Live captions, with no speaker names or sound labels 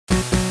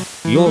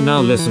You're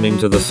now listening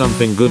to the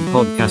Something Good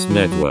Podcast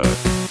Network.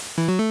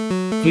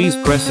 Please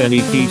press any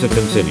key to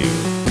continue.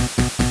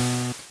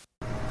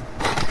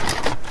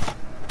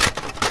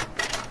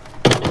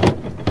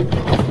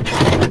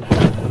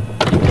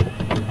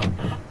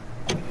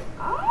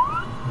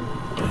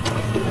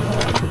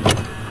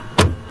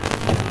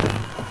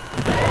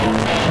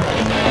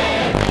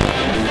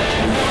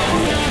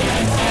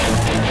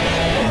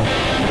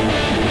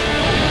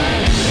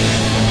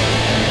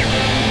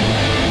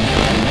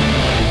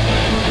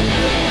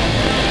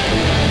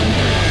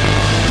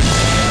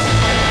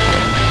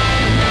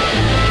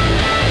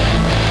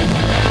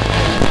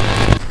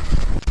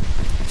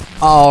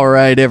 All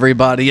right,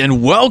 everybody,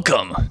 and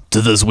welcome to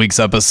this week's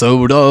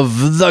episode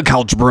of the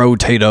Couch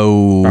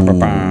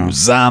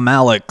Potatoes. I'm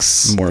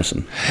Alex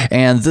Morrison,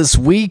 and this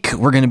week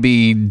we're going to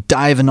be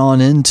diving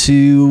on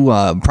into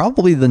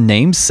probably the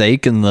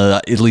namesake and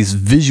the at least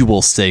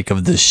visual sake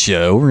of this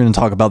show. We're going to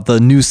talk about the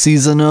new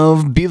season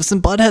of Beavis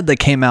and Butthead that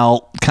came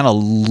out kind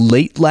of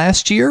late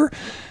last year.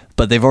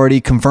 But they've already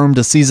confirmed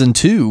a season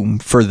 2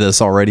 for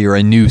this already, or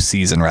a new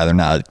season rather,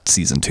 not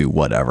season 2,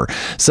 whatever.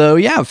 So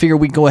yeah, I figure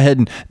we go ahead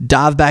and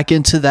dive back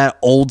into that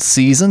old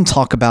season,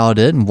 talk about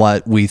it and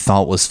what we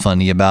thought was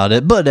funny about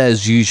it. But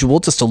as usual,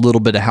 just a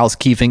little bit of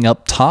housekeeping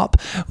up top.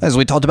 As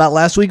we talked about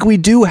last week, we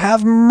do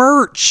have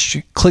merch.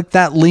 Click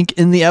that link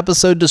in the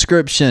episode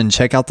description.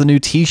 Check out the new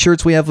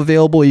t-shirts we have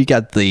available. You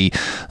got the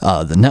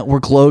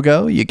network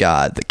logo, you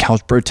got the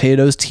Couch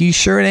Potatoes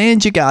t-shirt,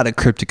 and you got a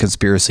Cryptic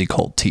Conspiracy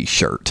Cult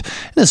t-shirt.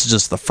 And this is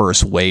just the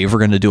first wave. We're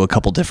going to do a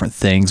couple different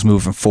things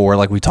moving forward,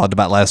 like we talked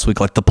about last week,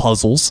 like the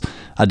puzzles.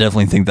 I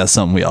definitely think that's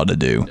something we ought to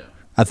do. Yeah.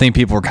 I think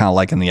people are kind of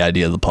liking the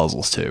idea of the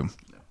puzzles too.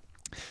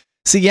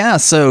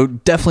 So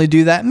definitely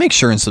do that. Make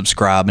sure and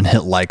subscribe and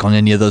hit like on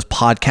any of those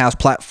podcast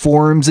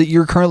platforms that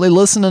you're currently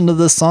listening to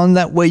this on.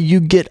 That way you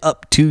get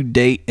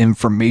up-to-date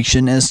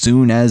information as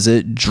soon as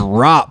it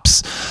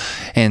drops.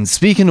 And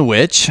speaking of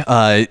which,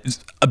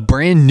 a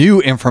brand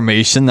new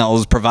information that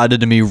was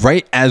provided to me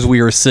right as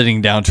we were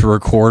sitting down to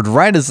record,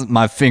 right as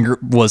my finger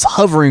was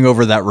hovering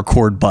over that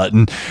record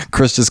button.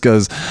 Chris just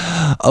goes,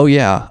 "Oh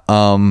yeah,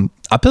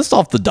 I pissed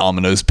off the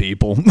Domino's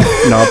people."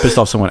 No, I pissed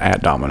off someone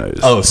at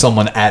Domino's. Oh,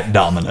 someone at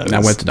Domino's. And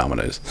I went to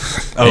Domino's.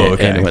 Oh,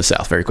 okay. And it went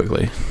south very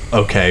quickly.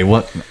 Okay,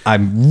 what?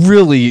 I'm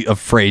really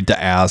afraid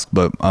to ask,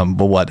 but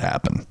what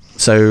happened?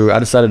 So I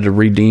decided to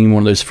redeem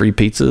one of those free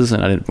pizzas,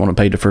 and I didn't want to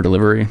pay for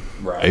delivery.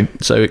 Right.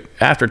 So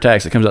after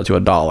tax, it comes out to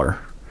 $1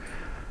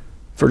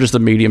 for just a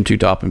medium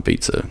 2-topping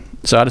pizza.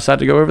 So I decided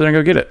to go over there and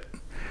go get it.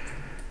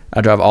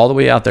 I drive all the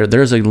way out there.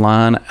 There's a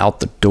line out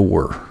the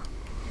door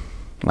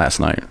last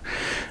night,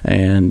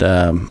 and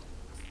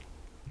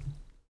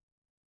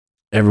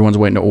everyone's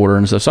waiting to order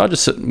and stuff. So I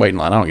just sit and wait in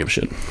line. I don't give a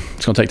shit.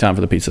 It's gonna take time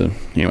for the pizza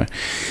anyway.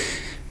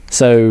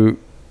 So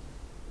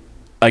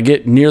I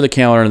get near the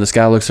counter, and this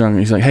guy looks around and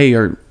he's like, "Hey,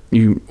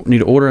 you need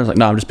to order?" I was like,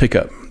 "No, I'm just pick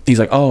up." He's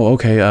like, "Oh,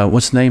 okay.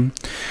 What's the name?"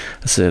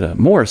 I said,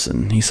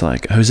 "Morrison." He's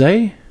like,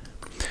 "Jose?"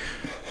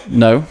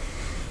 "No,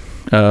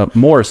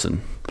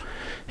 Morrison."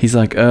 He's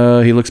like,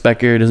 he looks back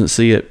there, he doesn't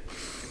see it.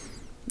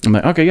 I'm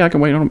like, "Okay, yeah, I can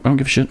wait. I don't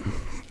give a shit."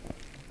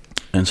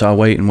 And so I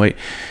wait,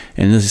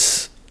 and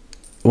this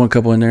one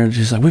couple in there, and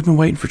she's like, "We've been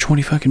waiting for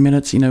 20 fucking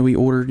minutes. We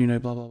ordered,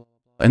 blah, blah, blah."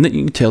 And then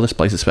you can tell this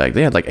place is packed.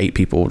 They had like 8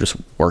 people just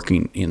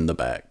working in the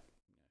back.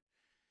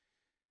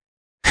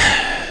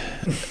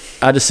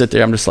 I just sit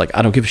there. I'm just like,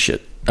 I don't give a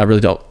shit. I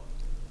really don't.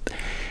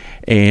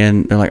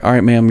 And they're like, "All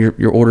right, ma'am,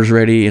 your order's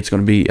ready. It's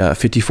going to be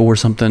 54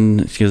 something."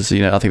 Because,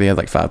 I think they had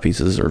like 5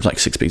 pieces or like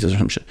 6 pieces or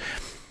some shit.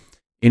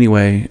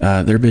 Anyway,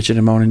 they're bitching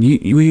and moaning.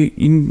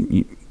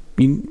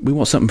 We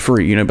want something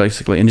free,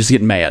 basically, and just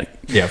getting mad.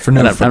 Yeah, for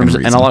no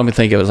reason. And all I could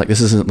think of was like,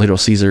 this isn't Little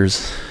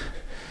Caesars,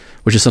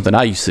 which is something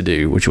I used to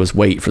do, which was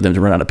wait for them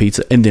to run out of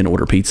pizza and then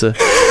order pizza.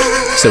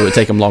 So it would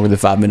take them longer than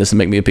 5 minutes to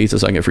make me a pizza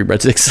so I can get free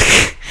breadsticks.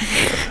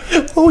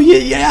 Oh, yeah,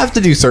 you have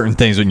to do certain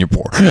things when you're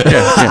poor.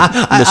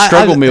 Yeah. The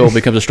struggle meal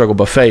becomes a struggle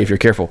buffet if you're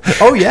careful.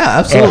 Oh, yeah,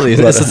 absolutely.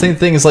 It's the same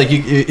thing. It's like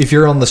if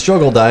you're on the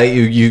struggle diet,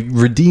 you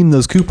redeem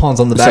those coupons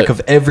on the back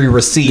of every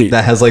receipt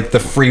that has like the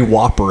free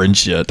Whopper and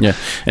shit. Yeah,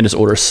 and just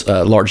order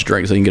large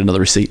drinks so you can get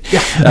another receipt.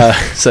 Yeah.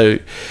 So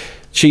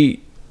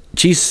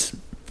she's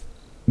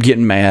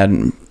getting mad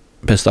and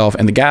pissed off,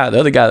 and the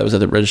other guy that was at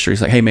the registry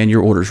is like, "Hey, man,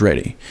 your order's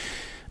ready."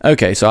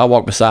 Okay, so I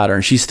walk beside her,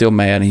 and she's still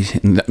mad.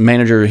 And the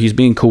manager, he's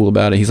being cool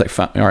about it. He's like,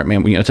 "Fine, all right,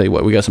 man, I'll tell you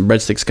what, we got some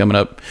breadsticks coming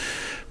up.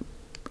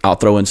 I'll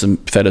throw in some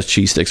feta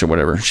cheese sticks or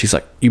whatever." She's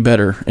like, "You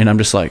better." And I'm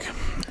just like,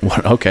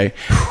 "What? Okay."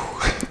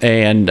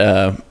 And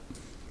the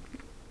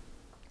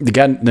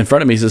guy in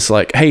front of me is just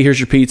like, "Hey, here's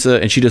your pizza."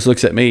 And she just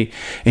looks at me,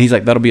 and he's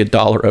like, "That'll be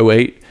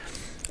 $1.08.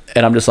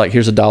 And I'm just like,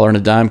 "Here's $1 and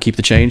a dime, keep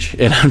the change."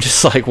 And I'm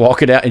just like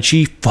walking out, and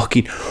she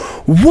fucking,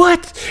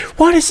 "What?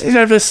 What is it?" And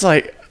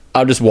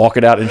I'm just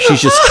walking out, and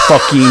she's just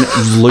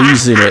fucking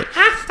losing it.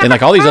 And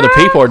like all these other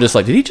people are just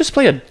like, "Did he just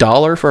pay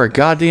 $1 for a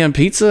goddamn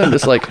pizza?" I'm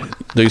just like,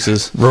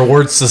 deuces.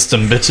 Reward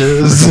system,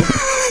 bitches.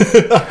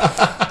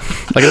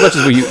 Like, as much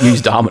as we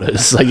use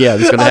Domino's, like, yeah,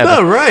 it's going to happen. I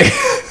know, right?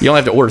 You only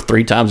have to order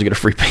 3 times to get a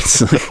free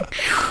pizza.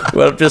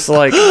 But I'm just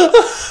like,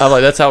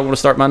 that's how I'm going to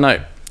start my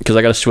night. Because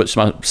I got to switch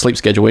my sleep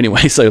schedule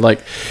anyway. So,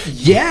 like,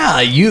 yeah,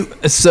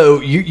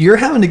 you're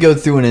having to go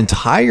through an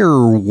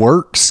entire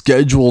work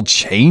schedule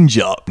change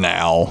up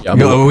now.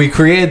 Yeah, we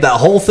created that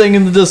whole thing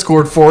in the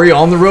Discord for you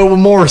on the road with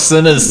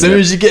Morrison. As soon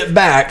as you get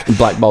back,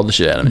 blackballed the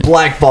shit out of me.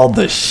 Blackballed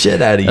the shit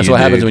out of you. That's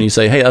what happens when you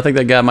say, "Hey, I think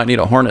that guy might need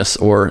a harness,"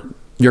 or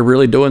 "You're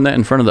really doing that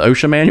in front of the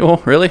OSHA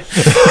manual, really?"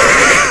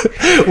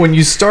 When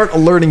you start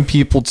alerting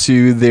people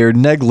to their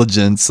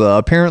negligence,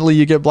 apparently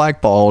you get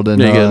blackballed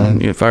and you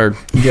get fired.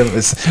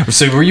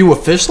 So were you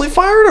officially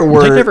fired,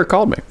 or They never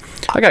called me.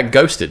 I got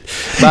ghosted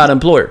by an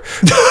employer.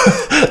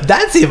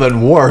 That's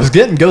even worse.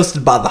 Getting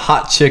ghosted by the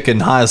hot chick in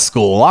high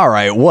school. All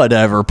right,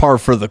 whatever, par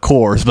for the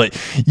course. But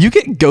you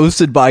get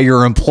ghosted by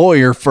your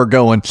employer for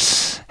going,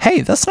 "Hey,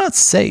 that's not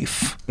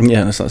safe."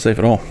 Yeah, that's not safe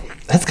at all.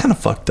 That's kind of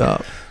fucked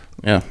up.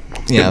 Yeah.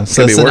 Yeah.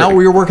 So now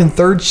we're working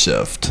third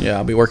shift. Yeah,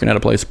 I'll be working at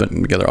a place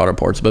putting together auto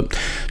parts, but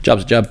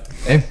job's a job.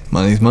 Hey,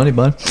 money's money,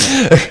 bud.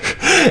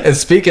 And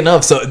speaking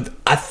of, so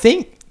I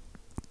think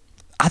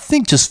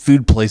just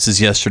food places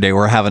yesterday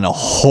were having a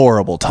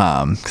horrible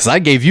time, because I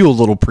gave you a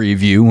little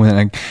preview when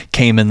I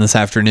came in this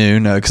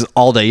afternoon, because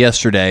all day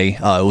yesterday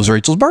it was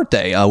Rachel's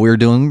birthday. We were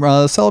doing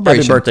a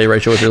celebration. Happy birthday,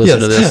 Rachel, if you're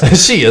listening to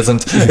this. She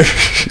isn't.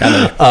 I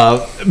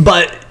know.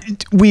 But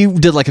we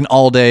did like an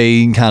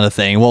all-day kind of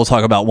thing. We'll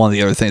talk about one of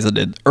the other things I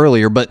did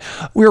earlier, but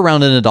we were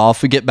rounding it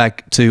off. We get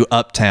back to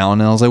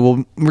Uptown, and I was like,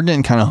 well, we're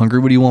getting kind of hungry.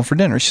 What do you want for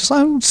dinner? She's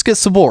like, let's get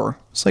Sabor.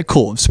 It's like,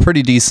 cool. It's a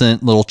pretty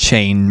decent little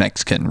chain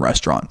Mexican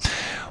restaurant.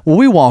 Well,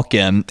 we walk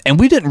in, and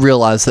we didn't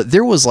realize that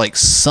there was like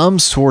some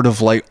sort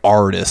of like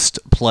artist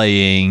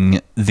playing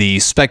the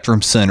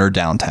Spectrum Center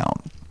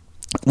downtown.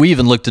 We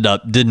even looked it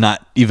up, did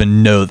not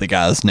even know the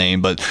guy's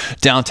name, but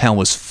downtown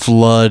was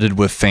flooded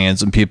with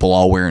fans and people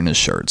all wearing his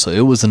shirt. So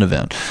it was an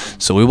event.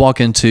 So we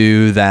walk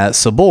into that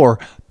Sabor,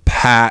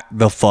 pack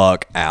the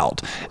fuck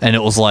out. And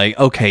it was like,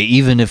 okay,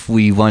 even if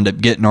we wind up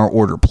getting our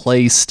order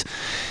placed,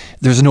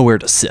 there's nowhere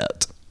to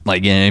sit.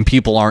 Like, and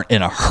people aren't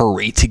in a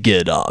hurry to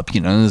get up.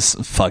 You know, this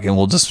fucking,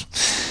 we'll just...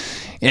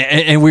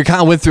 And we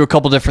kind of went through a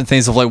couple different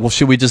things of like, well,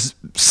 should we just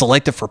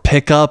select it for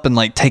pickup and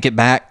like take it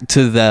back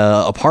to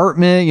the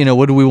apartment? You know,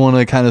 what do we want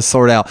to kind of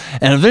sort out?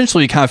 And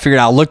eventually we kind of figured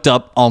out, I looked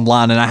up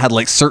online and I had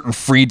like certain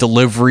free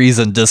deliveries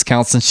and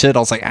discounts and shit. I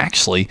was like,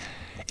 actually,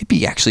 it'd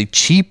be actually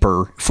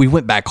cheaper if we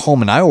went back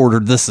home and I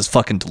ordered this as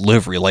fucking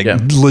delivery. Like,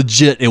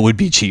 legit, it would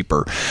be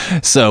cheaper.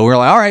 So we're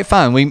like, all right,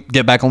 fine. We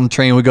get back on the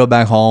train. We go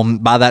back home.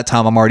 By that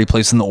time, I'm already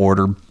placing the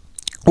order.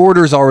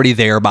 Order's already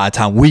there by the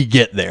time we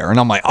get there. And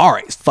I'm like, all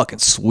right, it's fucking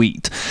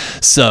sweet.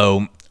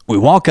 So we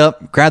walk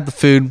up, grab the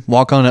food,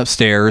 walk on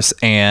upstairs,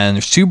 and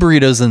there's 2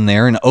 burritos in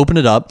there, and open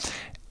it up.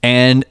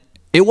 And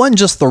it wasn't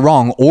just the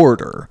wrong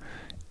order.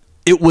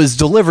 It was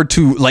delivered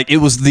to, like, it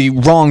was the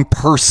wrong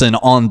person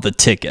on the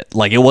ticket.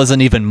 Like, it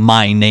wasn't even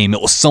my name. It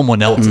was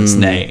someone else's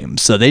name.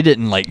 So they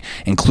didn't, like,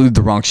 include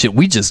the wrong shit.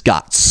 We just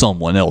got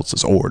someone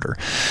else's order.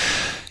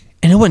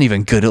 And it wasn't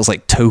even good. It was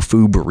like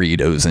tofu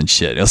burritos and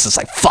shit. It was just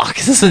like, fuck,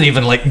 this isn't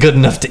even like good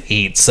enough to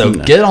eat. So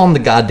get on the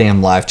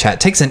goddamn live chat. It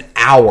takes an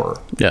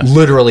hour,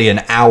 literally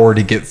an hour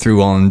to get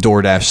through on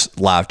DoorDash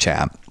live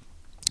chat.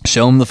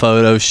 Show them the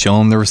photos, show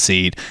them the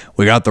receipt.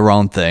 We got the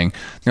wrong thing.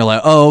 They're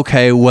like, oh,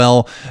 okay,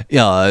 well,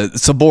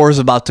 Sabor's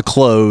about to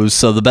close,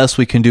 so the best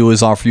we can do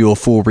is offer you a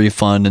full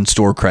refund and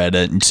store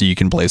credit, and so you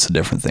can place a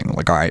different thing. We're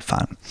like, all right,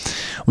 fine.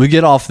 We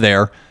get off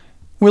there.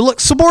 We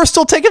look, Sabor's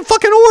still taking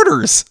fucking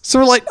orders. So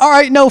we're like, all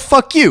right, no,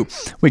 fuck you.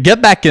 We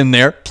get back in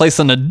there, place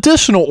an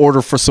additional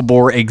order for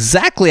Sabor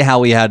exactly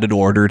how we had it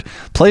ordered,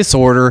 place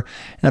order,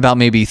 and about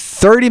maybe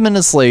 30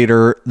 minutes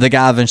later, the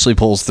guy eventually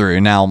pulls through.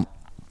 Now,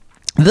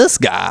 this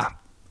guy,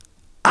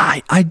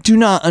 I do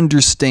not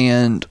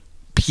understand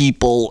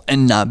people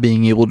and not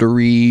being able to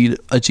read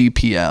a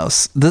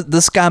GPS.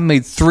 This guy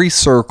made 3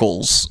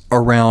 circles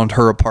around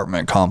her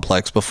apartment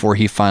complex before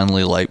he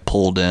finally like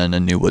pulled in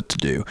and knew what to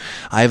do.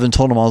 I even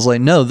told him, I was like,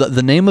 no,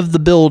 the name of the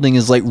building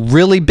is like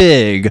really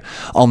big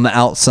on the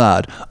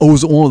outside. Oh,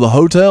 is it one of the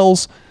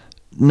hotels?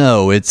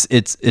 No, it's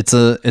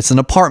an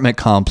apartment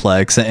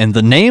complex, and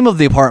the name of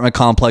the apartment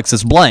complex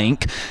is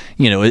blank.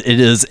 You know, it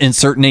is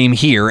insert name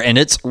here, and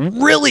it's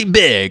really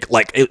big,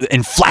 like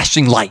and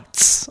flashing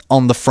lights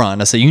on the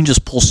front. I said, you can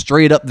just pull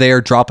straight up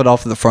there, drop it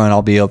off at the front.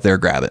 I'll be up there,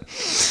 grab it.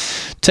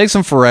 Takes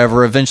him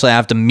forever. Eventually, I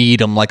have to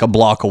meet him like a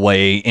block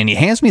away, and he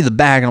hands me the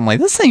bag, and I'm like,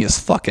 this thing is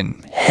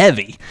fucking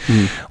heavy.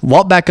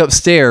 Walk back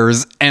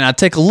upstairs, and I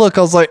take a look.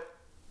 I was like,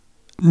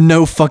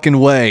 no fucking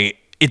way.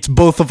 It's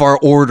both of our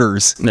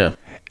orders. Yeah.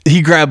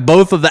 He grabbed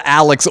both of the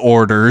Alex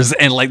orders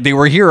and like they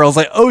were here. I was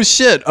like, oh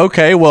shit.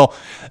 Okay. Well,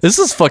 this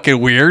is fucking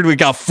weird. We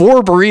got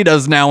 4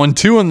 burritos now and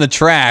 2 in the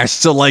trash.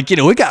 So like, you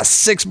know, we got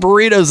 6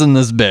 burritos in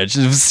this bitch.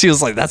 She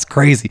was like, that's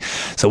crazy.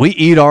 So we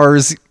eat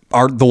ours,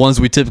 are the ones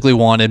we typically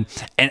wanted.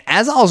 And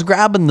as I was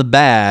grabbing the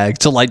bag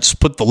to like just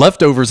put the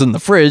leftovers in the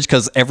fridge,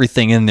 because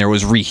everything in there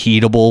was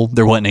reheatable,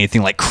 there wasn't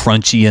anything like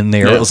crunchy in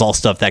there. It was all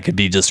stuff that could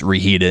be just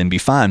reheated and be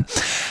fine.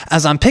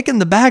 As I'm picking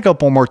the bag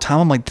up one more time,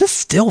 I'm like, this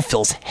still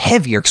feels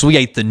heavier, because we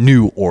ate the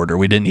new order.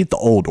 We didn't eat the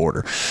old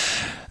order.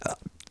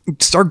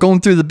 Start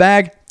going through the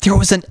bag. There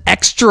was an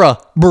extra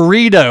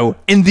burrito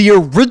in the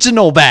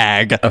original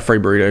bag. A free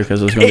burrito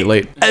because it was going to be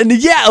late. And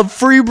yeah, a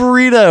free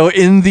burrito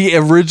in the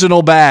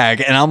original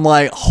bag. And I'm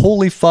like,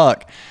 holy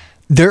fuck.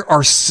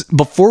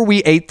 Before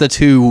we ate the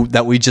 2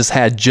 that we just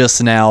had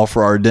just now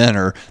for our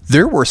dinner,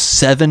 there were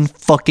 7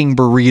 fucking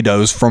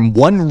burritos from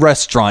one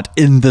restaurant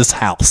in this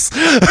house.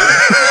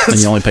 And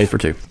you only paid for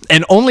 2.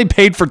 And only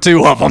paid for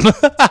 2 of them.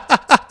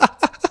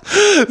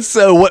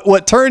 So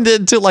what turned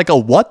into like a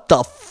what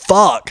the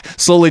fuck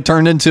slowly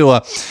turned into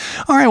a,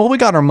 all right, well, we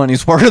got our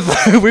money's worth.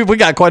 we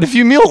got quite a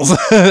few meals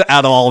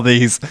out of all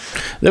these.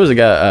 There was a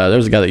guy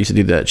that used to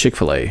do that at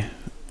Chick-fil-A.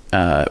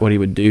 What he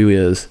would do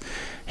is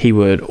he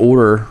would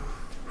order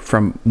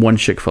from one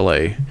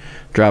Chick-fil-A,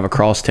 drive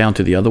across town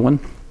to the other one,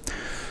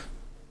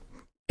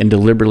 and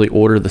deliberately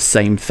order the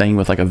same thing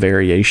with like a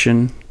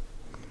variation.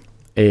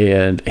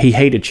 And he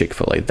hated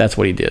Chick-fil-A. That's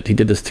what he did. He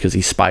did this because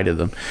he spited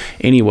them.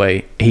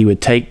 Anyway,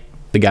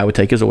 the guy would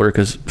take his order,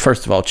 because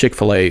first of all,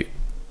 Chick-fil-A,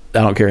 I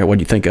don't care what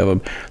you think of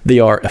them, they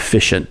are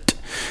efficient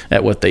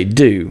at what they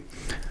do.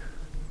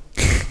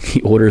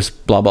 He orders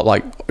blah blah,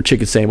 like a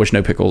chicken sandwich,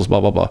 no pickles, blah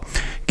blah blah.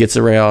 Gets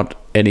around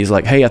and he's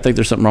like, hey, I think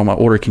there's something wrong with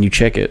my order. Can you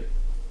check it?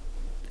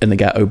 And the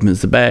guy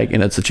opens the bag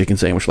and it's a chicken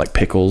sandwich, like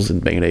pickles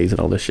and mayonnaise and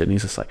all this shit. And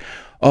he's just like,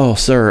 oh,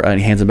 sir. And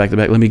he hands it back to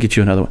the bag. Let me get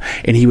you another one.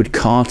 And he would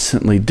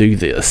constantly do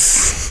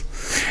this.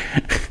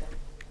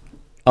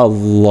 A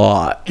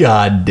lot.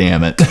 God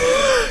damn it.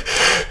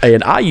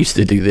 And I used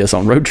to do this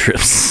on road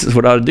trips.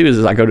 What I would do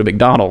is I go to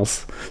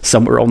McDonald's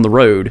somewhere on the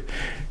road,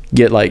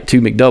 get like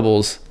 2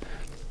 McDoubles,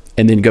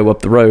 and then go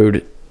up the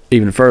road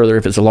even further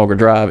if it's a longer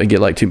drive and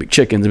get like 2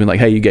 McChickens and be like,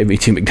 hey, you gave me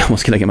 2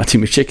 McDoubles, can I get my 2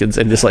 McChickens?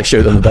 And just like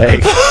show them the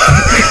bag.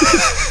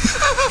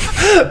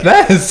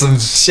 That is some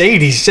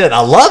shady shit.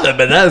 I love it,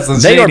 but that is some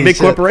shady shit. They are big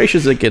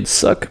corporations that can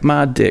suck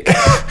my dick.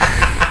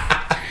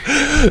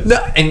 No,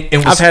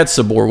 and I've had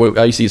Sabor.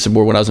 I used to eat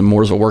Sabor when I was in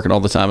Mooresville working all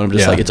the time, and I'm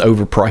just like, it's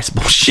overpriced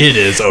bullshit. It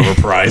is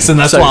overpriced, and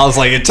that's why I was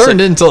like, it turned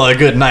into a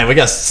good night. We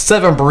got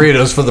 7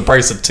 burritos for the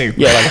price of 2.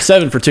 Yeah, like a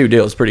 7 for 2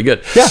 deal is pretty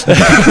good. Yeah.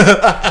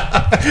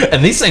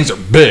 And these things are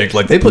big.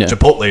 Like, they put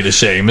Chipotle to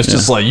shame. It's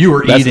just like you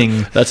were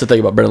eating. That's the thing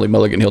about Brennan Lee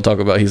Mulligan. He'll talk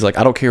about. He's like,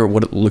 I don't care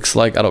what it looks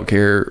like. I don't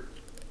care.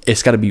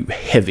 It's got to be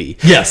heavy.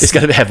 Yes. It's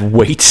got to have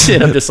weight.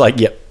 And I'm just like,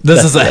 yep.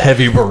 This is a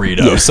heavy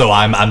burrito, so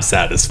I'm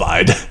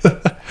satisfied.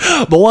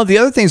 But one of the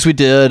other things we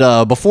did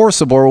before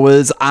Sabor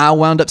was I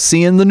wound up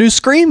seeing the new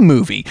Scream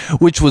movie,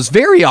 which was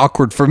very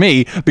awkward for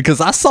me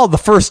because I saw the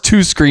first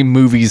 2 Scream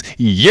movies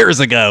years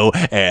ago,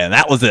 and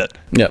that was it.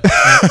 Yep.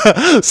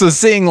 So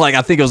seeing, like,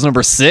 I think it was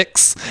number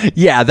 6,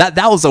 yeah, that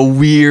was a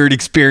weird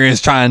experience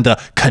trying to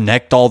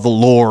connect all the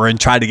lore and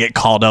try to get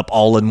caught up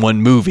all in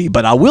one movie.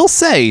 But I will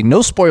say,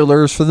 no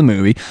spoilers for the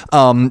movie,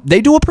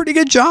 they do a pretty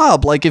good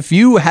job. Like, if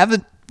you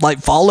haven't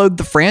followed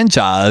the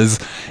franchise,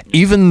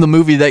 even the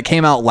movie that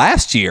came out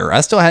last year,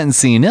 I still hadn't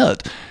seen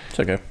it. It's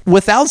okay.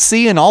 Without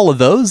seeing all of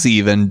those,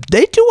 even,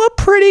 they do a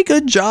pretty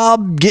good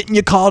job getting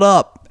you caught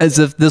up as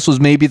if this was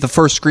maybe the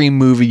first Scream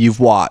movie you've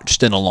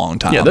watched in a long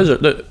time. Yeah, those are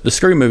the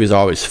Scream movies are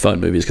always fun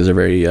movies because they're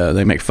very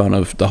they make fun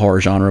of the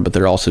horror genre, but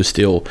they're also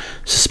still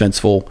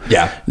suspenseful.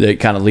 Yeah, they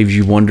kind of leaves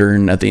you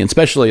wondering at the end.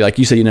 Especially like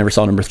you said, you never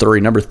saw number 3.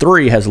 Number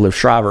 3 has Liv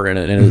Schreiber in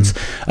it, and it's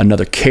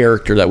another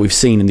character that we've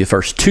seen in the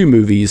first 2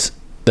 movies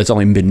that's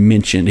only been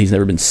mentioned. He's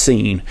never been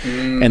seen,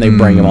 and they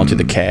bring him onto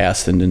the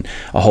cast, and then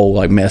a whole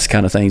like mess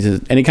kind of things.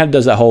 And he kind of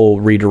does that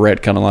whole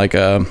redirect, kind of like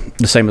the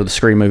same with the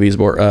Scream movies,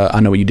 where I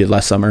Know What You Did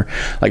Last Summer.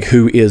 Like,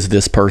 who is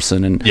this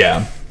person? And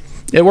yeah,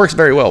 it works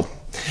very well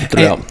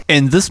throughout.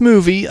 And this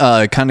movie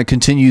kind of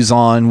continues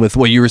on with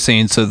what you were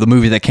saying. So the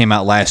movie that came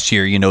out last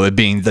year, you know, it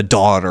being the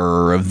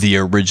daughter of the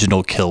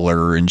original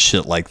killer and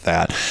shit like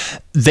that.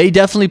 They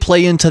definitely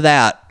play into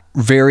that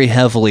very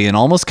heavily and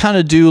almost kind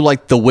of do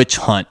like the witch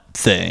hunt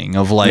thing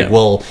of like,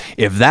 well,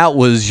 if that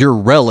was your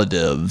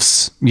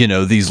relatives, you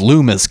know, these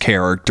Loomis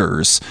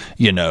characters,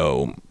 you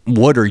know,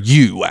 what are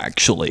you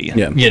actually?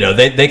 Yeah. You know,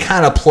 they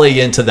kind of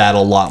play into that a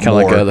lot kind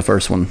more. Kind of like the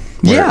first one.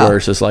 Where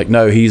it's just like,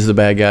 no, he's the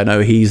bad guy.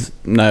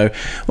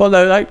 Well,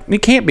 no, like, he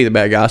can't be the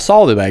bad guy. I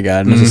saw the bad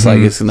guy. And it's just like,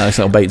 it's a nice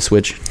little bait and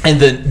switch. And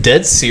then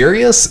dead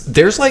serious,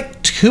 there's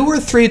like 2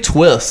 or 3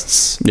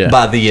 twists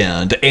by the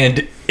end.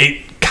 And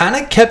it kind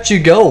of kept you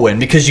going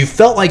because you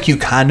felt like you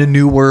kind of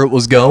knew where it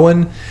was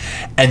going,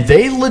 and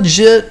they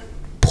legit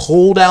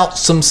pulled out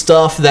some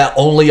stuff that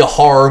only a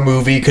horror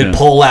movie could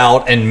pull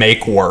out and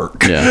make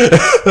work.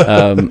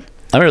 I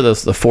remember the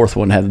 4th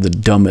one had the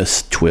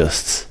dumbest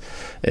twists,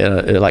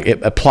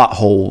 a plot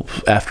hole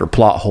after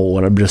plot hole,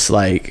 and I'm just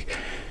like,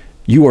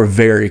 you are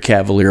very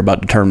cavalier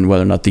about determining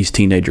whether or not these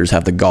teenagers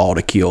have the gall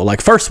to kill.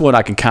 Like, first one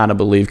I can kind of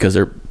believe because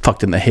they're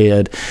fucked in the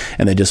head,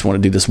 and they just want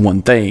to do this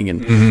one thing.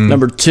 And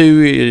number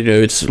 2,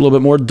 it's a little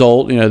bit more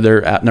adult.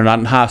 They're not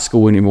in high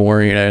school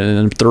anymore. And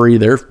then 3,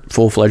 they're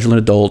full-fledged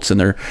adults, and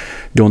they're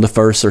doing the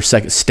first or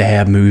second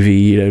stab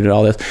movie. And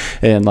all this,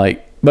 and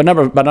like, but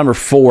number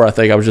 4, I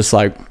think I was just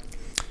like,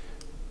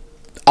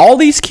 all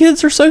these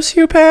kids are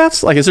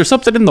sociopaths? Like, is there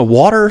something in the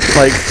water?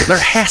 Like, there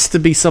has to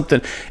be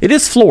something. It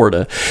is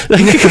Florida.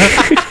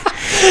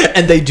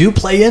 And they do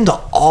play into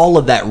all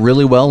of that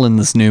really well in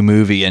this new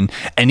movie. And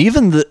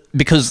even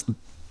because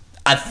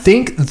I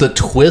think the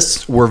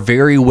twists were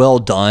very well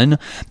done,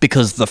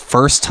 because the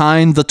first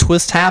time the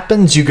twist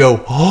happens, you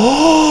go,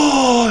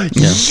 oh,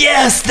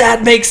 yes,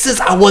 that makes sense.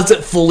 I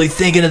wasn't fully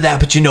thinking of that,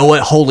 but you know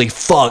what? Holy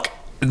fuck.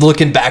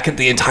 Looking back at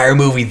the entire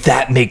movie,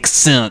 that makes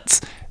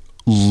sense.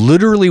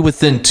 Literally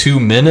within 2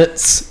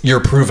 minutes, you're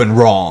proven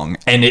wrong,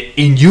 and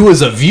you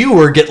as a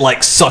viewer get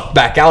like sucked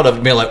back out of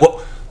it, being like,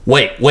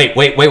 wait.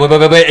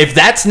 If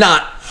that's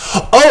not,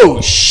 oh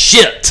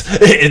shit,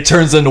 it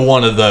turns into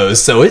one of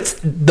those. So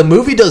the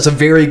movie does a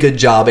very good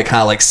job at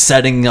kind of like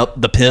setting up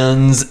the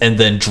pins and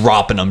then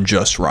dropping them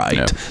just right.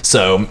 Yeah.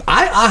 So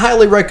I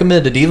highly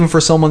recommend it, even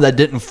for someone that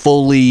didn't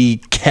fully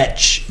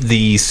catch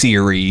the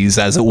series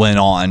as it went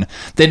on.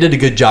 They did a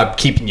good job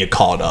keeping you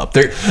caught up.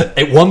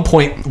 At one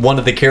point, one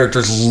of the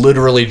characters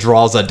literally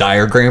draws a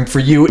diagram for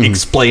you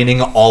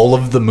explaining all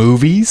of the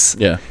movies,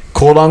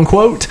 quote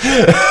unquote.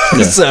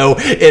 Yeah. So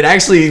it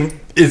actually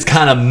is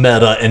kind of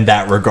meta in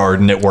that regard,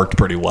 and it worked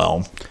pretty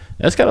well.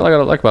 That's kind of like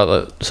what I like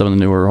about some of the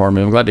newer horror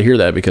movies. I'm glad to hear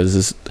that,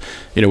 because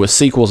with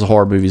sequels of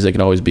horror movies, they can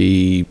always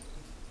be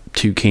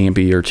too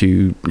campy or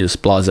too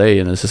just blasé,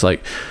 and it's just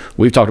like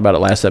we've talked about it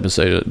last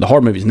episode. The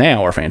horror movies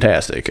now are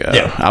fantastic.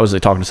 I was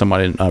talking to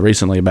somebody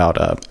recently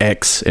about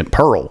X and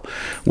Pearl,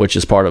 which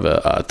is part of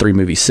a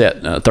 3-movie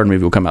set. Third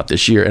movie will come out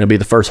this year, and it'll be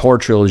the first horror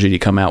trilogy to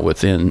come out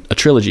within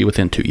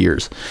 2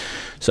 years.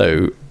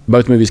 So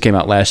both movies came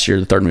out last year.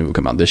 The third movie will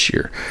come out this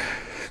year.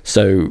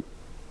 So,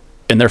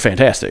 and they're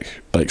fantastic,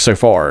 like, so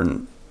far.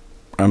 And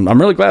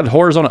I'm really glad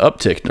horror's on an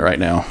uptick right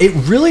now. It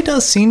really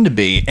does seem to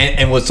be.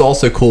 And what's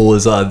also cool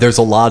is there's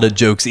a lot of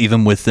jokes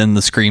even within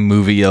the Scream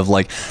movie of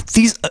like,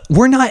 these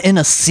we're not in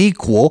a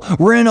sequel,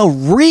 we're in a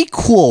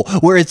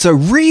requel, where it's a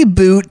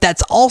reboot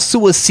that's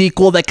also a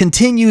sequel that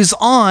continues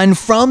on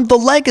from the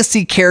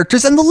legacy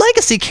characters, and the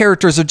legacy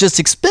characters are just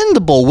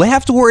expendable. We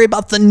have to worry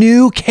about the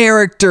new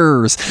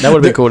characters. That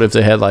would be cool if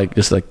they had like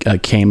just like a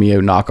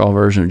cameo knockoff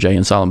version of Jay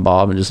and Silent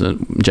Bob, and just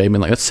Jay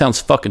being like, that sounds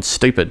fucking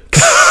stupid.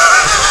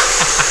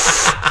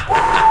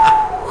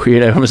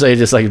 I'm gonna say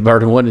just like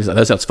Burton Wood. He's like,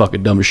 that sounds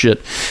fucking dumb as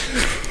shit.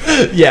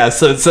 Yeah,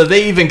 so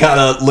they even kind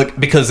of look,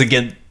 because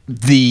again,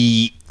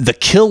 the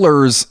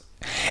killers,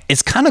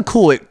 it's kind of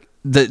cool.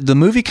 The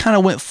movie kind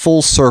of went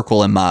full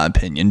circle, in my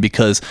opinion,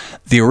 because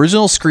the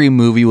original Scream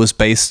movie was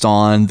based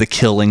on the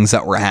killings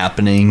that were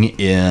happening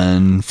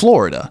in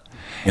Florida.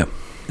 Yep.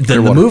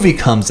 Then the movie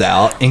comes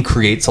out and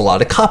creates a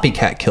lot of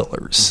copycat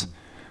killers.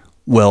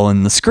 Well,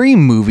 in the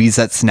Scream movies,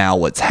 that's now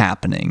what's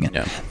happening.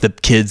 Yeah. The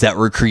kids that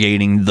were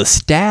creating the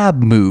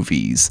Stab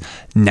movies,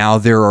 now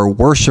there are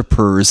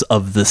worshipers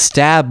of the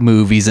Stab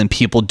movies and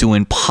people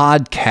doing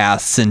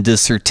podcasts and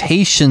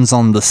dissertations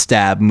on the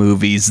Stab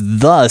movies,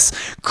 thus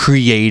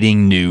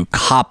creating new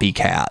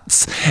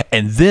copycats.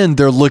 And then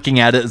they're looking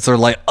at it and they're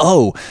like,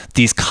 oh,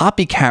 these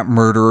copycat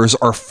murderers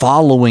are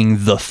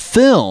following the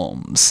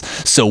films.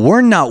 So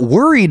we're not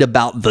worried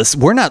about this.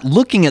 We're not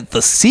looking at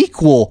the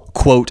sequel,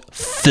 quote,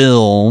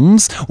 films.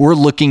 We're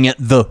looking at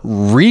the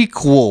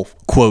requel,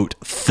 quote,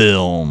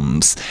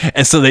 films.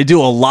 And so they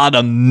do a lot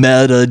of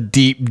meta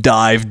deep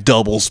dive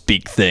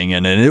doublespeak thing,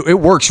 and it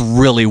works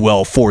really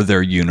well for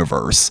their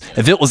universe.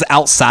 If it was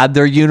outside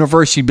their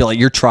universe, you'd be like,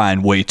 you're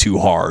trying way too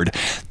hard.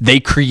 They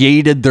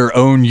created their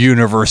own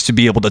universe to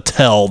be able to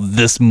tell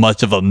this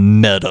much of a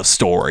meta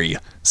story.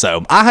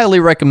 So I highly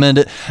recommend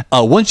it.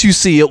 Once you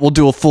see it, we'll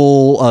do a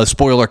full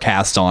spoiler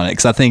cast on it,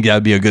 because I think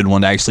that'd be a good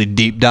one to actually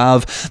deep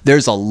dive.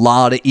 There's a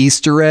lot of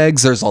Easter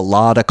eggs, there's a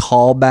lot of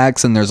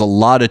callbacks, and there's a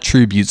lot of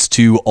tributes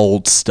to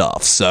old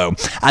stuff. So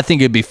I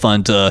think it'd be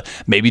fun to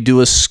maybe do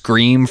a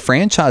Scream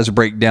franchise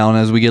breakdown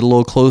as we get a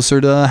little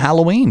closer to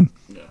Halloween.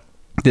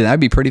 Yeah,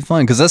 that'd be pretty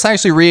fun, because that's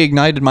actually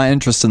reignited my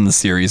interest in the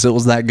series. It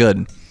was that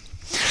good.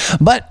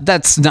 But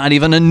that's not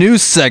even a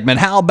news segment.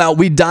 How about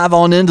we dive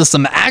on into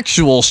some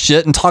actual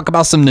shit and talk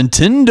about some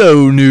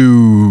Nintendo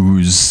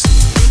news?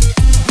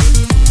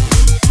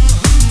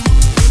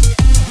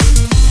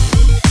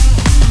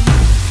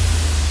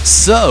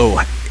 So,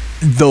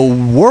 the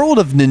world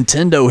of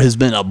Nintendo has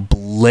been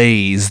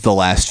ablaze the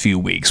last few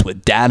weeks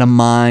with data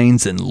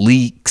mines and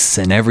leaks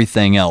and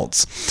everything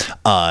else.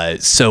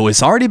 So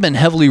it's already been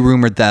heavily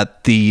rumored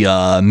that the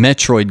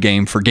Metroid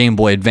game for Game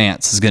Boy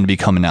Advance is going to be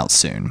coming out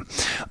soon.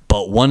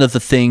 But one of the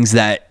things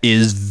that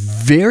is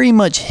very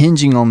much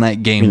hinging on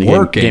that game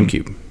working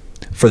GameCube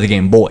for the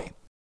Game Boy,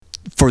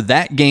 for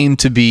that game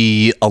to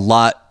be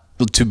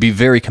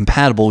very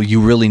compatible, you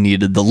really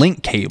needed the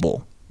link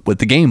cable with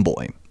the Game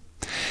Boy.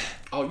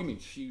 Oh, you mean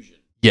Fusion?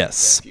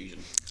 Yes. Yeah, Fusion.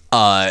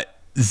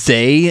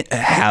 they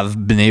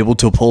have been able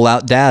to pull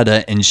out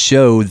data and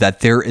show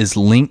that there is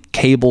link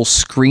cable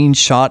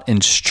screenshot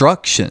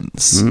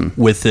instructions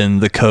within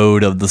the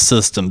code of the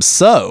system.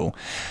 So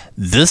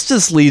this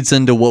just leads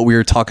into what we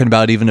were talking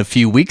about even a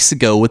few weeks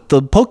ago with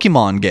the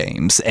Pokemon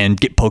games and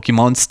get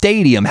Pokemon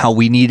Stadium, how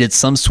we needed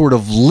some sort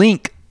of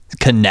link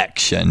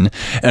connection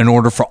in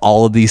order for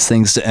all of these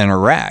things to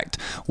interact.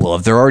 Well,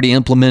 if they're already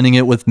implementing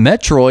it with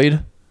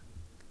Metroid,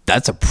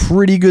 that's a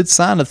pretty good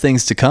sign of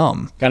things to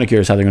come. Kind of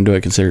curious how they're going to do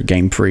it, considering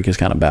Game Freak has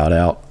kind of bowed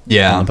out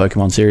on the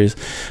Pokemon series.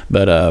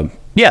 But I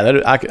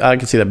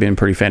can see that being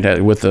pretty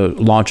fantastic with the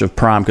launch of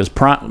Prime, because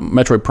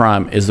Metroid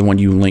Prime is the one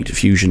you linked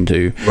Fusion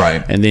to.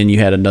 Right. And then you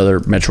had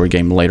another Metroid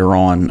game later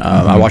on.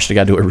 I watched a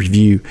guy do a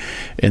review,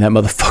 and that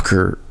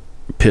motherfucker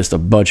pissed a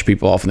bunch of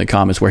people off in the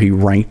comments where he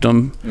ranked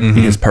them in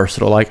his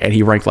personal, and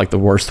he ranked the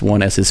worst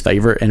one as his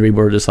favorite, and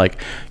people were just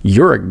like,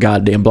 "You're a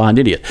goddamn blind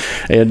idiot."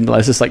 And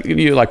it's just like,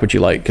 you like what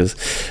you like,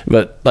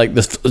 but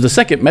the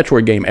second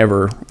Metroid game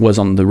ever was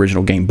on the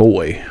original Game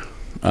Boy,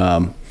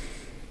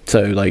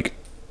 so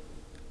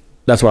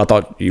that's what I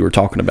thought you were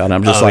talking about.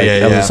 I'm just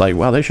I was like,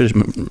 wow, they should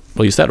have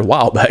released that a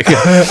while back.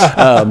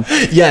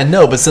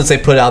 But since they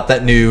put out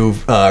that new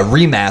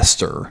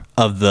remaster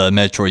of the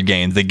Metroid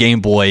game, the Game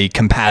Boy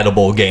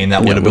compatible game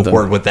that would have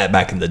worked with that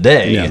back in the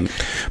day,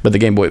 but the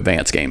Game Boy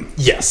Advance game,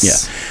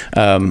 yes,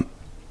 I'm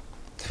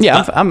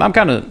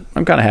kind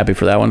of happy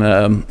for that one.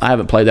 I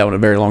haven't played that one in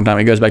a very long time.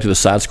 It goes back to the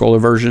side scroller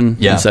version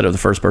instead of the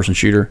first person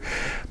shooter.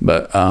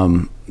 But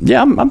I'm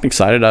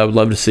excited. I would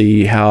love to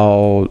see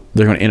how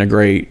they're going to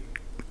integrate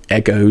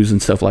echoes and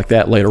stuff like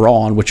that later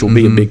on, which will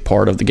be a big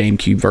part of the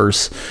GameCube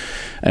verse,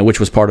 and which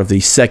was part of the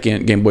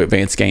second Game Boy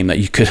Advance game that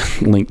you could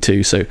link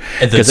to. So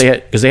because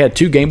they had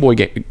two Game Boy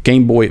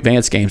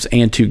Advance games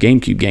and two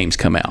GameCube games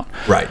come out,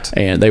 right?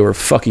 And they were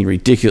fucking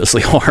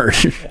ridiculously hard.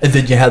 And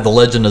then you had the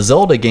Legend of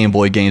Zelda Game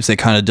Boy games. They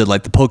kind of did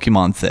like the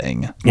Pokemon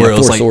thing, where it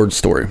was Sword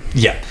story.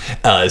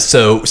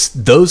 So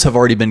those have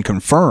already been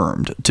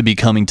confirmed to be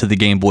coming to the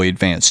Game Boy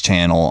Advance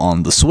channel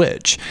on the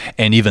Switch,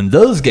 and even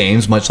those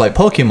games, much like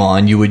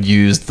Pokemon, you would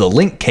use the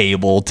link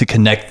cable to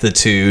connect the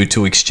two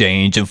to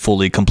exchange and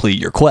fully complete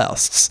your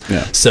quests.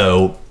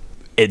 So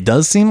it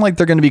does seem like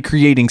they're going to be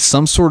creating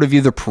some sort of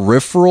either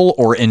peripheral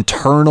or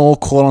internal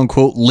quote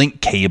unquote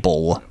link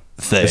cable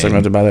thing. I'm going to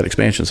have to buy that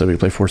expansion so we can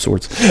play Four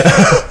Swords.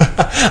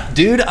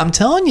 Dude, I'm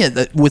telling you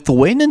that with the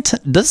way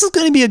this is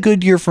going to be a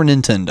good year for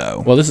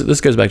Nintendo. Well,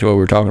 this goes back to what we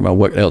were talking about.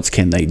 What else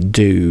can they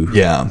do?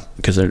 Yeah.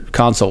 Because they're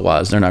console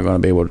wise, they're not going to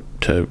be able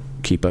to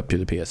keep up to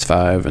the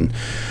PS5 and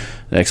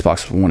the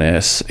Xbox One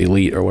S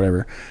Elite or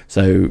whatever.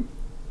 So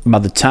by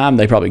the time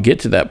they probably get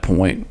to that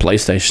point,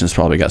 PlayStation's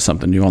probably got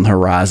something new on the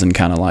horizon,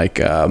 kind of like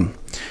the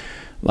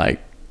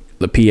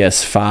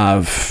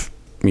PS5,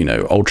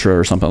 Ultra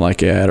or something like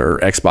that, or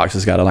Xbox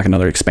has got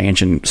another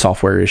expansion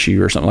software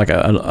issue or something like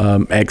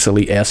a X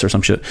Elite S or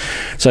some shit.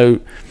 So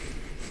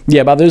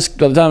by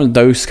the time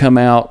those come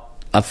out,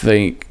 I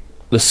think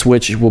the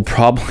Switch will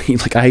probably,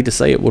 I hate to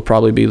say it, will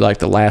probably be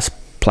the last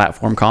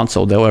platform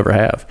console they'll ever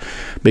have,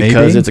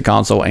 because it's a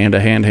console and a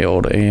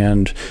handheld,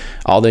 and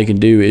all they can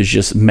do is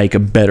just make a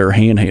better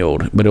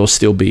handheld, but it'll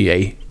still be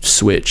a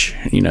Switch.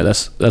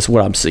 That's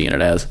what I'm seeing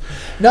it as.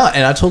 No,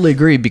 and I totally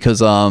agree,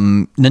 because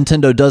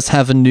Nintendo does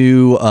have a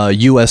new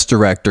US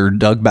director,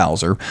 Doug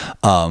Bowser.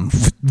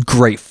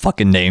 Great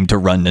fucking name to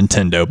run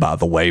Nintendo, by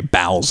the way,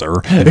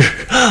 Bowser.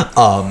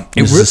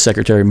 This is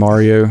Secretary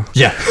Mario.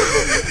 Yeah.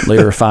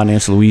 Later of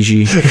Finance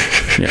Luigi.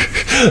 Yeah.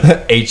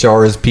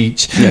 HR is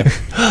Peach. Yeah.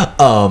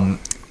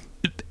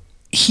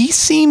 He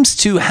seems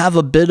to have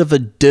a bit of a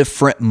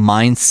different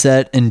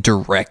mindset and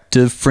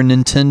directive for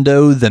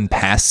Nintendo than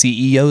past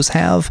CEOs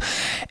have.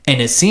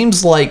 And it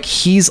seems like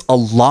he's a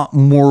lot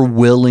more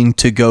willing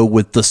to go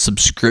with the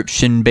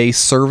subscription-based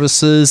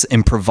services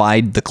and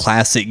provide the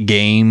classic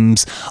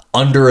games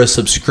under a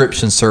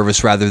subscription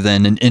service rather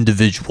than an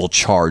individual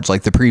charge.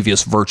 Like the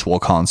previous virtual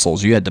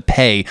consoles, you had to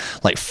pay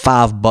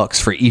 $5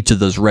 for each of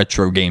those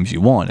retro games you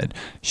wanted.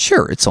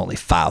 Sure, it's only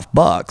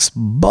 $5,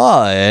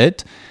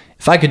 but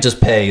if I could just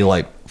pay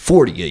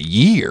 $40 a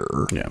year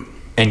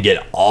and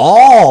get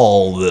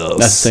all this.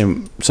 That's the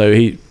same. So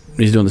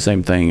he's doing the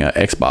same thing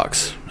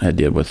Xbox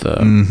did with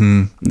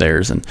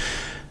theirs. And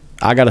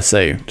I got to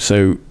say,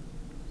 so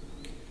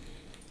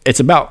it's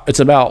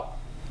about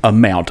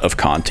amount of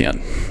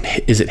content.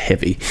 Is it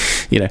heavy?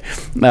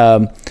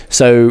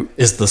 So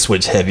is the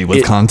Switch heavy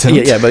with content?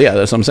 Yeah, but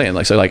that's what I'm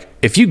saying.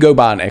 If you go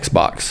buy an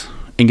Xbox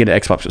and get an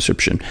Xbox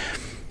subscription,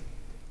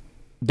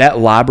 that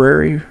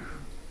library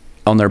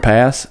on their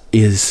pass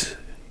is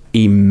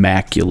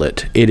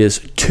immaculate. It is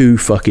too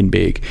fucking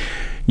big.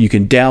 You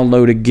can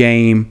download a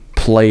game,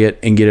 play it,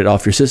 and get it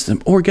off your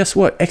system. Or guess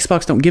what?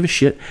 Xbox don't give a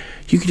shit.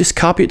 You can just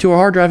copy it to a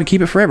hard drive and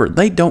keep it forever.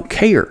 They don't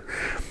care,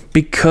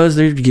 because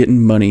they're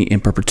getting money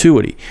in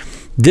perpetuity.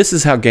 This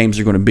is how games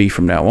are going to be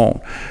from now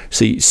on.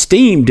 See,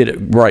 Steam did it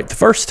right the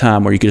first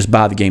time, where you could just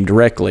buy the game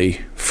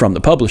directly from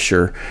the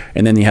publisher,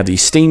 and then you have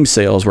these Steam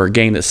sales where a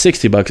game that's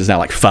 $60 is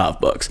now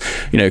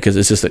 $5, because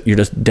it's just that you're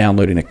just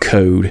downloading a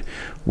code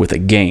with a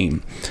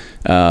game.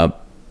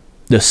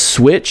 The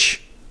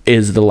Switch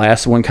is the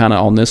last one kind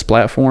of on this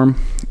platform,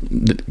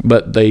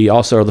 but they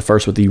also are the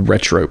first with the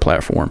retro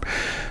platform.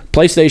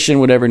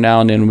 PlayStation would every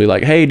now and then be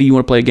like, hey, do you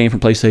want to play a game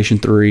from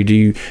PlayStation 3?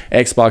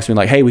 Xbox be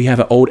like, hey, we have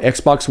an old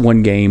Xbox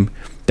One game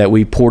that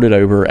we ported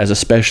over as a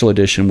special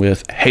edition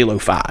with Halo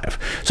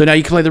 5. So now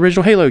you can play the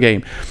original Halo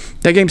game.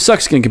 That game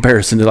sucks in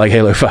comparison to like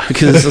Halo 5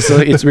 because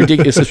it's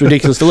ridiculous. It's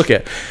ridiculous to look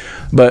at.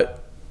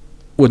 But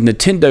with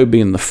Nintendo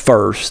being the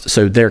first,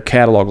 so their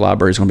catalog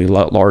library is going to be a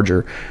lot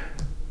larger.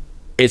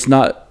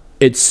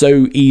 It's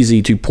so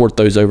easy to port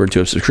those over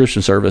to a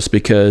subscription service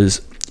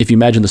because if you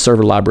imagine the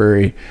server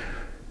library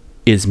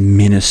is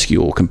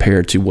minuscule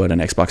compared to what an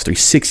Xbox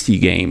 360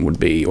 game would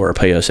be or a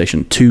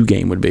PlayStation 2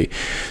 game would be.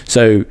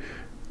 So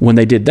when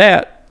they did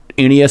that,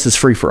 NES is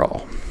free for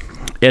all.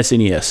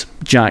 SNES,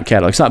 giant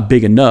catalog. It's not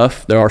big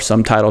enough. There are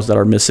some titles that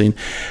are missing.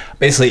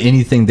 Basically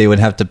anything they would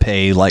have to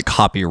pay like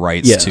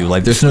copyrights to.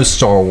 Like there's no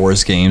Star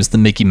Wars games. The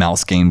Mickey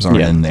Mouse games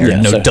aren't in there.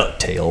 No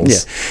DuckTales.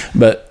 Yeah.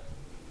 But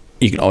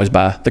you can always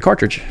buy the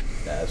cartridge.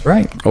 That's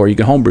right. Or you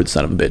can homebrew the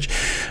son of a bitch.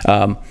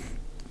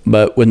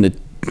 But with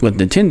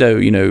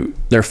Nintendo,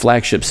 their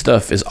flagship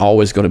stuff is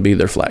always going to be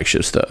their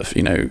flagship stuff.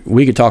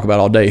 We could talk about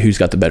all day who's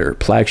got the better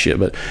flagship,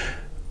 but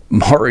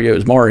Mario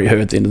is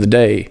Mario at the end of the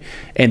day.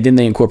 And then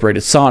they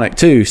incorporated Sonic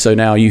too. So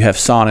now you have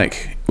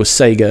Sonic with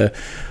Sega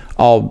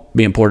all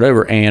being ported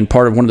over, and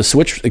part of one of the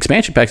Switch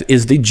expansion packs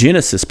is the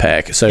Genesis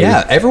pack. So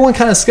yeah, everyone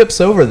kind of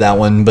skips over that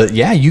one, but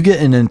yeah, you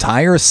get an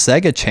entire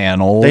Sega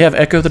channel. They have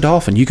Echo the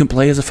Dolphin. You can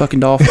play as a fucking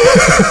dolphin.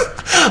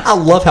 I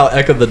love how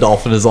Echo the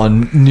Dolphin is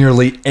on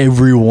nearly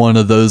every one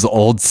of those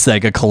old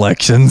Sega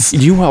collections.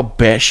 You know how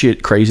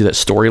batshit crazy that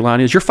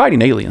storyline is? You're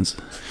fighting aliens.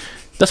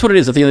 That's what it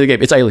is at the end of the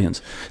game. It's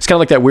aliens. It's kind of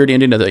like that weird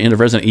ending at the end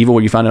of Resident Evil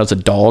where you find out it's a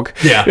dog.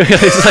 Yeah.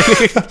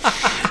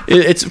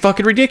 It's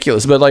fucking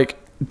ridiculous, but like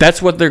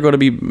that's what they're going to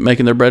be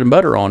making their bread and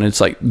butter on.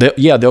 It's like,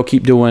 they'll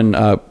keep doing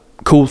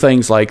cool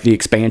things like the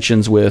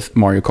expansions with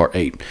Mario Kart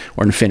 8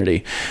 or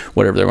Infinity,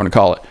 whatever they're going to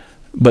call it.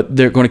 But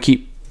they're going to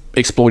keep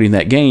exploiting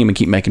that game and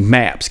keep making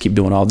maps, keep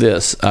doing all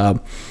this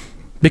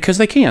because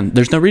they can.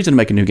 There's no reason to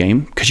make a new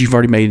game because you've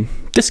already made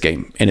this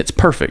game and it's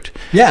perfect.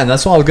 Yeah, and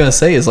that's what I was going to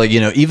say is like,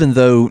 even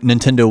though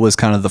Nintendo was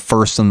kind of the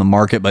first in the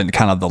market, but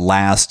kind of the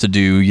last to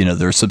do,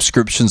 their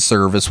subscription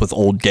service with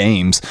old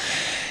games,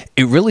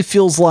 it really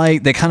feels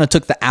like they kind of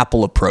took the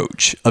Apple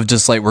approach of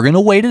just like, we're going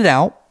to wait it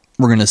out.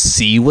 We're going to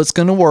see what's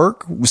going to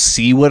work,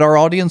 see what our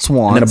audience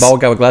wants. And then a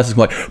bald guy with glasses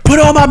going like, put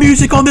all my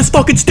music on this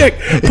fucking stick.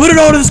 Put it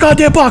all in this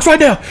goddamn box right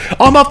now.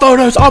 All my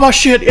photos, all my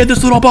shit in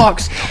this little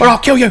box, or I'll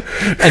kill you.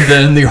 And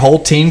then the whole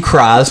team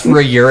cries for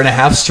a year and a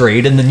half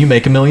straight, and then you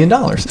make $1 million.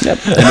 Yep.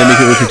 And then we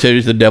can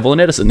continue the devil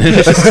and Edison.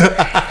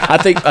 I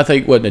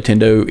think what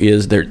Nintendo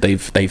is,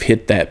 they've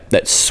hit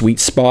that sweet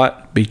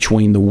spot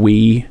between the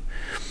Wii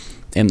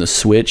and the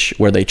Switch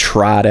where they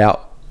tried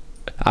out.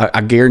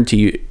 I guarantee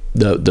you,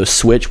 the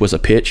Switch was a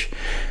pitch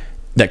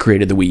that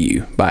created the Wii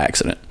U by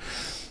accident.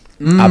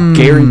 I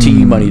guarantee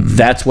you money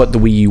that's what the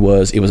Wii U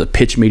was. It was a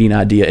pitch meeting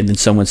idea, and then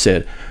someone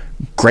said,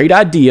 great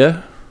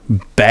idea,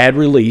 bad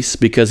release,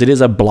 because it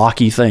is a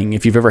blocky thing.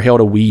 If you've ever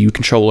held a Wii U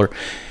controller,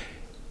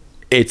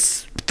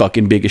 it's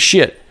fucking big as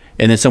shit.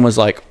 And then someone's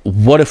like,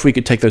 what if we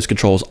could take those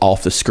controls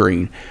off the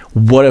screen?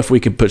 What if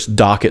we could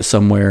dock it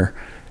somewhere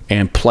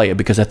and play it?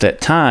 Because at that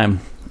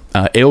time,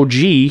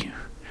 LG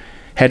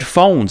had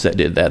phones that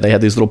did that. They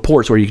had these little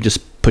ports where you could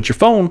just put your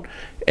phone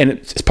and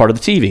it's part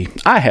of the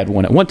TV. I had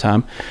one at one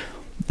time,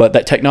 but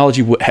that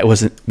technology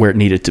wasn't where it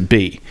needed to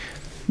be.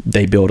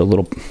 They built a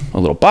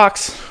little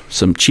box,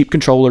 some cheap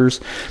controllers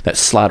that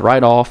slide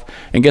right off,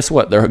 and guess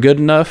what? They're good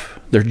enough.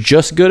 They're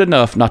just good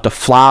enough not to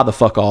fly the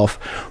fuck off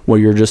where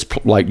you're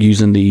just like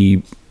using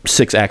the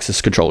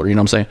 6-axis controller. You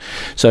know what I'm saying?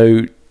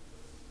 So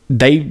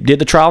they did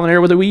the trial and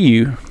error with the Wii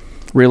U,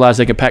 realized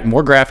they could pack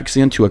more graphics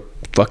into a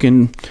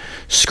fucking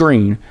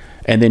screen,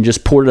 and then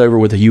just port it over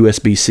with a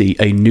USB-C,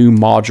 a new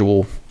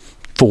module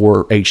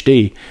for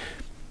HD.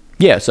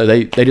 Yeah, so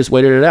they just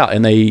waited it out,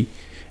 and they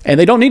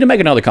don't need to make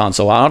another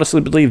console. I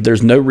honestly believe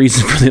there's no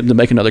reason for them to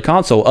make another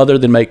console other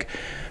than make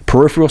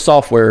peripheral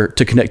software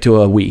to connect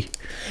to a Wii.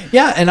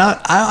 Yeah, and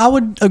I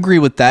would agree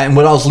with that. And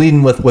what I was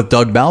leading with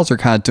Doug Bowser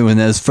kind of doing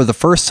is for the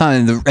first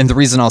time, and the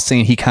reason I was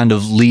saying he kind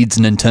of leads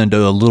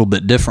Nintendo a little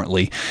bit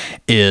differently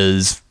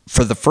is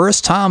for the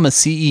first time a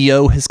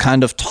CEO has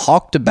kind of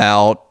talked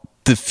about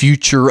the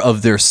future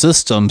of their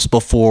systems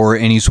before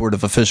any sort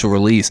of official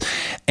release.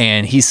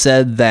 And he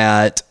said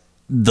that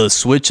the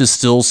Switch is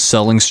still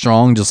selling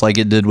strong, just like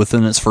it did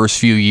within its first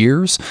few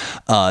years,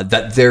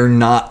 that they're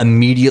not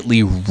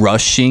immediately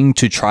rushing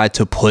to try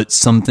to put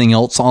something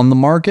else on the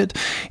market.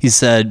 He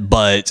said,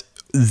 but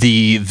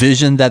the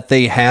vision that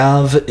they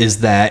have is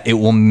that it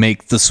will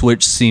make the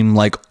Switch seem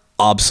like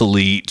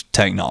obsolete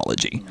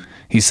technology.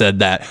 He said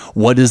that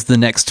what is the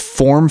next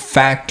form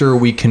factor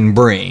we can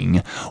bring?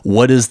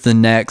 What is the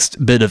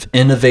next bit of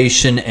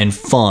innovation and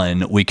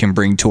fun we can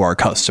bring to our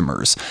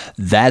customers?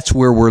 That's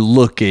where we're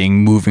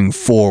looking moving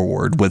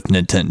forward with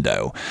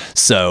Nintendo.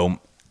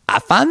 So I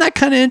find that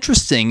kind of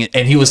interesting.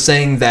 And he was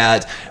saying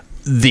that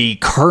the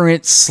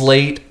current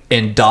slate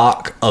and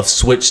dock of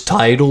Switch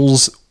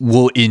titles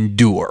will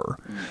endure.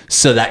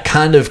 So that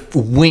kind of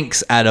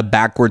winks at a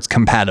backwards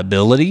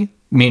compatibility,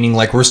 meaning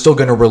like we're still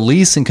going to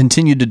release and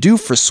continue to do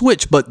for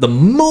Switch, but the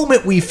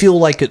moment we feel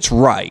like it's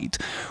right,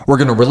 we're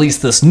going to release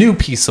this new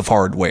piece of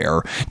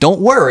hardware. Don't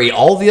worry,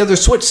 all the other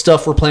Switch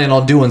stuff we're planning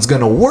on doing is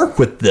going to work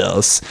with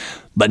this,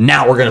 but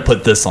now we're going to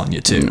put this on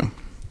you too.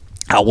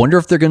 I wonder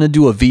if they're going to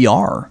do a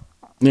VR.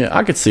 Yeah,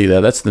 I could see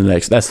that. That's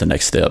the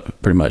next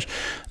step, pretty much.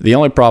 The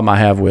only problem I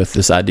have with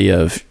this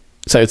idea of,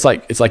 so it's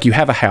like you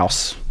have a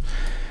house,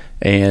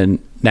 and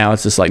now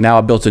it's just like, now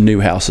I built a new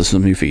house with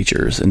some new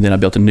features, and then I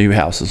built a new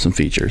house with some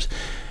features.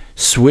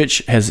 Switch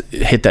has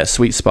hit that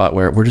sweet spot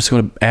where we're just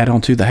going to add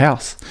on to the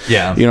house.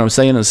 Yeah. You know what I'm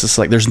saying? It's just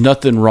like, there's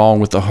nothing wrong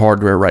with the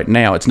hardware right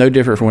now. It's no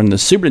different from when the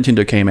Super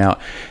Nintendo came out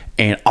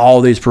and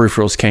all these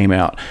peripherals came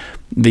out.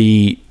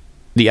 The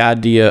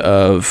idea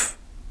of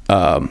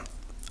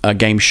a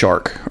Game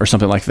Shark or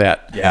something like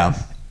that. Yeah.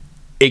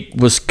 It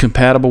was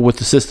compatible with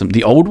the system.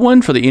 The old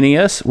one for the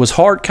NES was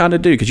hard kind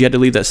of do because you had to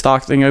leave that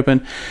stock thing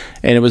open,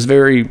 and it was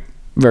very,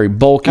 very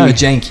bulky. Kind of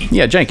janky.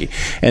 Yeah, janky.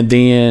 And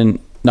then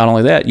not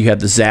only that, you had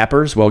the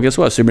zappers. Well, guess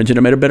what? Super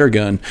Nintendo made a better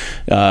gun.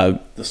 The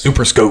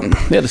Super Scope.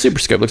 Yeah, the Super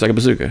Scope looks like a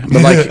bazooka.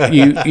 But like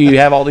you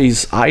have all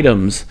these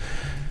items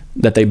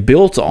that they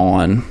built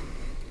on,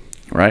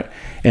 right?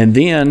 And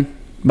then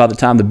by the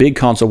time the big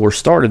console wars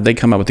started, they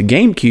come out with the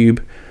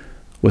GameCube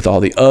with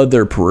all the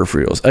other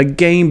peripherals, a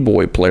Game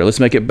Boy player. Let's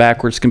make it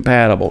backwards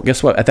compatible.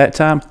 Guess what? At that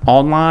time,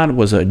 online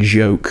was a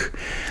joke.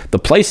 The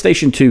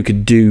PlayStation 2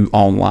 could do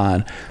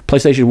online.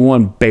 PlayStation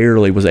 1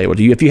 barely was able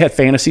to. If you had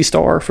Phantasy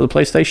Star for the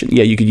PlayStation,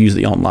 yeah, you could use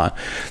the online.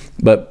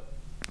 But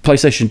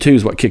PlayStation 2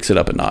 is what kicks it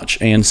up a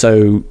notch. And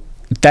so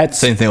that's...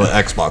 Same thing with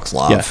Xbox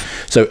Live. Yeah.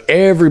 So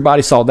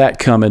everybody saw that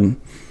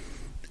coming,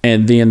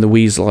 and then the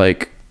Wii's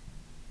like,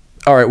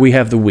 all right, we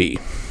have the Wii.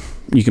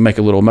 You can make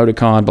a little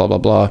emoticon, blah, blah,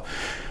 blah.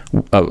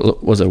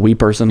 Was it a Wii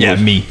person? Yeah,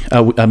 me.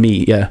 A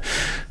me, yeah.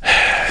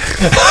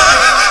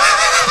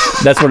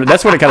 That's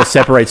what it kind of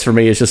separates for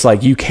me. It's just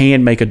like, you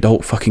can make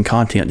adult fucking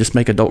content. Just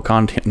make adult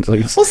content.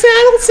 Like, Well, see,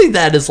 I don't see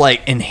that as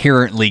like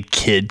inherently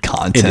kid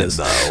content, it is.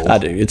 though. I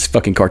do. It's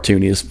fucking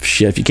cartoony as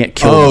shit. If you can't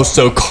kill Oh, them.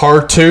 so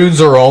cartoons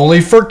are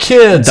only for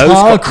kids,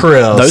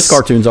 Chris? Those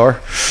cartoons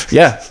are.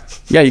 Yeah.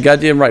 Yeah, you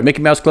goddamn right.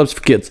 Mickey Mouse Club's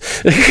for kids.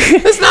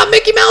 It's not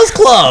Mickey Mouse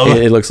Club.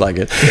 It looks like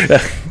it.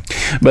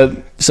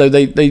 But so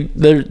they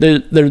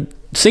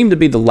seem to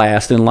be the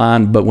last in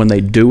line, but when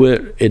they do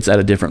it, it's at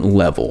a different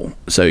level.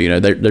 So, you know,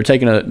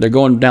 they're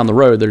going down the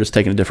road, they're just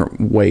taking a different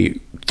way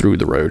through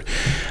the road.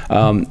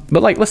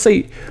 But like, let's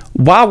say,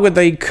 why would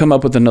they come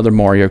up with another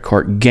Mario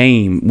Kart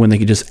game when they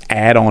could just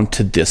add on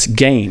to this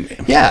game?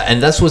 Yeah,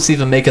 and that's what's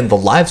even making the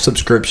live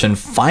subscription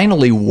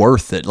finally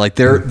worth it. Like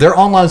their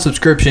online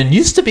subscription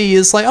used to be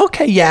is like,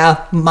 okay,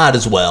 yeah, might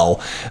as well.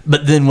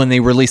 But then when they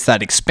released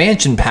that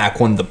expansion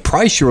pack, when the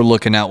price you were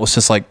looking at was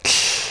just like,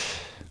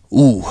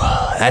 ooh,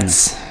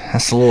 that's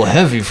a little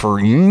heavy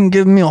for you. You didn't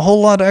give me a whole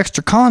lot of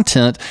extra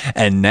content.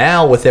 And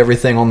now with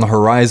everything on the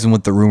horizon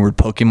with the rumored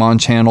Pokemon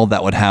channel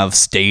that would have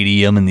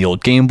Stadium and the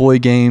old Game Boy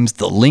games,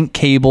 the Link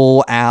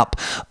Cable app,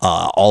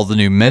 all the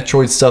new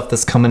Metroid stuff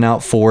that's coming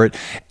out for it.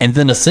 And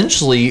then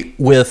essentially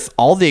with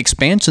all the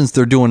expansions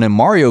they're doing in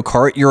Mario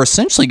Kart, you're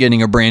essentially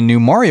getting a brand new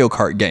Mario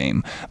Kart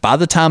game. By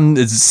the time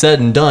it's said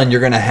and done, you're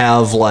going to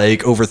have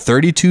like over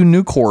 32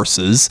 new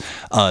courses.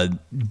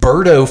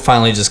 Birdo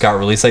finally just got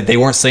released. Like they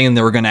weren't saying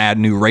they were going to add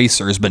new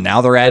racers, but now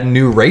they're adding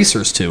new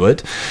racers to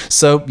it.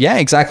 So yeah,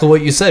 exactly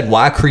what you said.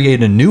 Why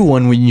create a new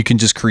one when you can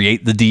just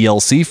create the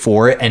DLC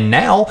for it? And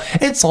now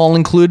it's all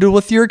included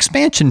with your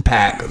expansion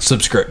pack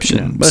subscription.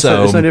 Yeah, but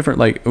so it's no different.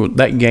 Like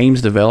that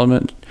game's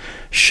development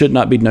should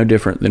not be no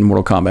different than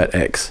Mortal Kombat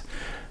X.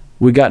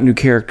 We got new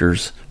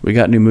characters, we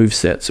got new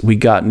movesets, we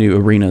got new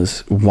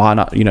arenas. Why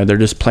not? You know, they're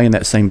just playing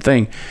that same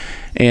thing.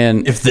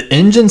 And if the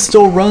engine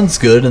still runs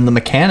good and the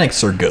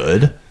mechanics are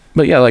good,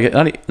 but yeah, like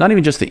not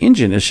even just the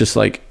engine. It's just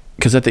like,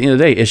 because at the end of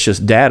the day, it's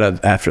just data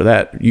after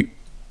that. You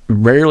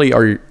rarely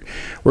are.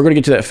 We're going to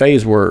get to that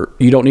phase where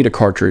you don't need a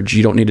cartridge,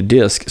 you don't need a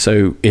disc.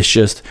 So it's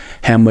just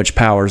how much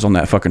power is on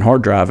that fucking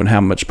hard drive and how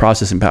much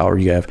processing power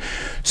you have.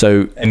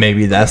 So, and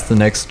maybe that's the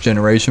next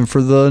generation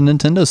for the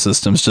Nintendo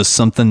systems. Just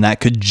something that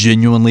could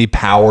genuinely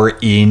power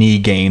any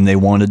game they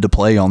wanted to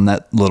play on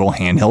that little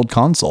handheld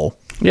console.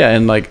 Yeah,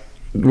 and like,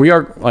 we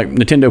are like,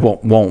 Nintendo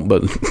won't,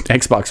 but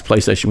Xbox,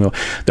 PlayStation will.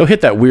 They'll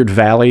hit that weird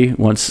valley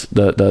once,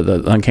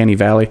 the uncanny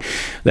valley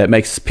that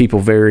makes people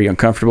very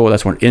uncomfortable.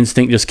 That's when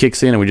instinct just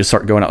kicks in and we just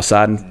start going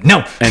outside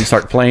and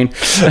start playing.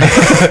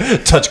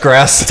 Touch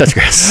grass.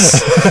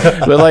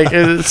 But like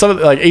even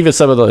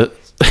some of the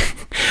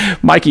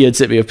Mikey had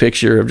sent me a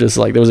picture of just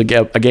like, there was a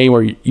game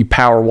where you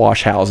power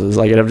wash houses.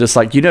 Like, and I'm just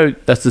like, you know,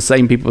 that's the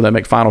same people that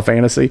make Final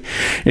Fantasy.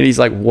 And he's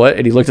like, what?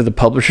 And he looked at the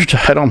publisher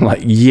title. I'm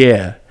like,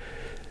 yeah.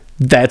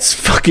 That's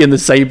fucking the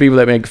same people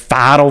that make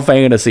Final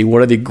Fantasy,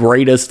 one of the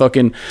greatest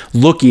fucking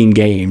looking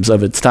games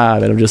of its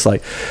time. And I'm just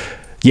like,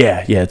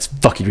 yeah, it's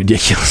fucking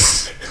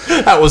ridiculous.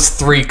 That was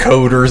 3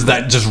 coders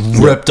that just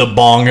ripped a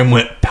bong and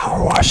went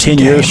power wash. 10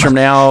 years from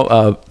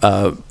now,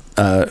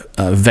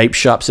 vape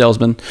shop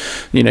salesman.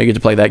 You know, you get to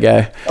play that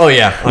guy. Oh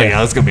yeah,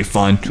 that's gonna be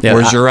fun. Yeah,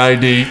 Where's your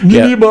ID?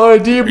 Yeah. Need my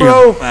ID,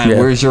 bro. Yeah.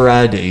 Where's your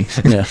ID?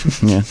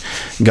 Yeah.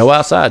 Go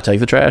outside, take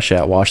the trash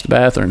out, wash the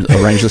bathroom,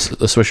 arrange the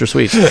Swisher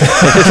Sweets.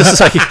 It's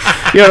just like, you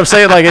know what I'm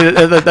saying? Like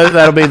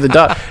that'll be the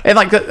dot. And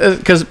like,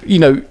 because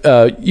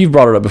you've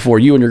brought it up before.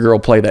 You and your girl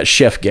play that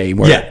chef game,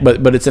 where,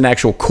 but it's an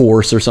actual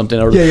course or something,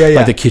 or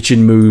like the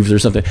kitchen moves or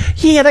something.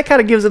 Yeah, that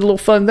kind of gives it a little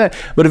fun. But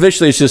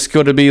eventually, it's just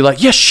going to be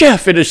like, yes,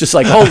 chef, and it's just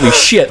like, holy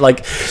shit,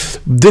 like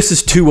this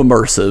is too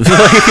immersive.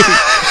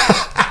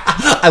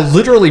 I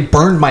literally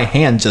burned my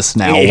hand just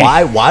now.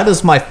 Why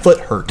does my foot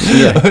hurt?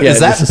 Is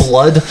that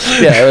blood?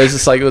 Yeah, it's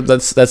just like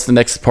that's the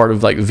next part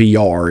of like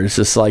VR. It's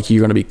just like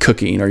you're going to be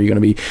cooking, or you're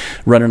going to be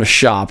running a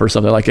shop or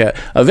something like that.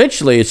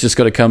 Eventually, it's just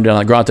going to come down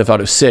like Grand Theft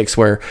Auto 6,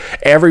 where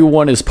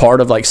everyone is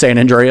part of like San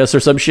Andreas or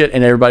some shit,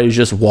 and everybody's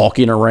just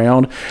walking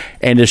around,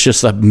 and it's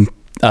just a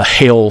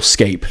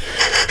hellscape.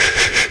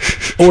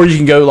 Or you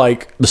can go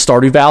like the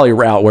Stardew Valley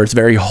route, where it's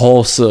very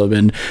wholesome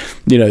and,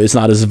 it's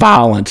not as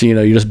violent.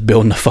 You're just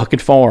building a fucking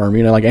farm,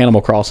 like Animal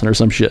Crossing or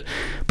some shit.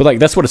 But like,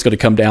 that's what it's going to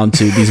come down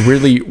to. These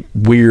really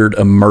weird,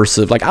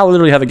 immersive, like I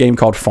literally have a game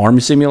called Farm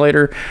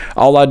Simulator.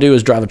 All I do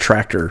is drive a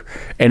tractor,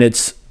 and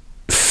it's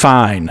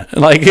fine.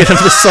 Like, it's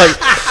just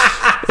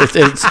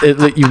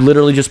like, you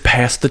literally just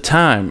pass the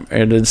time,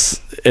 and it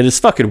is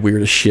fucking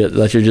weird as shit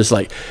that you're just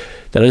like,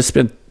 that I just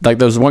spent, like,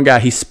 there was one guy,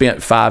 he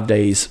spent 5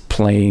 days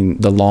playing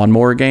the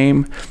lawnmower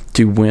game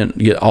to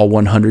get all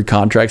 100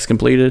 contracts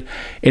completed,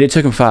 and it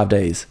took him 5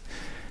 days.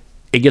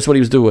 And guess what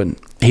he was doing?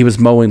 He was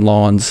mowing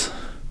lawns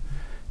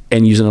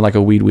and using like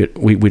a weed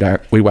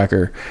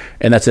whacker,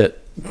 and that's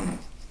it.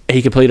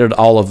 He completed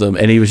all of them,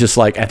 and he was just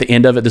like, at the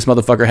end of it, this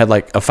motherfucker had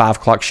like a 5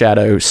 o'clock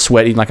shadow,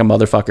 sweating like a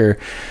motherfucker,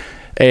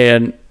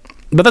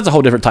 But that's a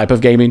whole different type of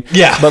gaming.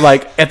 Yeah. But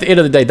like at the end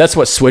of the day, that's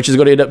what Switch is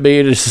going to end up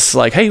being. It's just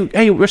like,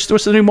 hey, what's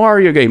the new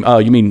Mario game? Oh,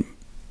 you mean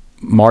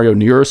Mario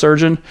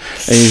Neurosurgeon? And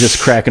he's just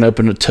cracking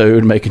open a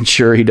toad, making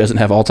sure he doesn't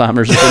have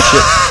Alzheimer's and some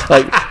shit.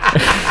 Like,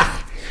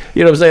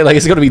 you know what I'm saying? Like,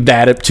 it's going to be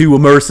that too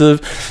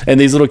immersive, and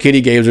these little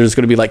kiddie games are just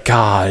going to be like,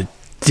 God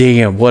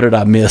damn, what did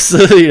I miss?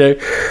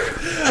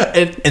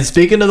 And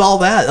speaking of all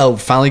that,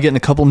 finally getting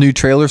a couple new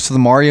trailers for the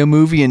Mario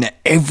movie, and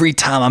every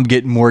time I'm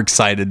getting more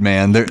excited,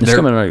 man. They're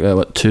coming in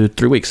like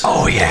 2-3 weeks.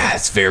 Oh yeah,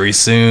 it's very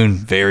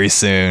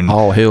soon.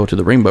 All hail to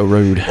the Rainbow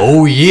Road.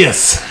 Oh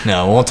yes.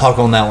 No, we won't talk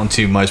on that one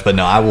too much, but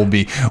no, I will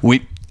be.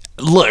 We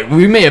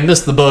may have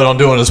missed the boat on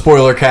doing a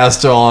spoiler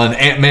cast on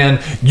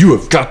Ant-Man. You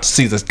have got to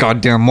see this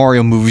goddamn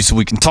Mario movie so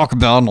we can talk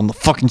about it on the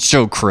fucking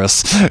show,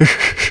 Chris.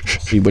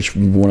 See which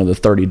one of the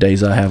 30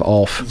 days I have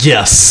off.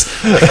 Yes.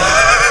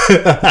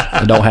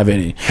 I don't have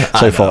any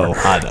far.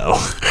 I know.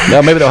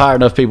 Now, maybe they'll hire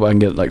enough people I can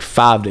get like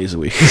 5 days a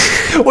week.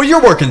 Well,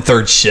 you're working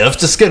third shift.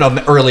 Just get an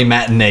early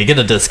matinee. Get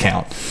a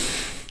discount.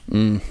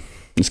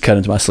 Just cut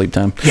into my sleep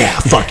time. Yeah,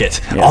 fuck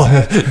it.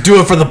 Yeah. Do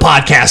it for the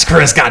podcast,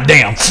 Chris.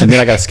 Goddamn. And then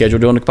I got to schedule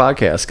doing the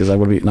podcast because I'm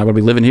not going to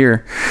be living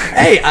here.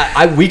 Hey,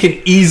 we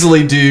can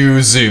easily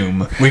do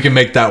Zoom. We can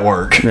make that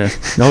work. Yeah.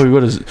 No, you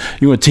want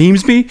to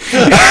Teams me? You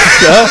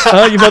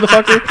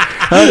motherfucker?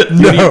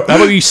 No. How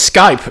about you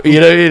Skype?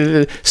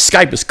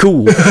 Skype is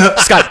cool.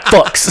 Skype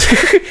fucks.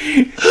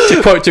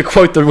 to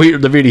quote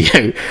the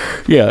video.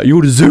 Yeah, you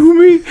want to Zoom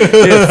me?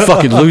 Yeah,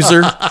 fucking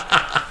loser.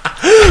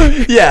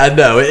 Yeah,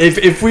 no.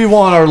 If we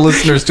want our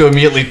listeners to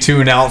immediately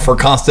tune out for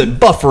constant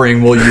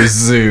buffering, we'll use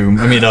Zoom.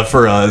 I mean,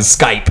 for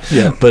Skype.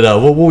 Yeah. But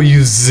we'll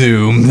use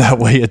Zoom. That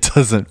way it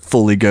doesn't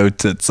fully go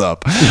tits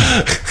up.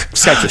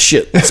 Skype's a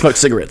shit. Smoke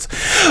cigarettes.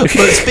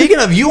 But speaking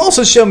of, you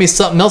also showed me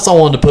something else I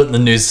wanted to put in the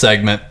news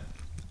segment.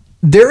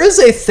 There is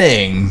a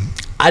thing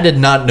I did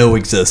not know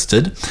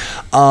existed.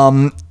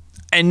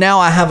 And now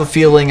I have a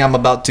feeling I'm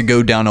about to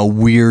go down a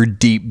weird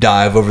deep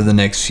dive over the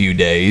next few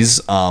days.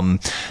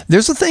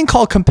 There's a thing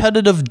called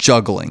competitive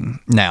juggling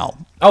now.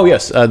 Oh,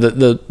 yes.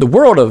 The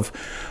world of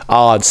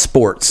odd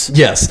sports.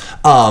 Yes.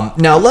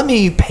 Now, let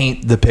me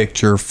paint the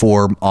picture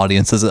for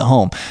audiences at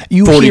home.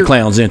 40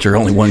 clowns enter,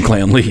 only one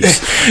clown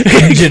leaves.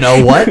 You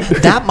know what?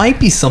 That might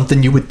be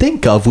something you would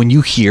think of when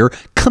you hear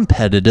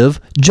competitive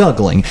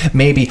juggling.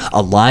 Maybe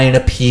a line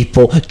of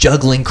people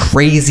juggling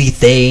crazy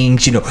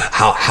things.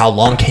 How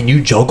long can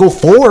you juggle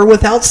for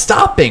without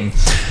stopping?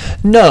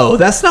 No,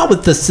 that's not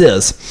what this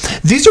is.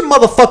 These are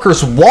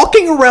motherfuckers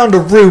walking around a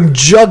room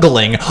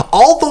juggling,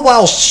 all the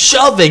while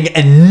shoving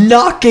and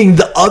knocking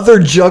the other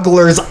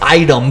jugglers'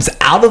 items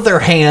out of their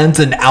hands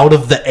and out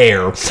of the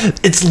air.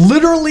 It's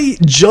literally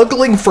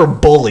juggling for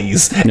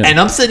bullies, and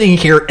I'm sitting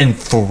here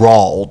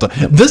enthralled.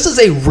 This is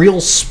a real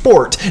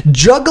sport.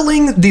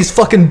 Juggling these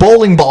fucking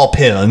bowling ball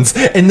pins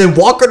and then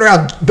walking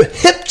around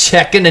hip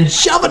checking and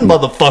shoving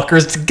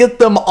motherfuckers to get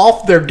them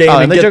off their game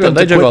and get them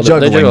to quit juggling.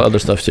 They juggle other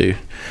stuff too,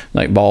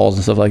 like balls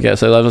and stuff like that.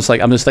 So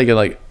I'm just thinking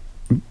like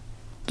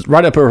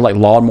right up over like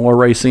lawnmower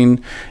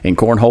racing and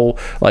cornhole.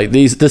 Like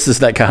this is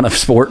that kind of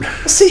sport.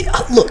 See,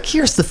 look,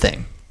 here's the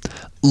thing.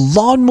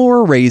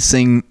 Lawnmower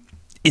racing,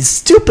 as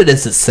stupid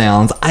as it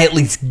sounds, I at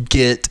least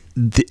get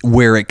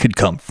where it could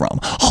come from.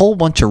 A whole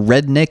bunch of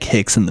redneck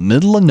hicks in the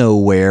middle of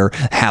nowhere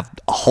have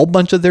a whole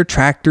bunch of their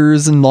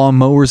tractors and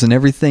lawnmowers and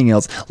everything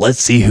else. Let's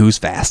see who's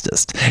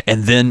fastest.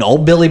 And then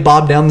old Billy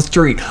Bob down the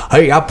street,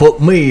 hey, I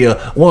put me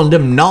one of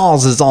them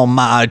nozzles on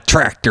my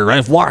tractor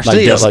and watch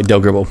this. Like Del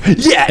Gribble.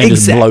 Yeah, and exactly.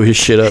 Just blow his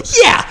shit up.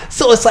 Yeah.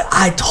 So it's like,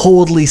 I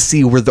totally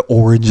see where the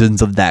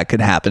origins of that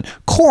could happen.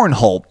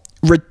 Cornhole,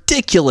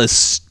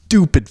 ridiculous,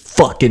 stupid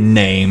fucking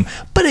name,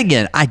 but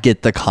again, I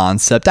get the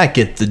concept. I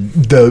get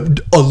the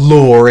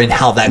allure and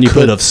how that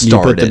could have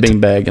started. You put the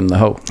beanbag in the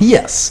hole.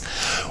 Yes.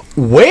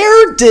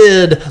 Where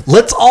did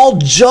let's all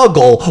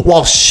juggle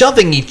while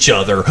shoving each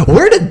other?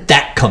 Where did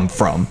that come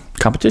from?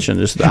 Competition,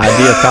 just the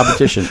idea of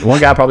competition.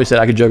 One guy probably said,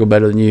 I could juggle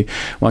better than you.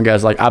 One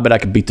guy's like, I bet I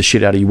could beat the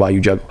shit out of you while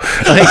you juggle.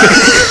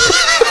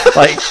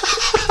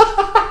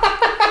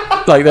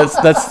 Like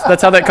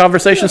that's how that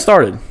conversation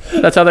started.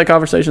 That's how that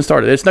conversation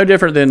started. It's no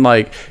different than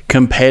like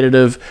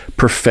competitive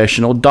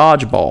professional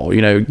dodgeball.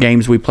 You know,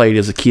 games we played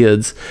as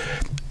kids,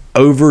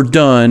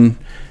 overdone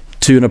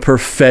to a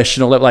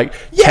professional level. Like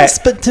yes,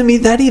 but to me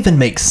that even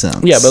makes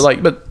sense. Yeah,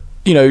 but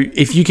you know,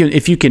 if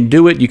you can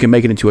do it, you can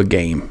make it into a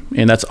game,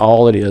 and that's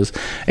all it is.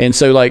 And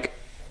so like,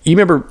 you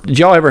remember? Did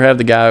y'all ever have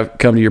the guy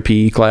come to your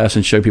PE class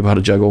and show people how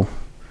to juggle?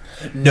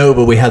 No,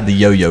 but we had the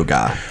yo-yo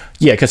guy.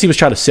 Yeah, because he was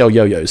trying to sell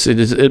yo-yos.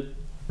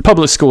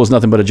 Public school is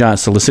nothing but a giant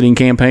soliciting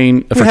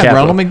campaign for capital.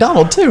 Ronald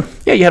McDonald too.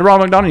 Yeah, you had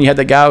Ronald McDonald, and you had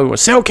that guy who would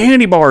sell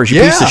candy bars,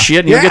 you piece of shit,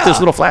 and you get this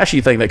little flashy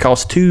thing that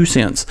costs 2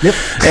 cents. Yep.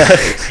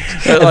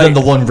 And then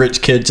the one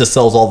rich kid just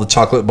sells all the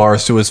chocolate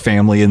bars to his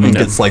family and then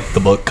gets like the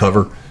book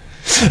cover.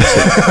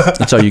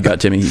 That's all you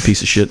got, Timmy, you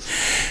piece of shit.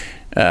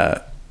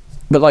 But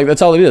like,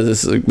 that's all it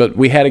is. But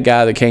we had a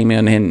guy that came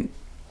in and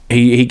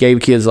he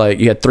gave kids, like,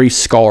 you had 3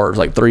 scars,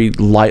 like 3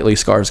 lightly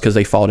scars because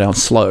they fall down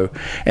slow.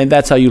 And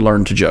that's how you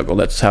learn to juggle.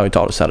 That's how he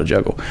taught us how to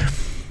juggle.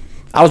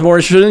 I was more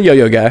interested in the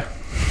yo-yo guy.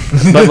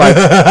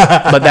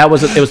 But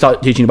it was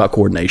teaching about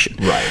coordination.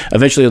 Right.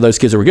 Eventually, those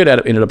kids that were good at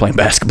it ended up playing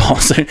basketball.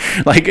 So,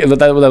 like,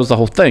 that was the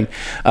whole thing.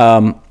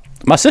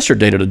 My sister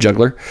dated a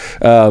juggler.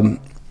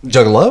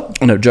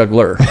 Juggalo? No,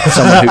 juggler.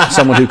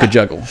 Someone who could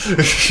juggle.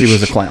 She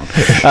was a clown.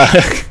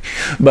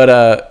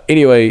 But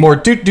anyway, more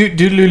doot doot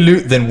doot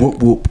loot than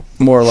whoop whoop.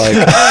 More like,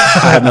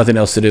 I have nothing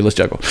else to do. Let's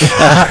juggle.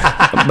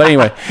 But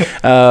anyway,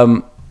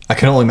 I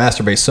can only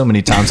masturbate so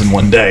many times in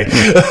one day.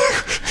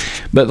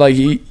 But like,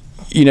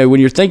 you know,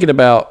 when you think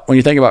about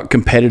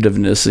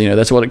competitiveness, you know,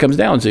 that's what it comes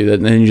down to.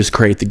 And then you just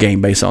create the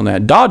game based on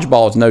that.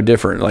 Dodgeball is no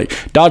different. Like,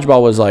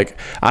 dodgeball was like,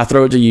 I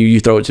throw it to you, you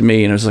throw it to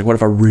me, and it's like, what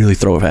if I really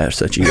throw a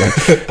pass at you?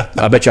 Like,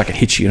 I bet you I can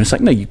hit you. And it's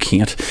like, no, you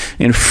can't.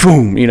 And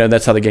boom, you know,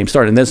 that's how the game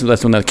started. And that's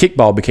when the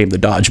kickball became the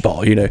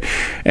dodgeball. You know,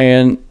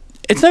 and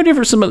it's no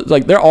different.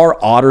 Like, there are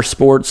odder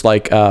sports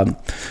like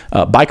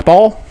bike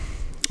ball.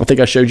 I think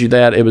I showed you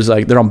that. It was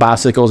like they're on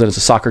bicycles and it's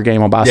a soccer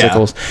game on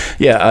bicycles.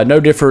 Yeah, no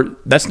different.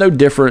 That's no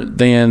different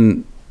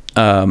than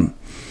that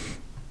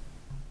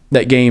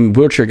game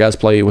wheelchair guys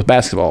play with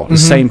basketball. The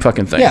same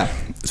fucking thing. Yeah.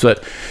 So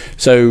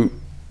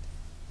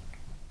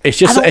it's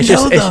just. I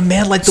don't know though,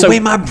 man. Like the so, way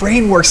my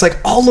brain works, like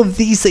all of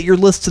these that you're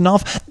listing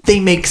off, they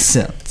make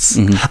sense.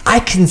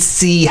 I can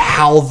see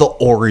how the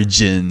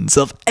origins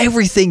of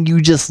everything you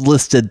just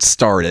listed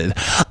started.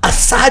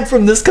 Aside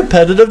from this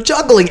competitive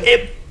juggling,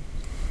 it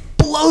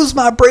blows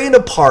my brain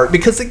apart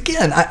because,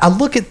 again, I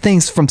look at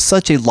things from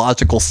such a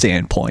logical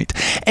standpoint,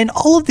 and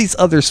all of these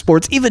other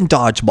sports, even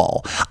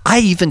dodgeball, I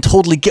even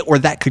totally get where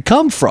that could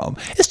come from.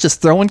 It's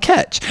just throw and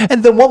catch,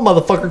 and then one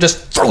motherfucker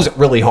just throws it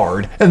really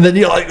hard, and then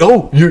you're like,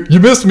 oh, you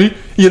missed me,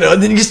 you know,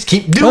 and then you just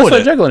keep doing that's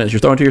what juggling is.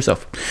 You're throwing to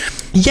yourself.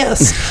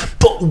 Yes,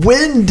 but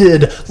when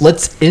did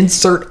let's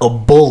insert a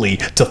bully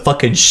to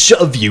fucking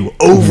shove you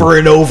over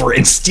and over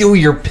and steal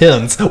your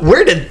pins?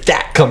 Where did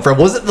that come from?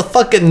 Was it the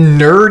fucking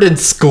nerd in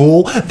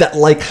school that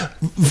like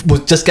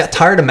just got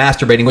tired of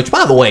masturbating? Which,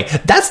 by the way,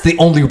 that's the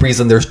only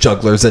reason there's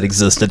jugglers that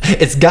existed.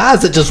 It's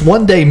guys that just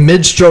one day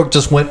mid-stroke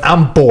just went,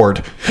 I'm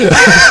bored.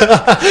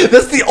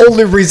 That's the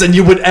only reason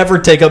you would ever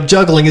take up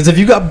juggling, is if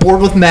you got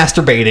bored with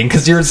masturbating,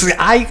 because you're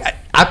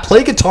I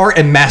play guitar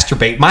and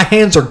masturbate. My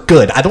hands are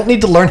good. I don't need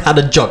to learn how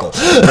to juggle.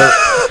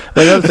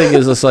 The other thing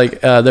is, it's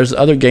like there's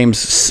other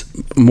games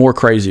more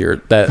crazier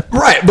that.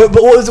 Right, but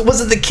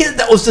was it the kid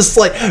that was just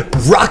like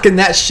rocking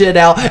that shit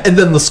out, and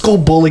then the school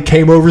bully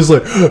came over, he's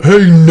like,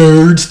 hey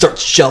nerd,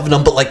 starts shoving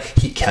him, but like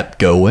he kept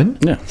going.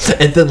 Yeah.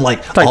 And then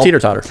like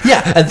teeter-totter.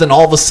 Yeah, and then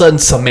all of a sudden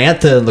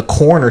Samantha in the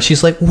corner,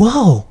 she's like,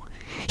 whoa.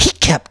 He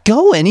kept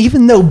going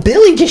even though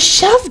Billy just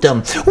shoved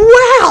him.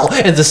 Wow!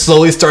 And then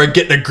slowly started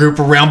getting a group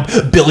around.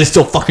 Billy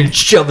still fucking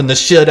shoving the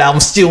shit out of him,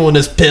 stealing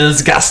his pins,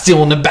 the guy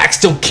stealing him back,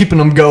 still keeping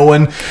him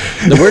going.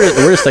 The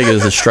weirdest thing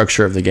is the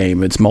structure of the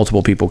game. It's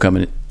multiple people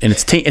coming, and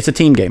it's a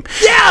team game.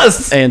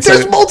 Yes! And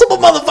there's so multiple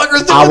motherfuckers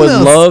doing this. I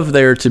would love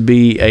there to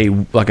be a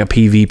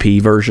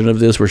PvP version of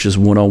this, which is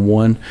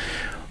 1-on-1,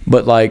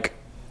 but like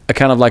a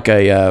kind of like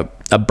a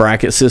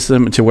bracket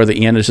system to where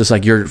the end is just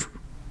like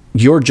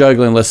you're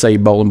juggling, let's say,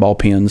 bowling ball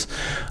pins,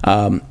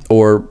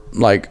 or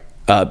like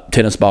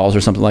tennis balls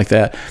or something like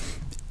that.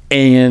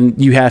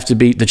 and you have to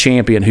beat the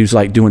champion who's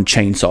like doing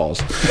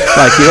chainsaws.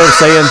 Like, you know what I'm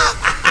saying?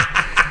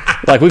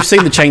 Like, we've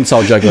seen the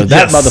chainsaw juggler.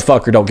 That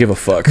motherfucker don't give a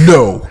fuck.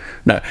 No.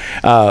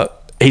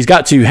 He's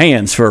got 2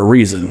 hands for a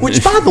reason.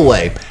 Which, by the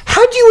way,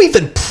 how do you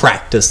even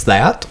practice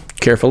that?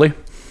 Carefully.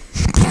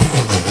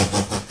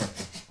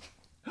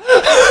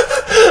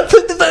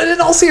 But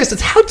in all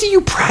seriousness, how do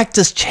you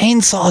practice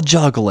chainsaw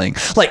juggling?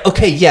 Like,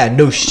 okay, yeah,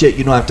 no shit,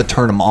 you don't have to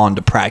turn them on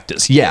to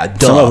practice. Yeah,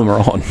 duh. Some of them are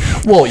on.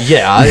 Well,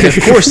 yeah,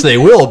 of course they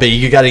will be.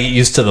 You got to get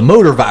used to the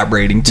motor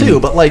vibrating too.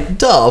 But like,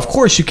 duh, of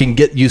course you can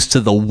get used to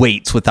the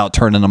weights without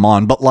turning them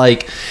on. But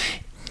like,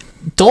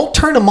 don't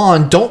turn them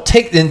on. Don't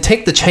take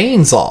the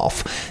chains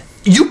off.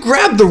 You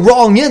grab the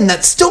wrong end,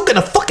 that's still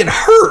gonna fucking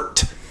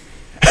hurt.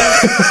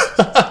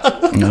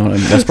 No,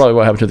 that's probably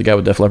what happened to the guy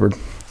with Def Leppard.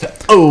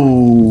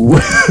 Oh.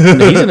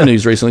 He's in the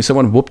news recently.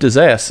 Someone whooped his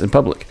ass in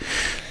public.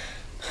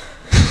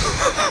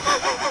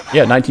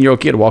 Yeah, a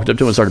 19-year-old kid walked up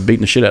to him and started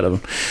beating the shit out of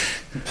him.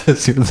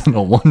 It's even than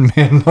a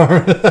one-man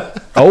arm.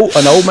 Oh,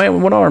 an old man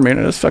with one arm,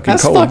 man. That's fucking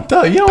cold. That's fucked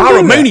up. You don't do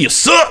Pyromania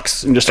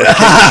sucks! And just starts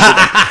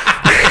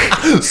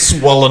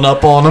swelling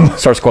up on him.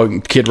 Starts quoting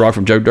Kid Rock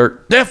from Joe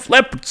Dirt. Def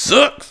Leppard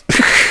sucks!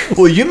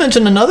 Well, you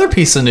mentioned another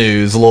piece of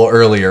news a little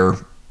earlier.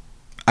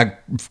 I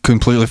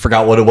completely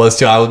forgot what it was,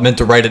 too. I meant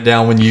to write it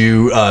down when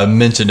you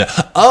mentioned it.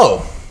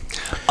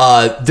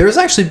 There's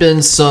actually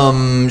been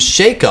some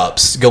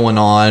shakeups going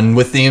on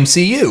with the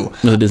MCU.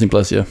 The Disney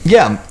Plus, yeah.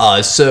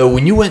 Yeah. So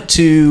when you went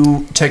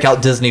to check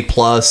out Disney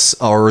Plus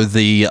or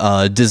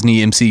the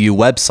Disney MCU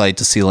website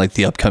to see like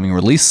the upcoming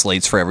release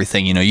slates for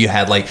everything, you know, you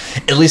had like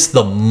at least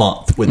the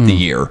month with the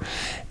year.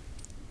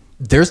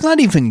 There's not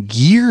even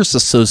years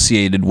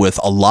associated with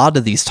a lot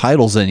of these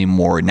titles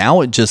anymore.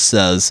 Now it just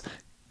says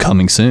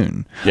coming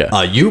soon.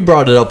 Yeah. You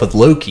brought it up with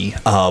Loki,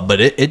 but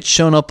it's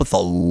shown up with a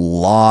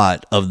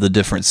lot of the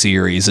different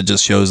series. It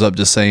just shows up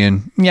just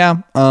saying,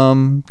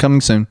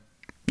 coming soon.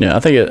 Yeah, I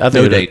think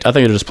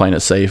they're just playing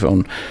it safe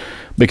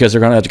because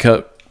they're going to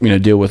have to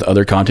deal with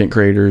other content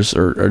creators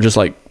or just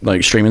like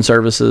streaming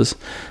services,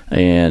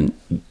 and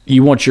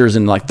you want yours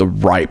in like the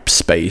ripe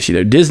space. You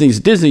know,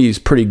 Disney's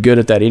pretty good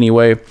at that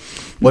anyway.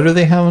 What are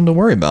they having to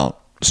worry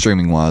about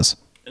streaming wise?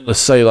 Let's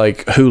say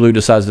like Hulu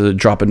decides to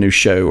drop a new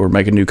show or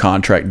make a new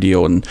contract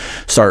deal and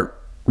start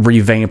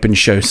revamping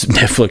shows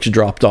Netflix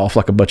dropped off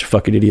like a bunch of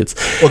fucking idiots.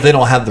 Well, they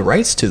don't have the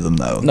rights to them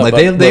though. No, like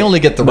they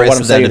only get the rights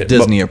to that if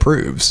Disney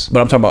approves.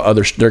 But I'm talking about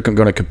they're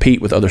going to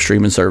compete with other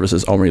streaming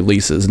services on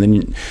releases, and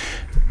then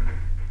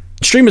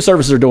streaming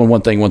services are doing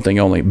one thing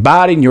only: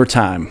 biding your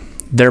time.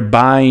 They're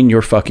buying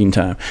your fucking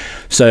time.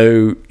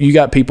 So you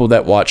got people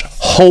that watch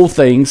whole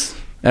things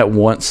at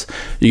once.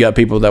 You got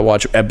people that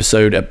watch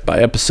episode by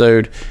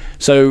episode.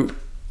 So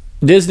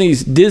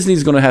Disney's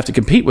going to have to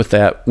compete with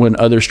that when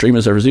other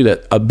streaming services do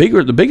that.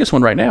 The biggest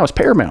one right now is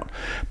Paramount.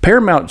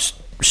 Paramount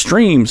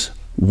streams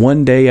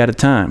one day at a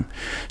time.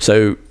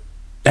 So,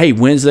 hey,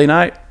 Wednesday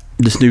night,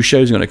 this new show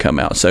is going to come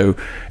out. So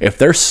if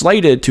they're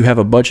slated to have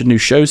a bunch of new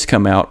shows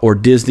come out, or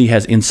Disney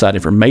has inside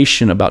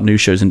information about new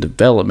shows in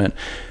development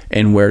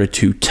and where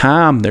to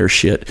time their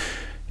shit,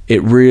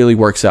 it really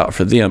works out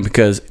for them,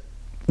 because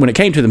when it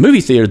came to the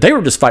movie theater, they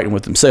were just fighting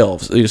with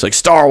themselves. They just like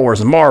Star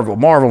Wars and Marvel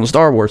and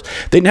Star Wars.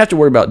 They didn't have to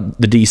worry about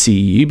the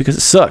DCEU because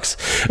it sucks.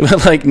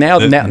 Like now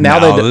they have to now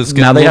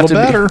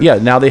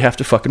they have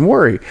to fucking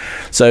worry.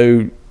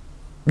 So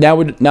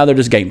now they're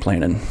just game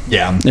planning.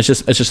 Yeah, it's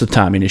just a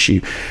timing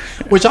issue,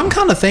 which I'm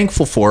kind of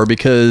thankful for,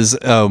 because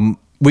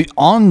we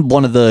on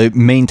one of the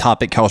main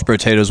topic couch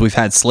potatoes we've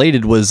had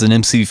slated was an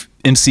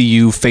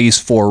MCU Phase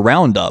 4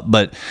 roundup,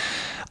 but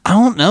I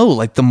don't know,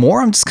 like the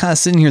more I'm just kind of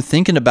sitting here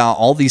thinking about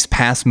all these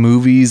past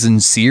movies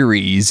and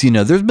series, you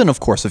know, there's been, of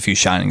course, a few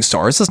shining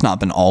stars. It's not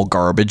been all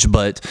garbage,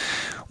 but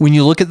when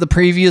you look at the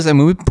previous, I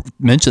mean, we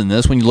mentioned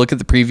this, when you look at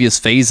the previous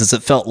phases,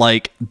 it felt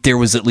like there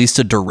was at least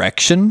a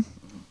direction.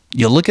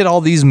 You look at all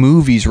these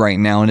movies right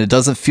now, and it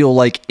doesn't feel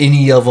like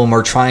any of them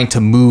are trying to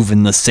move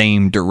in the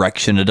same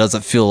direction. It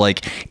doesn't feel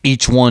like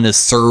each one is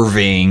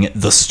serving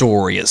the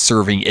story, it's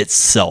serving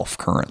itself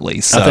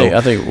currently. So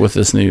I think with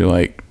this new,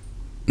 like,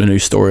 the new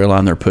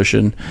storyline they're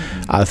pushing,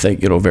 I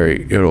think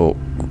it'll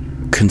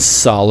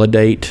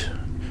consolidate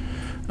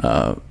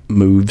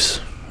moves.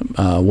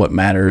 What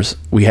matters,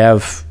 we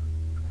have,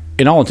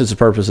 in all intents and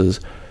purposes,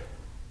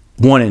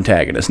 one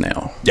antagonist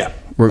now. Yeah,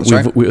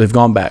 we've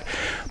gone back,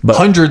 but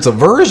hundreds of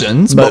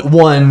versions, but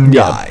one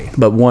guy,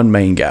 but one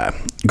main guy.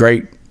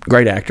 Great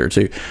actor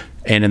too.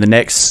 And in the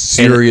next,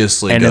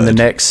 seriously, and in the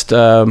next,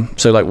 so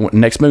like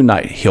next Moon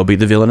Knight, he'll be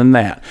the villain in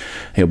that.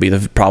 He'll be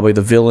probably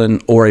the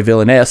villain or a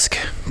villain-esque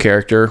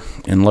character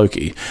in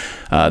Loki.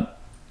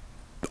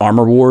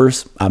 Armor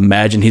Wars, I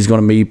imagine he's going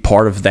to be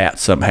part of that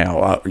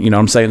somehow. You know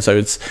what I'm saying?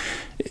 So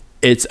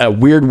it's a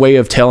weird way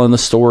of telling the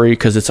story,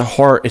 because it's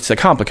a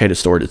complicated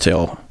story to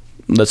tell.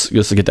 Let's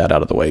just get that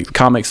out of the way.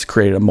 Comics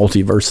created a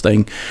multiverse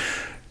thing.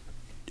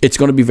 It's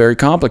going to be very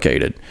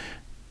complicated.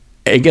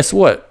 And guess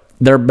what?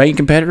 Their main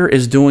competitor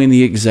is doing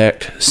the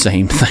exact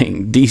same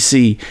thing.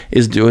 DC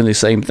is doing the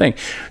same thing.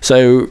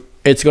 So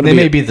it's going to They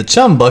be may be the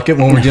chum bucket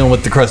when we're dealing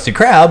with the Krusty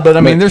Krab, but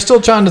I mean, they're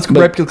still trying to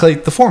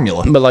replicate the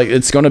formula. but like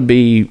it's going to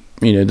be,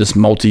 you know, this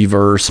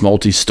multiverse,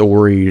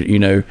 multi-story, you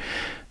know,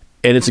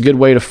 and it's a good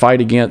way to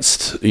fight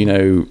against, you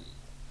know,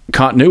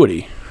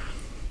 continuity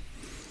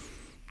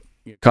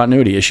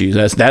issues.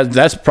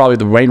 That's probably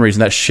the main reason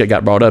that shit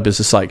got brought up. Is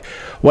just like,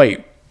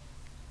 wait,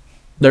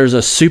 there's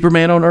a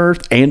Superman on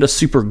Earth and a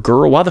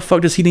Supergirl. Why the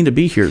fuck does he need to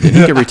be here? Then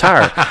he can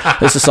retire.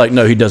 It's just like,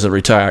 no, he doesn't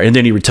retire, and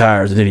then he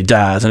retires, and then he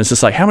dies, and it's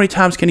just like, how many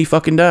times can he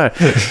fucking die?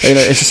 You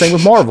know, it's the same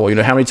with Marvel. You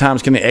know, how many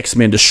times can the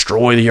X-Men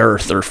destroy the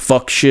Earth or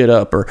fuck shit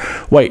up? Or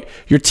wait,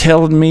 you're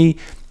telling me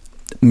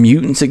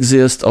mutants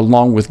exist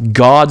along with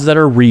gods that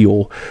are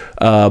real?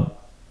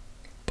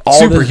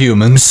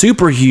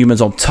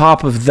 Superhumans on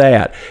top of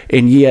that,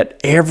 and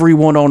yet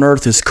everyone on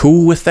Earth is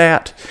cool with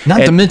that.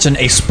 Not to mention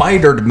a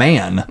spidered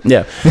man.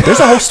 Yeah, there's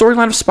a whole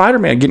storyline of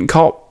Spider-Man getting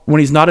caught when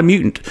he's not a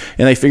mutant,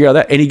 and they figure out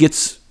that, and he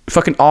gets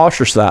fucking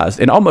ostracized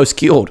and almost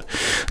killed,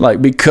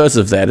 like, because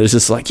of that. It's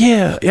just like,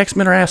 yeah,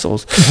 X-Men are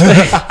assholes.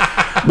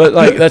 But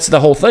like, that's the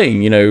whole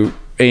thing, you know.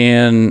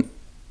 And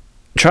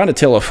trying to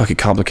tell a fucking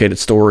complicated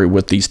story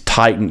with these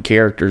titan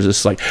characters,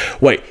 it's like,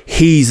 wait,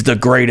 he's the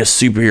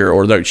greatest superhero,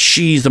 or no,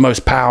 she's the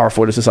most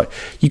powerful. It's just like,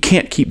 you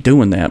can't keep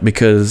doing that,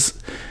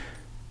 because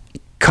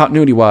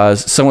continuity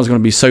wise, someone's going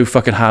to be so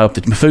fucking high up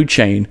the food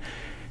chain,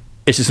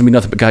 it's just going to be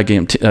nothing but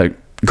goddamn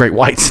great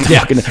whites.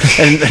 Yeah.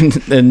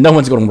 And no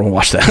one's going to want to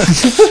watch that.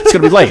 It's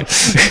going to be lame.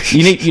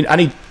 I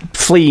need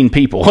fleeing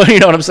people. You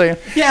know what I'm saying?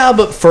 Yeah,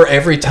 but for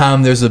every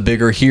time there's a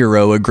bigger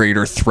hero, a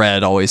greater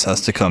threat always has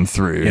to come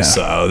through. Yeah.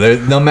 So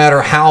no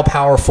matter how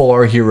powerful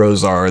our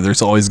heroes are,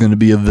 there's always going to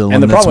be a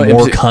villain that's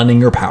more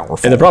cunning or powerful.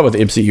 And the problem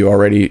with the MCU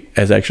already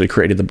has actually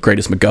created the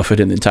greatest MacGuffin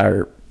in the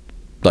entire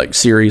like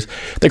series.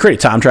 They created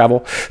time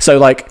travel. So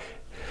like,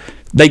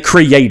 they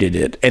created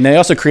it, and they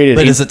also created.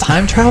 But is it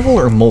time travel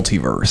or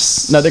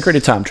multiverse? No, they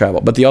created time travel,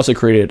 but they also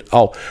created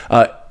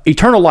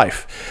eternal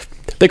life.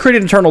 They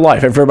created eternal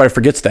life. Everybody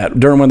forgets that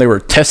during when they were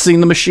testing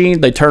the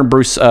machine, they turned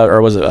Bruce,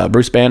 or was it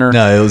Bruce Banner?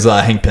 No, it was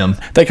Hank Pym.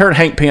 They turned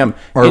Hank Pym,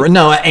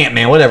 no,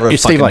 Ant-Man, whatever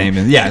his fucking name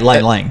is. Yeah,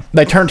 Lang.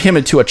 They turned him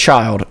into a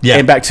child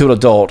and back to an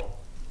adult.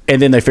 And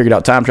then they figured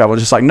out time travel.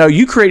 It's just like, no,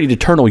 you created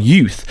eternal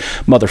youth,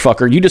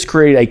 motherfucker. You just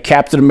created a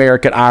Captain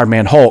America, Iron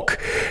Man, Hulk,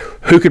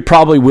 who could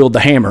probably wield the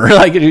hammer.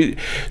 Like,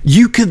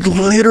 you could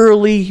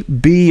literally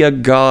be a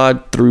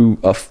god through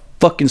a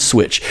fucking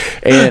switch.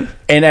 And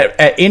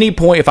at any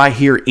point, if I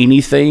hear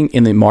anything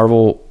in the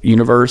Marvel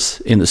universe,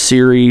 in the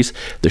series,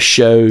 the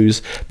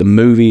shows, the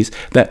movies,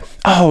 that,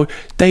 oh,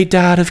 they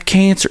died of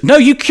cancer. No,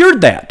 you cured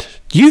that.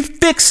 You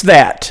fixed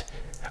that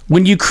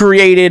when you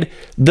created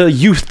the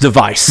youth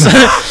device.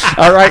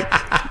 All right.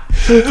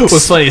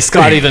 What's funny,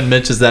 Scott even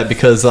mentions that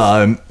because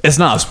it's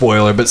not a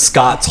spoiler, but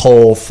Scott's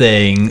whole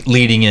thing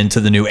leading into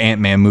the new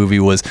Ant-Man movie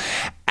was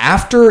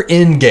after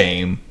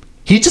Endgame,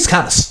 he just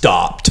kind of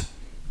stopped.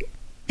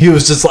 He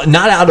was just like,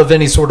 not out of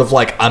any sort of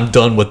like, I'm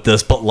done with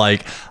this, but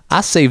like, I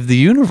saved the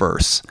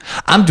universe.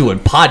 I'm doing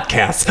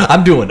podcasts.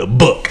 I'm doing a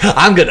book.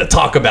 I'm going to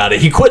talk about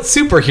it. He quit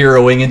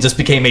superheroing and just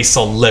became a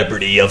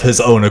celebrity of his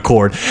own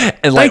accord.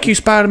 And Thank you,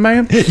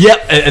 Spider-Man.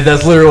 Yep. And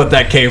that's literally what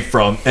that came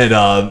from. And,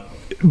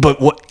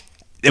 but what,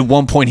 at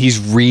one point he's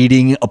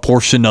reading a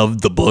portion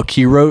of the book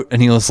he wrote,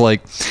 and he was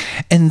like,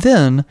 and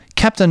then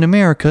Captain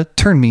America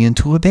turned me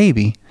into a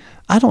baby.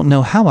 I don't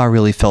know how I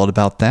really felt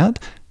about that.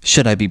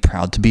 Should I be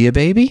proud to be a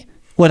baby?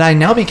 Would I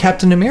now be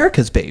Captain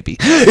America's baby?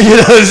 You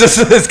know,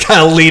 it's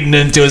kind of leading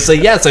into it. So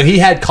yeah, so he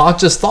had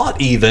conscious thought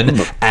even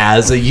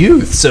as a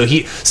youth.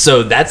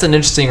 So that's an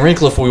interesting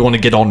wrinkle if we want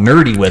to get all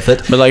nerdy with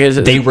it. But like,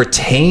 they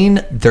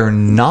retain their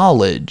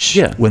knowledge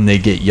when they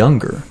get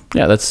younger.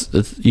 Yeah, that's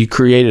you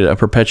created a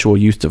perpetual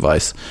youth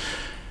device.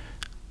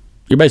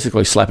 You're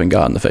basically slapping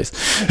God in the face.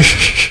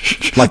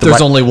 Like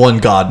there's only one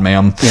God,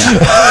 ma'am.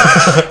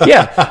 Yeah.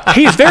 Yeah.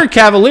 He's very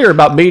cavalier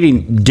about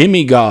beating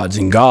demigods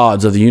and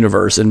gods of the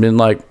universe and been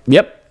like,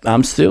 yep,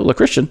 I'm still a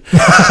Christian.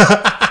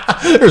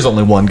 There's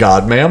only one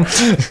God, ma'am.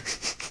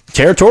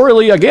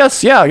 Territorially, I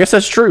guess. Yeah, I guess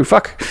that's true.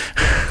 Fuck.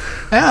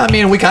 Yeah, I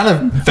mean, we kind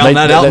of found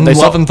that out in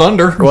Love and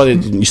Thunder. Well,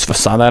 you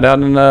saw that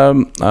out in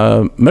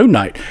Moon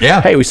Knight.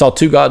 Yeah. Hey, we saw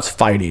two gods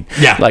fighting.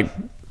 Yeah. Like,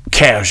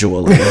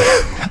 casually.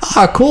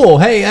 Cool.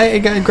 Hey, I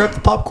gotta grab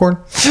the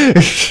popcorn.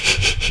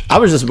 I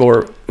was just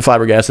more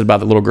flabbergasted about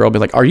the little girl being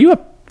like, are you a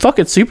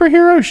fucking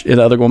superhero? And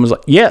the other one was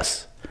like,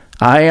 yes,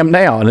 I am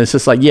now. And it's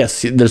just like,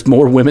 yes, there's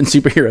more women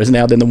superheroes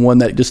now than the one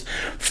that just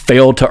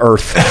fell to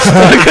earth.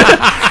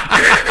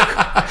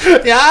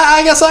 Yeah,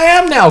 I guess I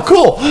am now.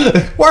 Cool.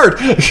 Word.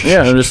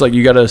 Yeah, and just like,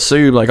 you gotta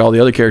assume like all the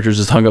other characters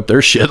just hung up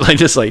their shit. Like,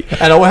 just like.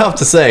 And I will have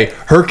to say,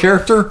 her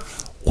character,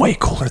 way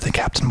cooler than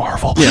Captain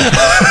Marvel. Yeah.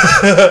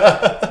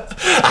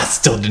 I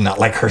still do not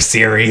like her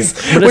series,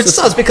 which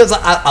sucks because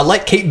I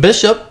like Kate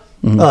Bishop,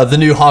 the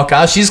new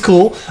Hawkeye. She's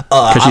cool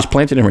because she's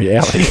planted in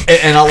reality.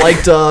 And I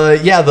liked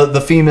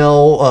the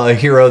female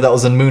hero that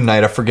was in Moon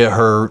Knight. I forget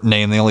her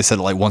name. They only said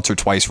it like once or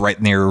twice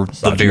right near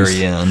the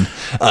very end.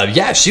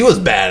 Yeah, she was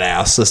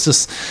badass. It's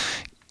just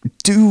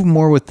do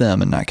more with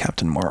them and not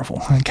Captain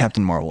Marvel.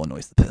 Captain Marvel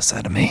annoys the piss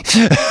out of me.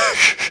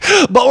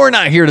 But we're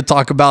not here to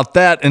talk about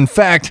that. In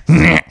fact,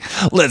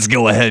 let's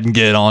go ahead and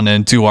get on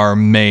into our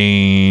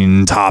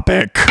main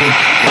topic.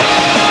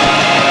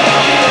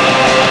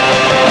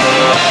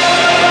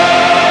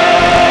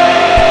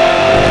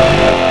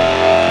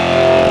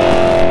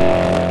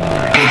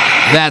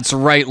 That's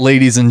right,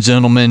 ladies and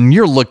gentlemen.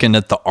 You're looking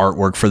at the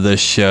artwork for this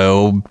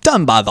show,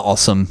 done by the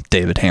awesome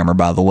David Hammer,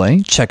 by the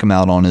way. Check him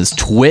out on his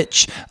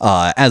Twitch.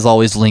 As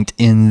always, linked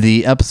in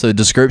the episode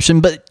description.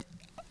 But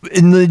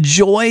in the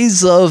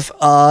joys of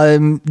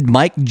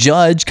Mike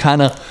Judge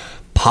kind of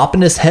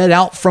popping his head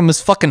out from his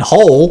fucking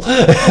hole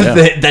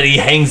that he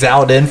hangs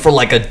out in for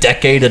like a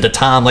decade at a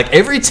time. Like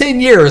every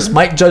 10 years,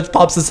 Mike Judge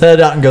pops his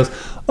head out and goes,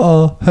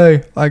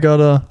 hey, I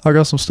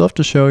got some stuff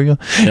to show you.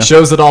 Yeah.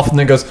 Shows it off and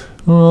then goes,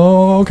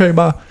 oh, okay,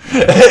 bye.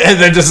 And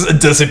then just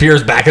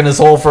disappears back in his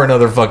hole for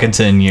another fucking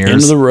 10 years.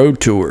 Into the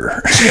road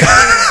tour.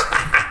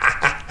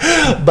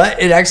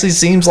 But it actually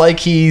seems like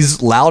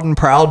he's loud and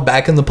proud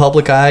back in the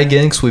public eye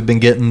again, because we've been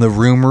getting the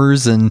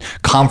rumors and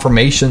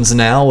confirmations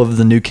now of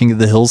the new King of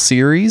the Hill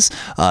series.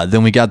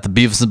 Then we got the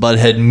Beavis and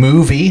Butthead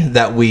movie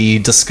that we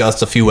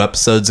discussed a few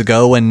episodes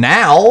ago. And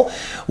now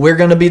we're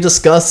going to be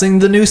discussing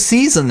the new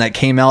season that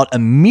came out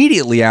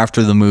immediately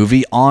after the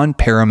movie on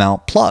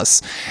Paramount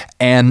Plus.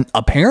 And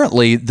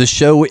apparently the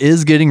show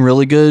is getting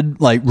really good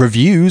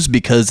reviews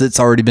because it's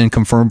already been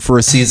confirmed for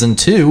a season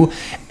 2.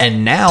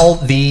 And now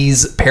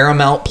these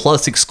Paramount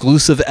Plus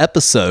exclusive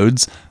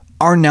episodes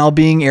are now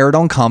being aired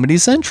on Comedy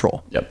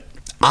Central. Yep.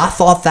 I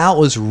thought that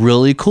was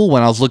really cool.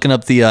 When I was looking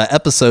up the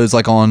episodes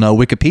on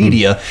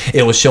Wikipedia,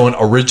 it was showing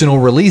original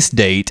release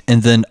date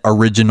and then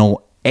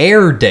original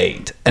air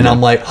date. And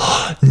I'm like,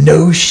 oh,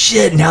 no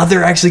shit. Now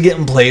they're actually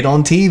getting played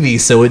on TV.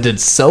 So it did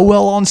so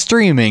well on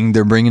streaming.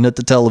 They're bringing it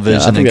to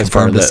television and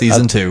confirmed the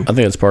season 2. I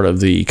think it's part of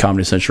the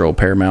Comedy Central,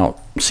 Paramount,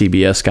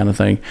 CBS kind of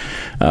thing.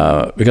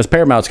 Because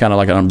Paramount's kind of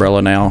like an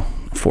umbrella now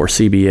for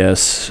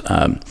CBS,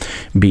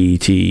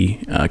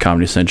 BET,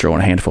 Comedy Central,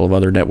 and a handful of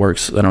other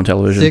networks that are on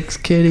television. 6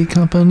 kitty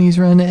companies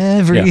run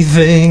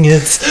everything. Yeah.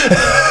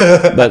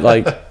 But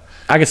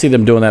I can see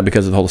them doing that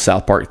because of the whole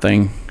South Park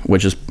thing,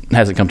 which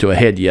hasn't come to a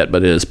head yet,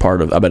 but it is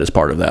part of. I bet it's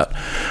part of that.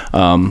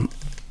 Kind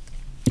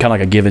of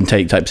like a give and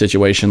take type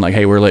situation. Like,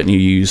 hey, we're letting you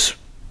use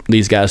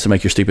these guys to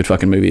make your stupid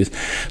fucking movies,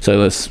 so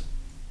let's,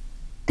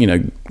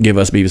 give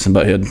us Beavis and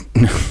Butthead.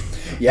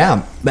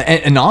 Yeah,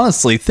 and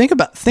honestly, think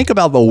about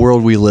the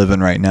world we live in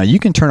right now. You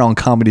can turn on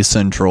Comedy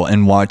Central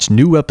and watch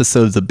new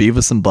episodes of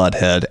Beavis and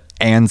Butthead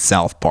and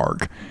South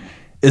Park.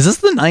 Is this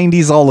the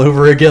 90s all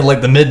over again, like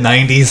the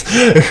mid-90s?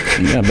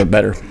 Yeah, but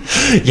better.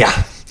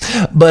 Yeah.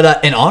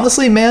 But, and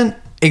honestly, man,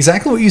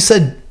 exactly what you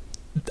said.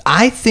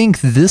 I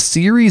think this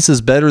series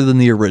is better than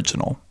the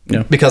original.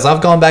 Yeah. Because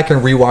I've gone back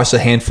and rewatched a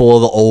handful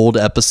of the old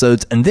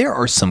episodes, and there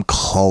are some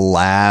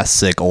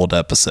classic old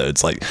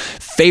episodes. Like,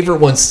 favorite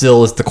one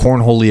still is the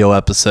Cornholio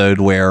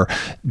episode where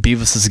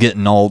Beavis is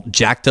getting all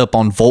jacked up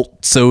on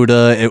Volt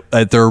soda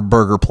at their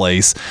burger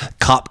place.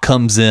 Cop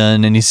comes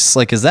in and he's just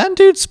like, is that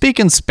dude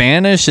speaking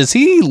Spanish? Is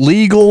he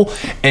legal?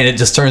 And it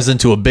just turns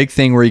into a big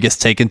thing where he gets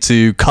taken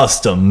to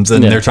customs,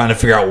 and they're trying to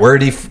figure out where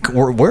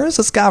is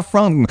this guy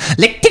from?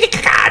 Lake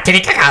Titicaca,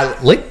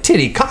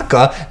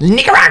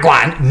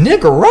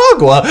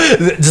 Nicaragua.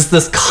 Just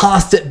this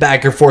constant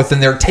back and forth,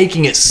 and they're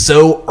taking it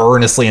so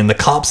earnestly, and the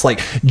cops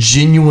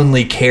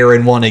genuinely care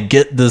and want to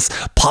get this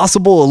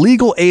possible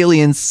illegal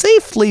alien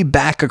safely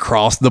back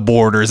across the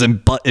borders,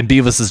 and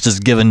Beavis is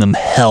just giving them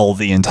hell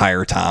the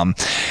entire time.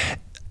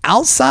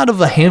 Outside of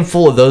a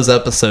handful of those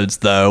episodes,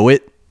 though,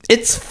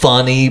 it's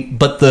funny,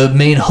 but the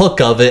main hook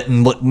of it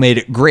and what made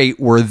it great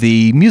were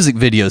the music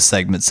video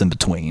segments in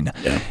between.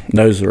 Yeah,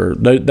 that's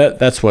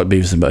what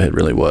Beavis and Butthead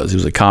really was. It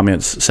was a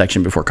comments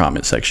section before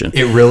comments section.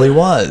 It really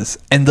was.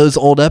 And those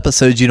old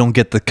episodes, you don't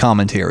get the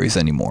commentaries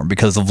anymore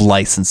because of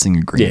licensing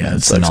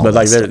agreements. Yeah, and all but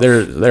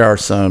there are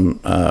some.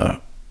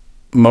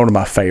 One of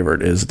my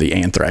favorite is the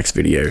Anthrax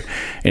video, and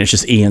it's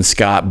just Ian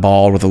Scott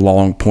bald with a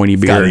long pointy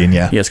beard. Scott Ian,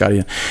 yeah, Scott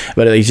Ian.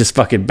 But he's just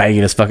fucking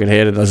banging his fucking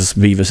head, and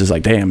Beavis is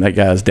like, damn, that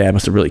guy's dad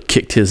must have really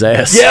kicked his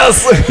ass.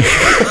 Yes.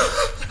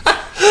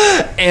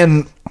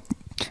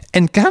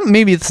 And kind of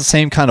maybe it's the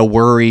same kind of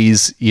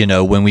worries,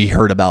 when we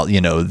heard about,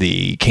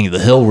 the King of the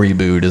Hill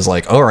reboot is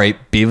like, all right,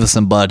 Beavis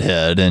and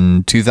Butthead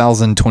in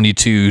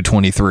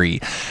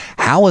 2022-23.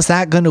 How is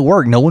that going to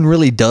work? No one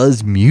really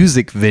does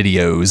music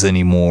videos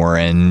anymore.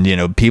 And,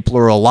 people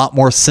are a lot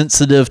more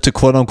sensitive to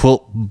quote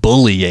unquote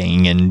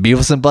bullying. And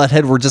Beavis and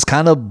Butthead were just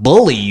kind of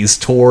bullies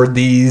toward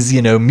these,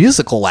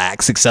 musical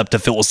acts, except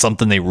if it was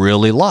something they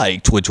really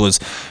liked, which was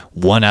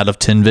 1 out of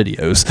 10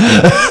 videos.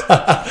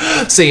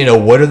 So,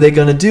 what are they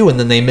going to do? And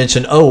then they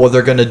mentioned,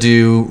 they're going to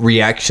do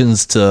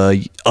reactions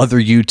to other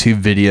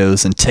YouTube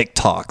videos and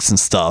TikToks and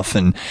stuff.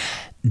 And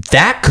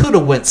that could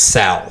have went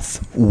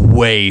south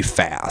way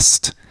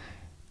fast.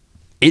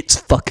 It's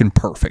fucking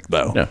perfect,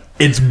 though. Yeah.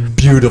 It's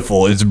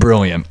beautiful. It's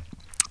brilliant.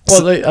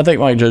 Well, I think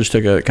Mike Judge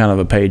took a kind of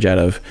a page out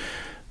of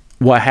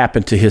what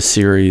happened to his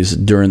series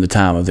during the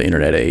time of the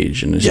internet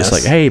age. And it's just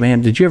like, hey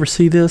man, did you ever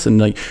see this? And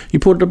like, you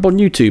put it up on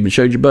YouTube and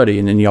showed your buddy,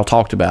 and then y'all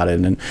talked about it,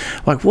 and then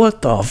like,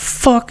 what the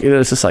fuck? And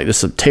it's just like,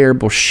 this is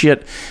terrible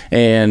shit.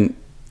 And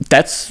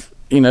that's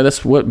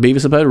what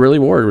Beavis and Butthead really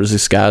were, was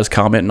these guys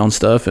commenting on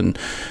stuff. And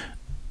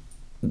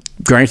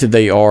granted,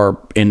 they are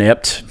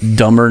inept,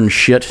 dumber and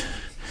shit,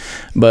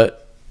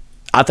 but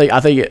I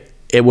think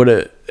it would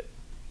have,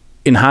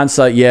 in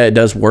hindsight, yeah, it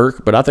does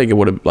work, but I think it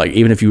would have, like,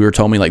 even if you were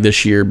told me like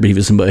this year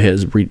Beavis and Butthead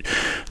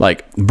is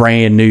like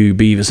brand new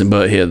Beavis and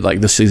Butthead,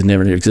 like this season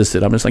never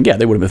existed, I'm just like, yeah,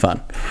 they would have been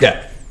fine.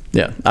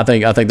 Yeah, I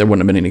think there wouldn't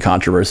have been any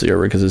controversy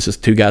over it, because it's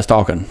just two guys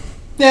talking.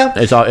 Yeah,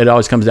 it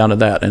always comes down to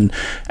that. And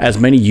as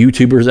many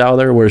YouTubers out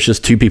there where it's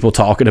just two people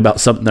talking about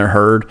something they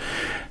heard,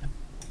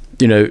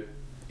 it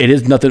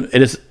is nothing.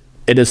 It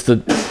is the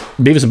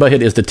Beavis and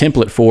Butthead is the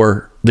template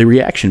for the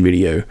reaction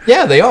video.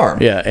 Yeah, they are.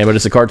 Yeah, but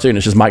it's a cartoon.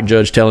 It's just Mike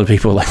Judge telling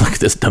people like, look at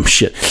this dumb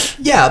shit.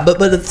 Yeah,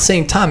 but at the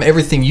same time,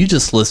 everything you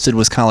just listed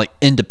was kind of like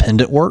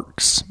independent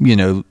works.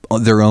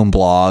 Their own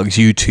blogs,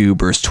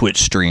 YouTubers,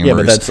 Twitch streamers. Yeah,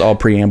 but that's all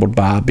preambled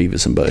by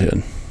Beavis and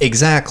Butthead.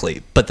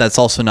 Exactly, but that's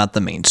also not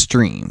the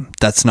mainstream.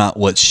 That's not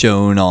what's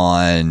shown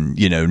on,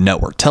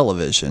 network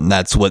television.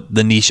 That's what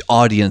the niche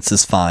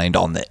audiences find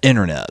on the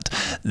internet.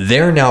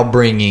 They're now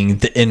bringing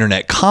the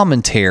internet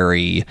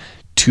commentary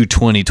to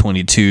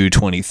 2022,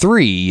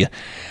 23,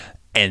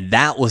 and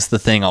that was the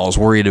thing I was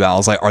worried about. I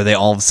was like, are they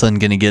all of a sudden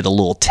going to get a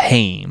little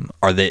tame?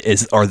 Are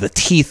the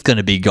teeth going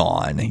to be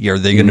gone? Are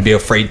they going to be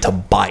afraid to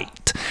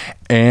bite?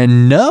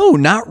 And no,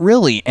 not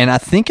really. And I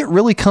think it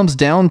really comes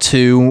down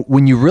to,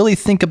 when you really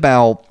think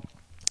about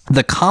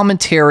the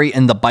commentary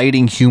and the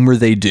biting humor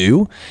they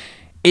do,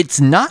 it's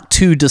not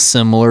too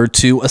dissimilar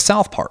to a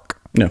South Park.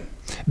 No.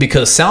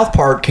 Because South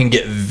Park can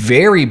get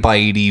very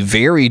bitey,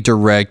 very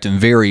direct, and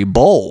very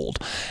bold,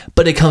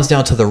 but it comes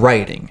down to the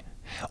writing.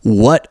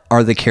 What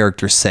are the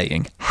characters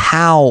saying?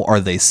 How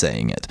are they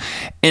saying it?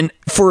 And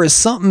for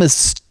something as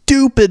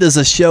stupid as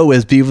a show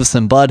as Beavis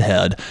and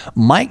Butthead,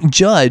 Mike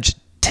Judge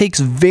takes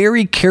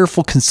very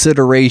careful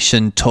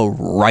consideration to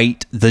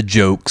write the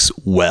jokes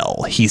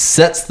well. He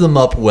sets them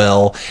up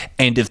well,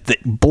 and if the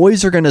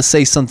boys are going to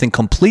say something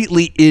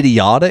completely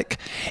idiotic,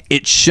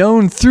 it's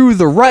shown through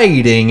the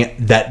writing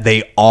that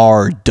they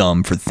are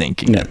dumb for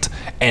thinking it.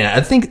 And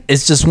I think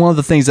it's just one of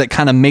the things that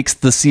kind of makes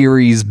the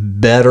series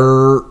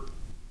better,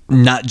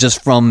 not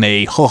just from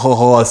a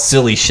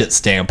silly shit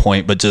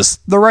standpoint, but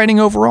just the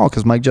writing overall,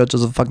 because Mike Judge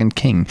is a fucking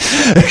king.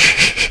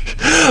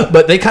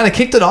 But they kind of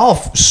kicked it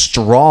off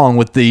strong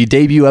with the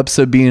debut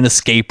episode being an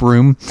escape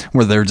room,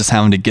 where they're just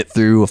having to get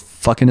through a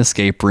fucking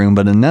escape room,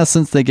 but in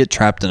essence they get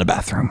trapped in a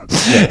bathroom.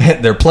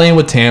 They're playing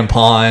with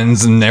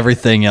tampons and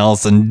everything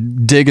else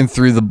and digging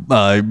through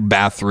the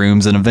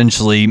bathrooms, and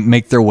eventually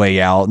make their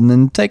way out and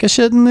then take a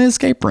shit in the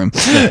escape room.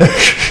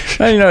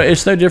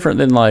 It's no different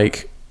than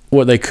like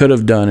what they could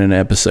have done in an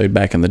episode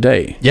back in the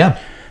day. Yeah.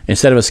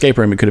 Instead of escape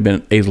room, it could have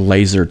been a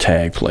laser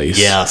tag place.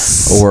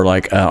 Yes. Or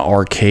like an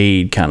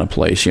arcade kind of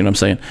place. You know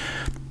what I'm saying?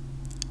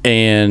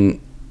 And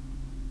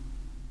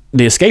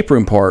the escape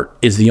room part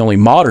is the only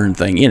modern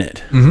thing in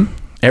it. Mm-hmm.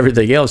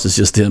 Everything else is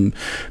just them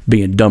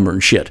being dumber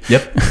and shit.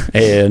 Yep.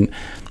 And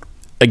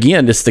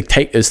again, it's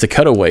the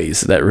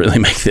cutaways that really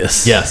make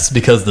this. Yes,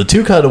 because the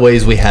two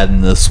cutaways we had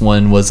in this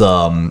one was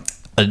a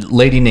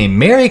lady named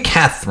Mary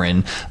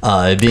Catherine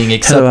being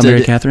accepted. Hello,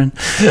 Mary Catherine.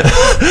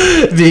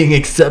 Being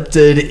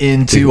accepted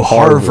into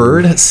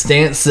Harvard,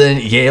 Stanford,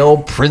 Yale,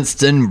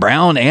 Princeton,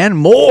 Brown, and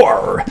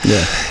more.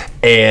 Yeah.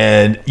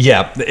 And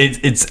yeah,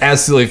 it's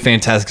absolutely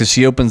fantastic, because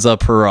she opens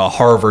up her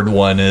Harvard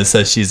one and it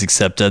says she's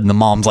accepted, and the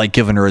mom's like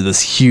giving her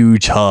this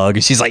huge hug,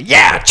 and she's like,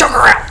 yeah, choke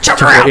her out.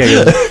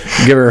 Yeah.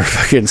 Give her a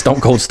fucking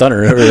stone cold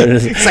stunner.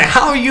 It's like,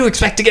 how do you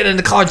expect to get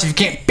into college if you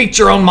can't beat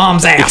your own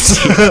mom's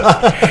ass?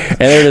 And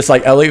they're just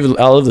like, I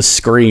love the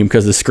scream,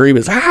 because the scream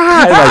is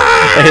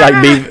Butthead's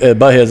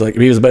like,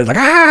 Beavis Butthead's like,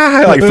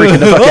 like freaking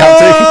the fuck out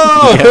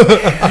too.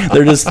 Yeah.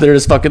 They're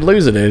just fucking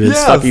losing it.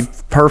 It's fucking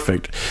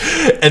perfect.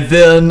 And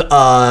then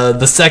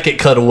the second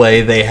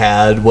cutaway they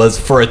had was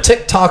for a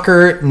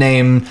TikToker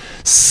named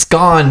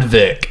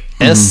Sconvic.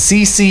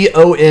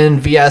 SCCONVICT,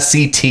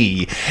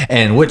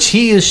 and which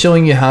he is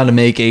showing you how to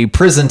make a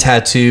prison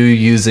tattoo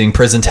using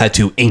prison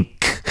tattoo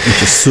ink,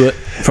 which is soot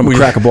from a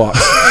crack a box.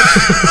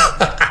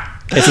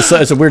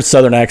 It's a weird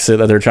southern accent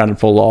that they're trying to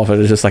pull off,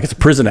 and it's just like, it's a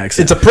prison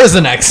accent. It's a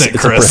prison accent,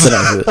 Chris. It's a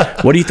prison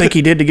accent. What do you think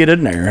he did to get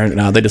in there?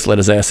 No, they just let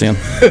his ass in.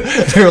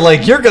 They're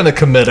like, you're gonna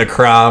commit a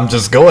crime,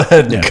 just go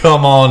ahead and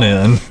come on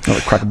in.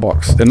 Like crack a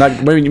box. And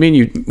that, me and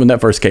you, when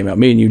that first came out,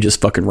 me and you just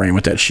fucking ran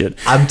with that shit.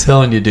 I'm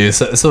telling you, dude.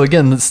 So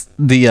again,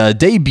 the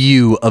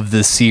debut of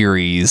this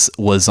series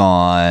was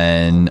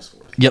on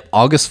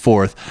August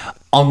 4th.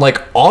 On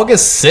like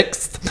August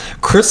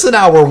 6th, Chris and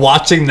I were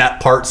watching that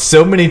part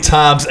so many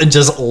times and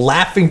just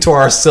laughing to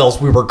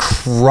ourselves. We were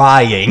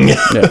crying.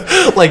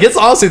 Yeah. Like, it's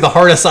honestly the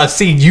hardest I've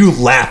seen you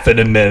laugh in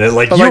a minute.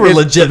 Like, you were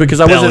legit because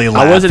I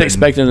wasn't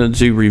expecting them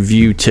to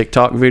review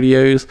TikTok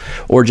videos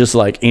or just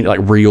like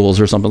reels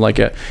or something like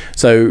that.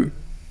 So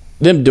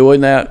them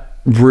doing that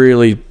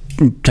really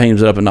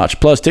tames it up a notch.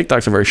 Plus,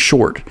 TikToks are very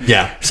short.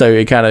 Yeah. So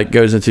it kind of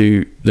goes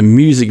into the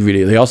music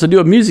video. They also do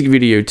a music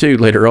video too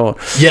later on.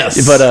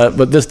 Yes. But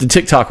the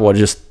TikTok one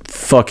just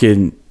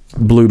fucking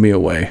blew me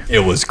away. It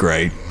was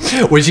great.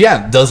 Which,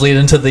 does lead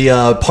into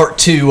the part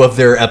 2 of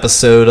their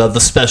episode, the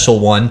special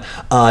one.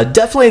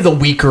 Definitely the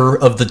weaker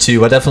of the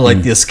two. I definitely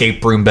like the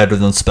escape room better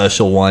than the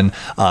special one.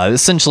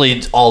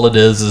 Essentially, all it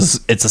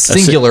is it's a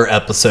singular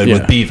episode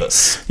with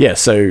Beavis. Yeah,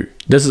 so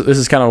this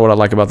is kind of what I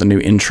like about the new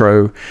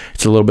intro.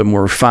 It's a little bit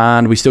more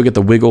refined. We still get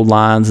the wiggle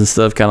lines and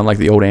stuff, kind of like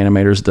the old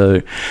animators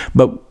do.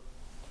 But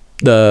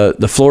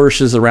the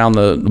flourishes around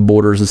the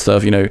borders and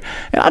stuff, and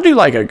I do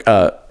like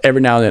every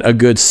now and then a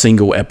good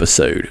single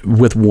episode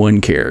with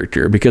one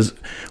character, because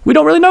we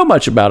don't really know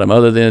much about them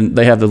other than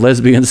they have the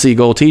lesbian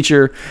seagull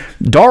teacher.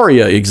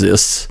 Daria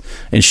exists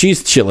and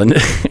she's chilling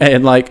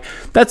and like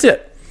that's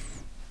it.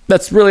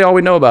 That's really all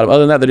we know about them. Other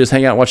than that, they just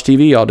hang out and watch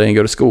TV all day and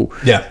go to school.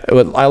 Yeah.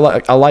 But I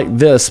like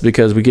this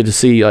because we get to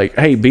see, like,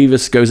 hey,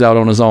 Beavis goes out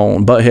on his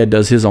own. Butthead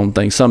does his own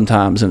thing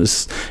sometimes, and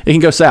it can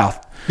go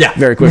south. Yeah.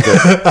 Very quickly.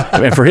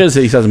 And for he has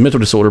a mental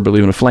disorder,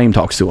 believing a flame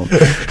talks to him.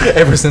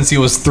 Ever since he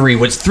was 3,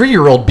 which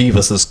 3-year-old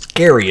Beavis is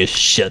scary as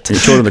shit.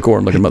 He's short of the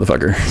corn looking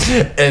motherfucker.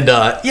 And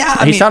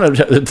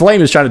the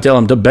flame is trying to tell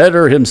him to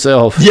better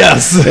himself.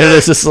 Yes. And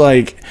it's just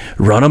like,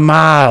 run a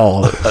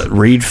mile,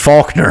 read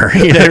Faulkner.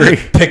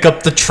 Pick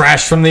up the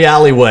trash from the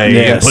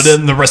alleyway and put it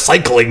in the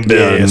recycling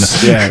bin.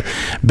 Yes. Yeah.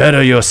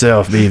 Better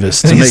yourself,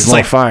 Beavis, to make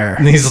more fire.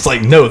 And he's just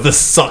like, no, this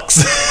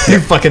sucks. He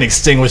fucking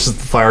extinguishes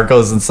the fire,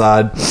 goes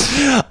inside.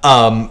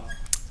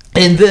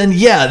 And then,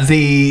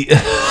 the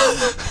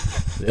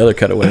other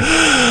cutaway.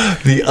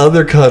 The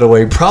other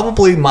cutaway,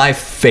 probably my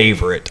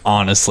favorite,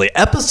 honestly.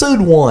 Episode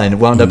 1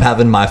 wound up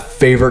having my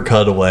favorite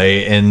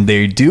cutaway, and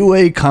they do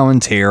a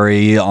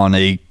commentary on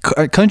a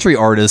country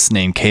artist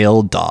named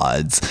Cale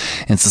Dodds.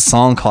 And it's a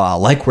song called I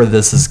Like Where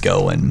This Is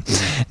Going.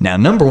 Now,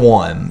 number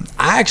one,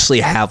 I actually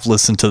have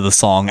listened to the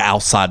song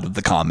outside of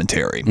the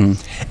commentary.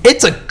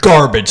 It's a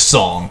garbage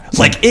song.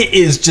 Like, it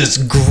is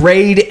just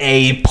grade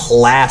A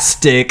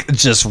plastic,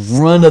 just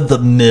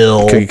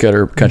run-of-the-mill cookie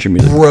cutter country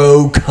music.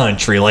 Bro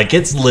country. Like,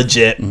 it's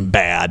legit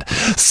bad.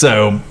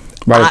 So,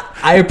 right.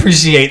 I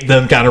appreciate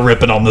them kind of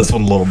ripping on this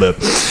one a little bit.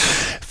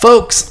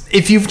 Folks,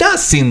 if you've not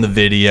seen the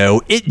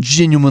video, it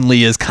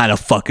genuinely is kind of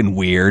fucking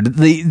weird.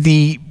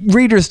 The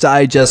Reader's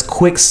Digest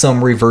quick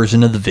summary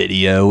version of the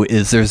video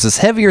is there's this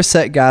heavier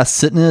set guy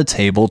sitting at a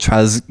table,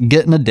 tries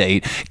getting a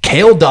date.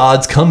 Cale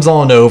Dodds comes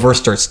on over,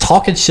 starts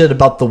talking shit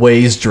about the way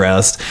he's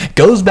dressed,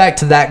 goes back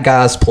to that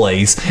guy's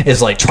place,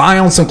 is like, try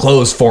on some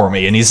clothes for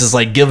me. And he's just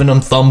like giving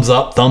him thumbs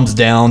up, thumbs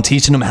down,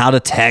 teaching him how to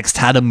text,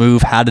 how to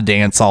move, how to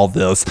dance, all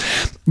this.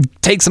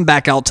 Takes him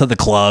back out to the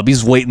club.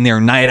 He's waiting there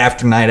night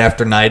after night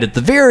after night. At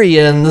the very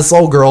end, this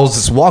old girl's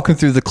just walking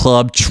through the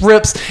club,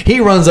 trips. He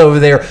runs over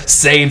there,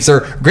 saves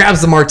her,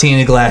 grabs the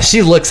martini glass.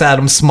 She looks at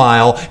him,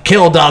 smile.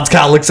 Cale Dodds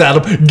kind of looks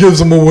at him, gives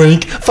him a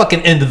wink.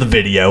 Fucking end of the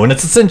video. And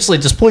it's essentially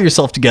just pull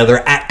yourself together,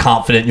 act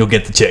confident, you'll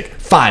get the chick.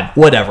 Fine,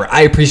 whatever.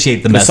 I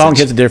appreciate the message. The song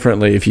hits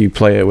differently if you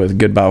play it with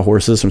Goodbye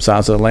Horses from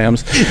Silence of the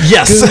Lambs.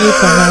 Yes.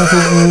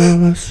 Goodbye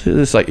Horses.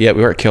 It's like, yeah,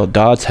 we were at Cale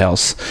Dodd's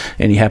house,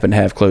 and he happened to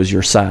have clothes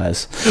your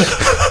size.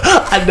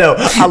 I know.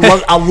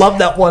 I love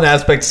that one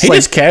aspect. It's he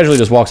just casually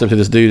just walks up to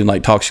this dude and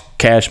like talks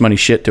cash money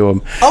shit to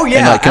him. Oh yeah,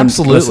 and, like,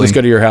 absolutely. Let's go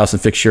to your house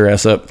and fix your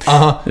ass up.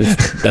 Uh-huh.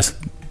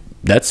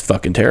 That's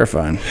fucking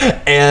terrifying.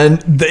 And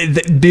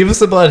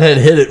Beavis and Butthead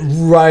hit it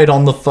right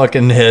on the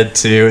fucking head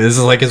too. This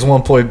is like, at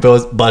one point,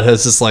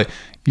 Butthead's just like,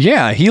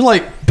 yeah, he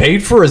like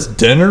paid for his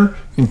dinner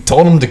and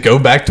told him to go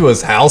back to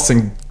his house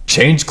and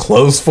change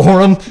clothes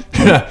for him.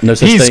 No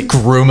such He's thing.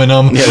 grooming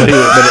him. Yeah,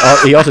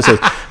 but he also says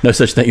no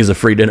such thing as a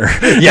free dinner.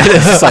 Yeah,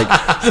 it's like,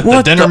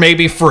 the dinner may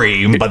be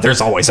free, but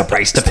there's always a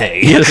price to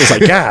pay. Yeah, it's just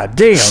like, God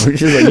damn. It's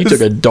just like, you took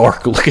a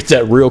dark look at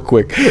that real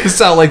quick. It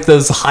sounds like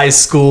those high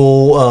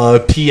school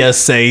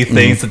PSA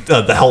things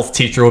that the health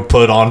teacher would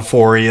put on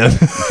for you.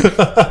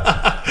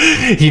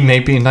 He may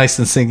be nice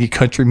and sing you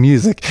country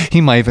music.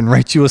 He might even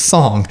write you a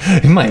song.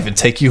 He might even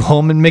take you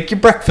home and make you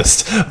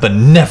breakfast, but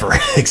never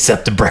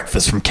accept a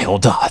breakfast from Cale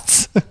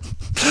Dodds.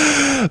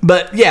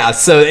 But yeah,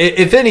 so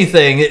if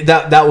anything,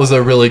 that was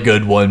a really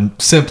good one,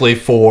 simply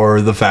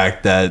for the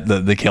fact that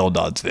the Cale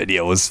Dodds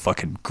video was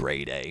fucking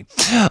grade A.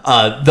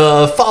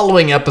 The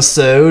following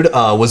episode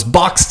was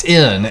Boxed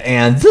In,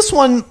 and this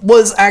one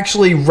was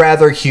actually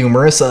rather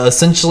humorous.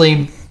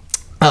 Essentially,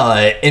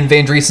 in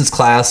Van Driesen's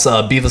class,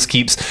 Beavis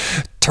keeps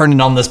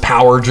turning on this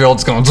power drill.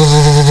 It's going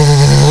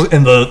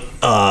in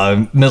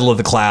the middle of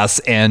the class,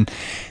 and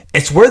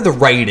it's where the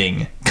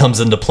writing comes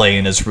into play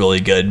and is really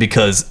good,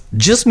 because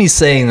just me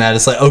saying that,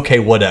 it's like, okay,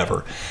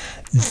 whatever.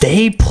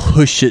 They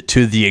push it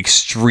to the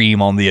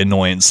extreme on the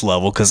annoyance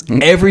level, because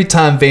every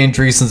time Van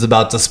Driesen's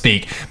about to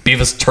speak,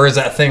 Beavis turns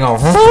that thing off.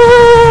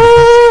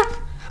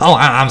 Oh,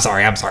 I'm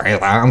sorry. I'm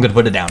going to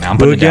put it down now. I'm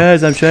putting it down.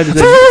 Guys, I'm trying to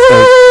say...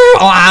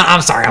 Oh,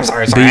 I'm sorry.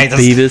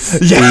 Beavis.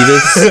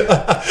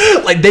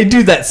 Like, they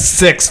do that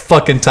 6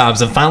 fucking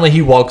times, and finally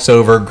he walks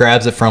over,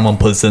 grabs it from him,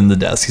 puts it in the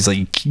desk. He's like,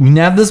 you can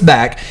have this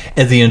back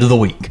at the end of the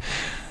week.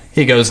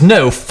 He goes,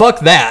 no,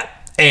 fuck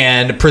that,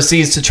 and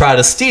proceeds to try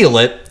to steal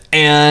it.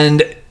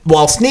 And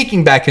while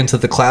sneaking back into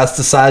the class,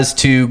 decides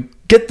to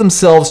get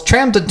themselves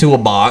trammed into a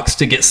box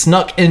to get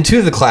snuck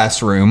into the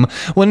classroom,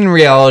 when in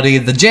reality,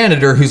 the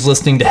janitor, who's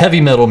listening to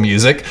heavy metal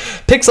music,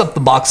 picks up the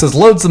boxes,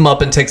 loads them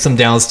up, and takes them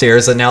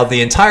downstairs. And now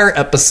the entire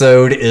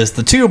episode is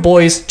the two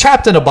boys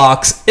trapped in a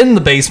box in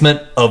the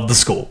basement of the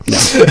school.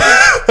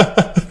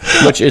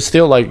 Which is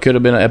still like could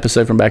have been an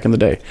episode from back in the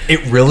day.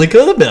 It really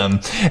could have been.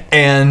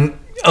 And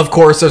of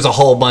course, there's a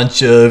whole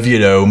bunch of,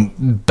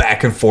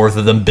 back and forth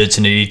of them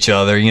bitching at each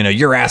other.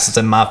 Your ass is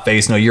in my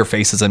face. No, your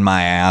face is in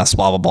my ass.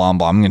 Blah, blah, blah,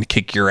 blah. I'm going to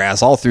kick your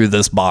ass all through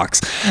this box.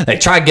 They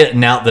try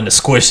getting out, then it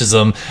squishes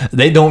them.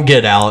 They don't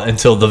get out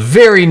until the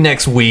very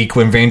next week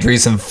when Van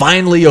Driesen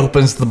finally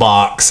opens the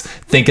box,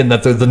 thinking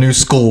that they're the new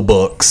school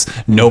books.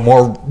 No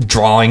more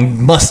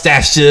drawing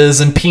mustaches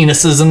and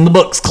penises in the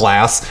books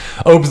class.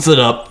 Opens it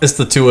up. It's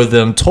the two of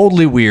them,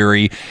 totally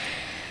weary.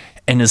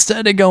 And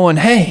instead of going,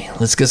 hey,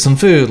 let's get some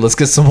food, let's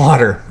get some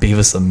water,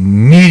 Beavis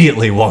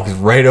immediately walks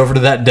right over to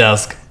that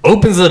desk,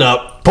 opens it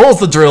up, pulls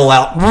the drill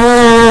out,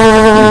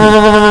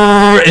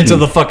 into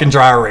the fucking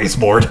dry erase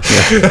board.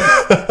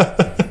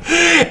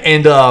 Yeah.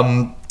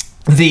 And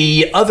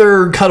the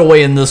other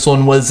cutaway in this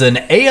one was an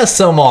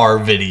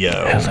ASMR video.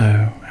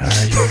 Hello, how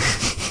are you?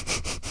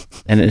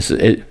 And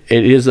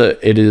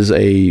it is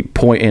a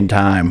point in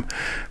time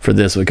for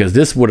this, because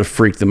this would have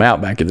freaked them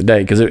out back in the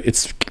day, because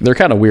they're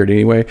kind of weird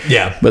anyway.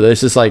 Yeah. But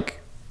it's just like,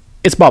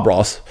 it's Bob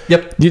Ross.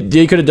 Yep.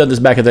 You could have done this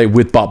back in the day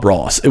with Bob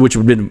Ross, which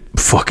would have been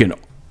fucking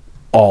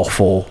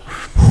awful.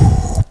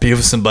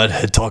 Beavis and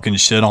Butthead talking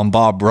shit on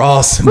Bob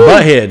Ross.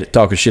 Butthead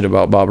talking shit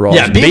about Bob Ross.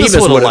 Yeah, Beavis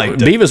would have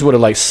liked it. Beavis would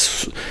have like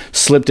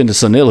slipped into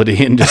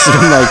senility and just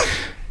been like,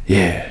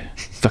 yeah,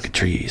 fucking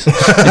trees. You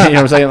know what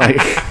I'm saying? Like,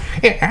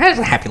 yeah, that's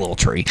a happy little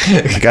tree.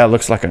 the guy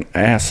looks like an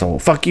asshole.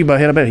 Fuck you,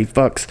 Butthead. I bet he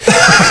fucks.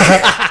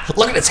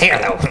 Look at his hair,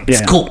 though. It's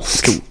Yeah, cool.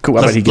 It's cool.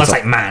 I bet he gets looks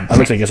like mine. I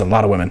looks like he gets a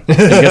lot of women. And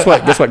guess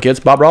what? Guess what, kids?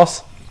 Bob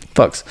Ross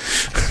fucks.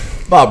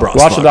 Bob Ross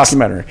Watch fucks. the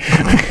documentary.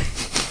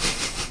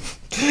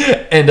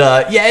 And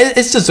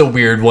it's just a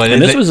weird one.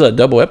 And this was a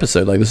double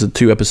episode. Like, this is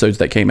 2 episodes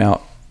that came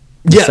out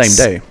the same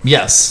day.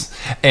 Yes.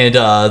 And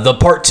the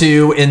part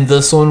 2 in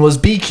this one was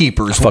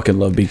Beekeepers. I fucking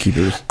love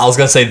Beekeepers. I was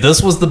going to say,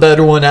 this was the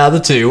better one out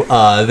of the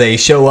 2. They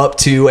show up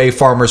to a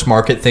farmer's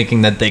market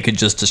thinking that they could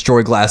just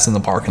destroy glass in the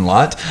parking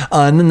lot.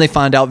 And then they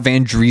find out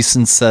Van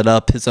Driesen set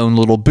up his own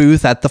little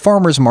booth at the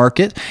farmer's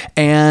market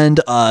and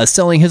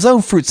selling his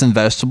own fruits and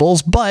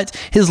vegetables. But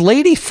his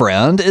lady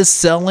friend is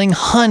selling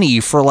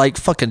honey for like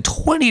fucking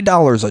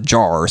 $20 a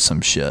jar or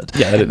some shit.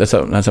 Yeah, that's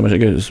how much it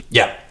goes.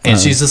 Yeah. And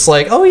she's just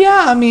like, oh,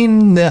 yeah, I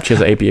mean... She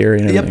has an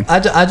apiary and everything.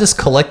 Yep, I just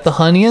collect the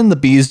honey and the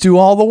bees do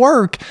all the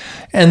work.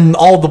 And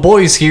all the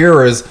boys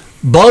here is,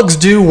 bugs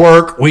do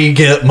work, we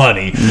get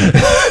money.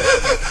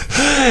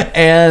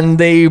 And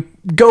they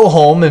go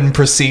home and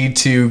proceed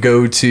to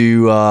go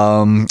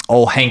to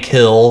old Hank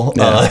Hill,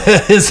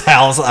 his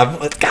house.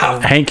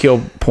 God. Hank Hill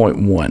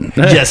 0.1.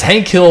 Yes,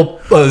 Hank Hill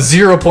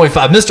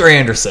 0.5. Mr.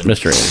 Anderson.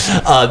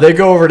 They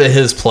go over to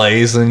his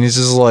place and he's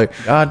just like,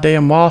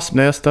 goddamn wasp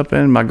nest up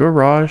in my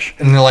garage.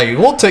 and they're like,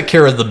 we'll take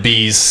care of the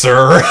bees,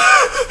 sir.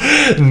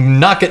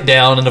 Knock it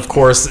down. And of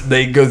course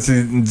they go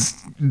through...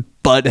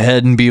 Butthead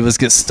and Beavis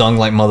get stung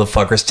like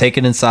motherfuckers,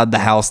 taken inside the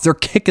house. They're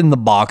kicking the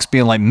box,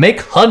 being like,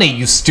 make honey,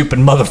 you stupid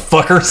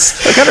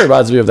motherfuckers. It kind of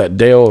reminds me of that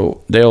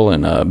Dale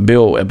and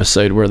Bill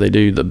episode where they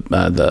do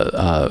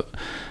the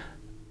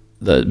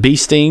bee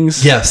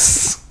stings.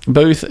 Yes.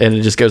 Booth, and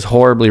it just goes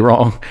horribly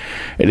wrong.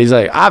 And he's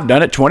like, I've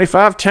done it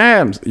 25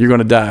 times. You're going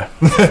to die.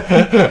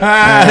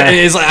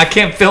 He's like, I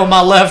can't feel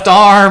my left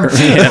arm.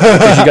 Yeah,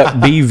 because you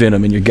got bee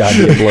venom in your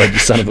goddamn blood, you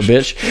son of a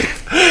bitch.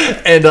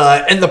 And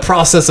in the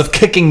process of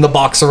kicking the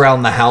box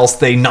around the house,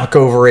 they knock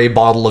over a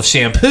bottle of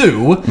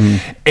shampoo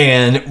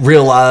and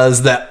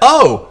realize that,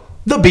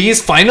 the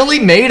bees finally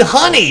made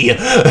honey.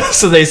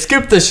 So they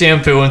scoop the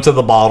shampoo into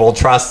the bottle,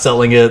 try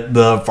selling it at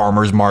the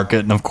farmer's market.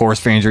 And of course,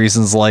 Van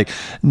Driesen's like,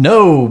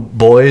 no,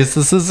 boys,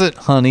 this isn't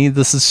honey.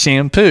 This is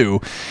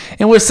shampoo.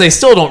 In which they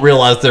still don't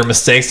realize their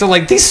mistakes. They're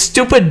like, these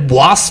stupid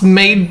wasps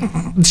made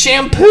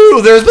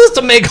shampoo. They're supposed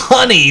to make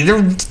honey.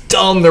 They're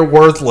dumb. They're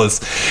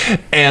worthless.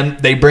 And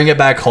they bring it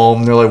back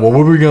home. They're like, well,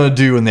 what are we going to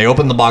do? And they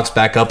open the box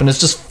back up and it's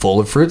just full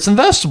of fruits and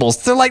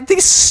vegetables. They're like,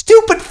 these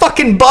stupid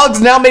fucking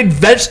bugs now made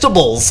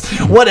vegetables.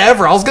 Whatever.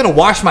 I was going to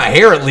wash my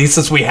hair at least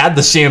since we had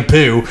the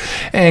shampoo.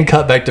 And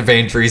cut back to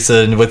Van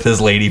Driesen with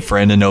his lady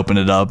friend and open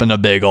it up. And a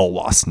big old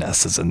wasp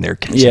nest is in their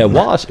kitchen. Yeah,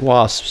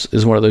 wasps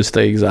is one of those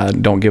things I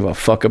don't give a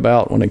fuck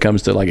about when it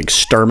comes to like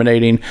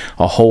exterminating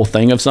a whole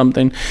thing of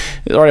something.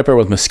 It's already up there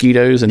with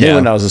mosquitoes. And then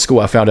when I was in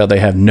school, I found out they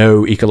have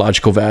no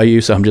ecological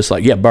value. So I'm just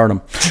like, yeah, burn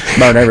them.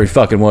 Burn every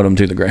fucking one of them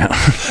to the ground.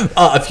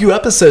 A few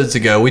episodes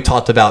ago, we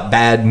talked about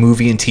bad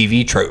movie and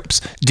TV tropes.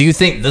 Do you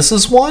think this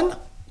is one?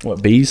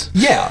 What, bees?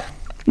 Yeah.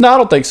 No, I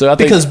don't think so.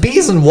 Because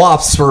bees and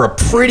wasps are a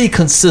pretty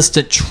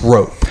consistent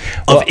trope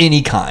of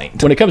any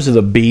kind. When it comes to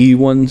the bee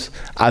ones,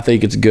 I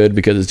think it's good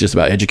because it's just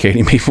about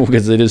educating people,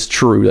 because it is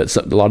true that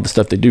a lot of the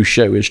stuff they do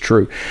show is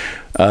true.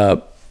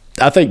 I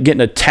I think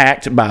getting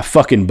attacked by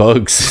fucking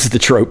bugs is the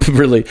trope.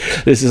 Really,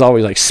 this is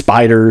always like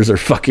spiders or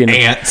fucking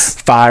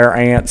ants, fire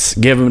ants.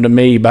 Give them to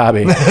me,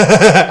 Bobby.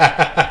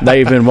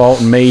 They've been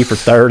wanting me for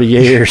 30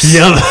 years.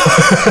 Yep.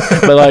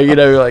 But like, you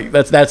know, like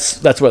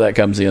that's where that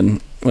comes in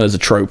as a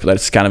trope.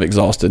 That's kind of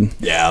exhausted.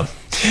 Yeah.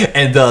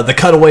 And the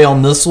cutaway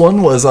on this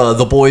one was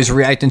the boys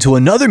reacting to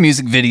another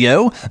music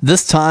video.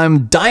 This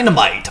time,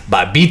 "Dynamite"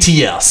 by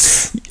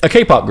BTS, a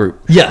K-pop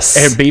group. Yes.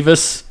 And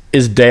Beavis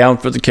is down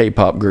for the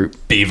K-pop group.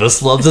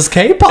 Beavis loves his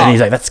K-pop. And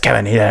he's like, "That's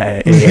Kevin. He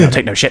don't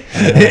take no shit."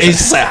 He's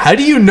just like, "How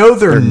do you know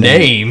their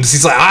names?"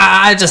 He's like,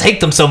 "I just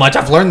hate them so much.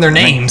 I've learned their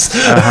names."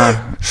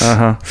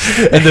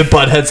 And then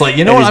Butthead's like,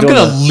 "You know what? I'm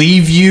gonna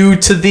leave you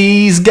to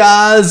these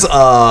guys.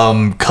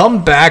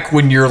 Come back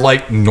when you're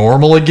like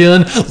normal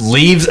again."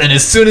 Leaves, and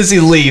as soon as he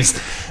leaves,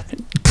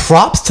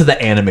 props to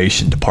the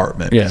animation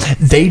department. Yeah.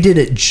 They did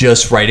it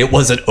just right. It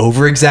wasn't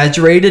over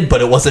exaggerated, but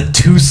it wasn't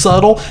too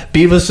subtle.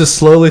 Beavis just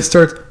slowly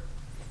starts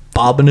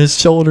bobbing his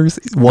shoulders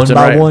one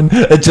by one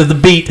to the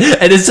beat,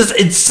 and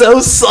it's so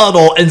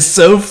subtle and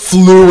so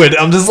fluid.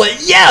 I'm just like,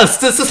 yes,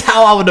 this is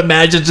how I would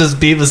imagine just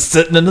Beavis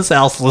sitting in his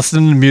house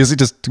listening to music,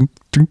 just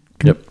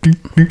Yep.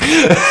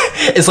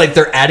 It's like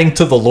they're adding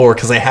to the lore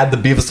because they had the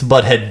Beavis and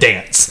Butthead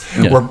dance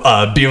where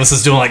Beavis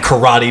is doing like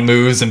karate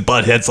moves and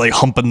Butthead's like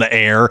humping the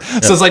air.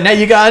 So it's like, now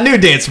you got a new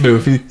dance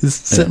move. He's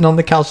sitting on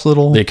the couch,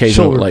 little the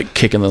occasional shoulder. like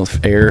kicking the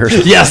air.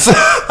 Yes.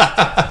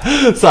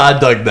 So I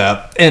dug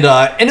that, and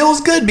it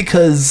was good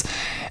because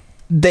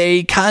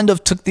they kind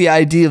of took the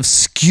idea of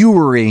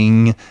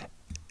skewering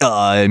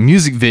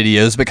music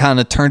videos, but kind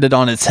of turned it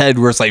on its head,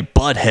 where it's like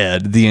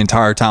Butthead the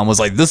entire time was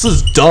like, "This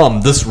is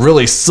dumb, this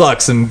really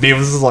sucks," and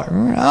Beavis is like,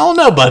 "I don't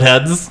know,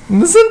 Butthead, this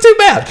isn't too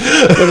bad."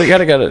 But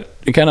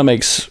it kind of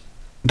makes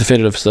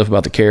definitive stuff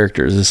about the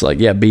characters. It's like,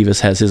 yeah,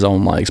 Beavis has his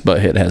own likes,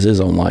 Butthead has his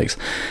own likes,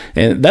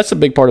 and that's a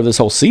big part of this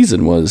whole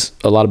season was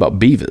a lot about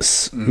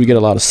Beavis. We get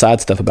a lot of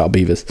side stuff about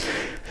Beavis,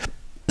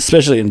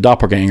 especially in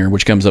Doppelganger,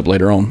 which comes up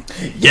later on.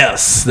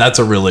 Yes, that's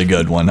a really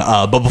good one.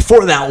 But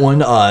before that one,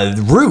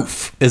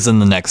 Roof is in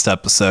the next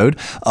episode.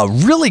 A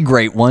really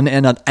great one,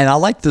 and I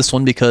like this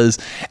one because,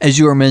 as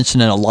you were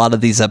mentioning, a lot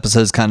of these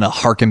episodes kind of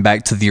harken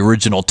back to the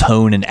original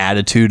tone and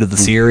attitude of the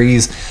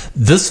series.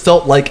 This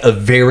felt like a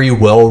very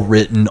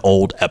well-written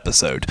old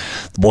episode.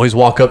 The boys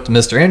walk up to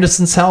Mr.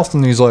 Anderson's house,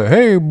 and he's like,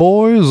 "Hey,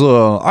 boys,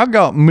 I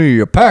got me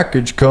a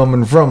package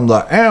coming from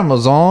the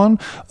Amazon.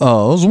 I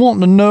was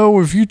wanting to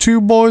know if you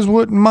two boys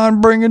wouldn't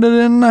mind bringing it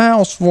in the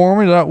house for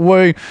me. That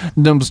way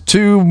them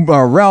two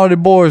rowdy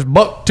boys,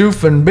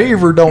 Bucktooth and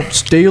Beaver, don't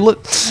steal it."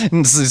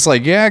 And it's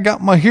like, "Yeah, I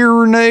got my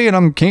hearing aid,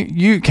 and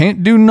you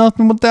can't do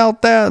nothing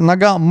without that. And I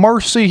got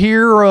Mercy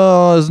here,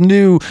 his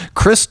new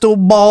crystal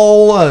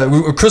bowl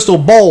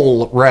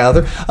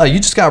rather. You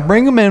just gotta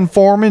bring them in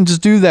for me and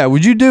just do that.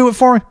 Would you do it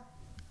for me?"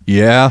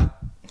 "Yeah."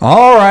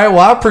 "All right, well,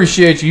 I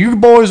appreciate you. You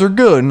boys are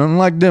good, and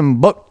unlike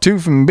them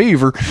Bucktooth and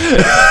Beaver."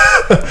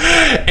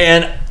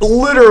 And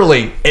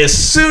literally, as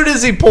soon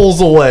as he pulls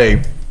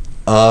away,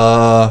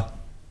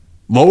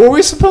 what were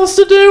we supposed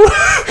to do?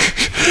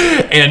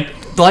 And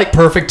like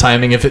perfect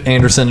timing, if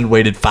Anderson had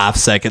waited 5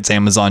 seconds,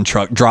 Amazon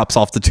truck drops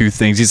off the two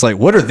things. He's like,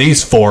 "What are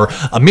these for?"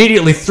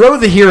 Immediately throw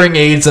the hearing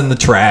aids in the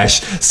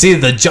trash, see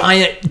the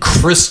giant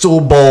crystal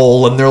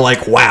bowl, and they're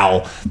like,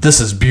 "Wow, this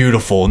is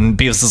beautiful." And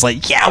Beavis is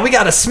like, "Yeah, we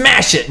gotta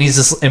smash it."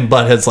 And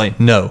Butthead's like,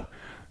 "No,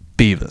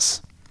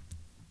 Beavis,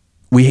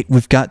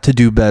 we've got to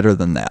do better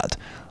than that.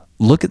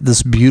 Look at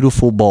this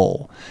beautiful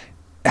bowl.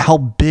 How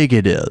big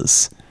it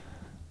is.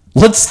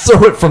 Let's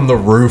throw it from the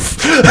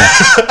roof."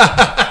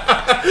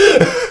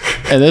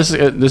 And this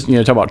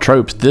talk about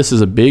tropes. This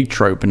is a big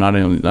trope, and not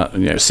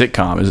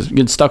sitcom. Is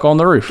getting stuck on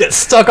the roof. Get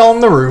stuck on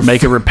the roof.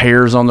 Making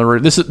repairs on the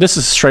roof. This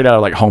is straight out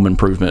of like Home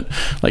Improvement,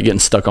 like getting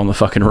stuck on the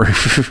fucking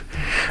roof.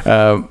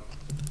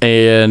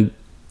 And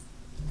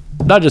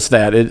not just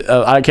that,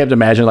 I kept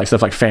imagining like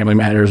stuff like Family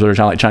Matters, where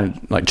they're trying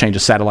to change a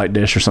satellite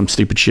dish or some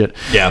stupid shit.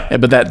 Yeah.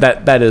 But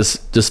that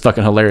is just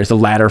fucking hilarious. The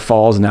ladder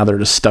falls and now they're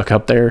just stuck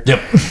up there.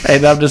 Yep.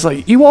 And I'm just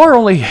like,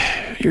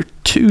 you're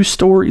 2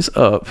 stories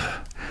up.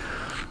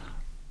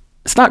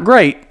 It's not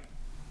great,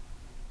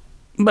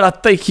 but I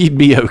think he'd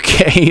be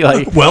okay.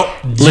 Like, well,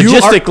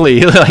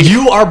 logistically,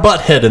 you are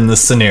Butthead in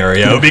this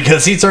scenario,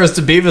 because he turns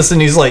to Beavis and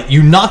he's like,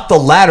 "You knocked the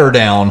ladder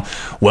down.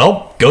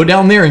 Well, go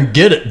down there and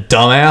get it,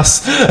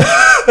 dumbass."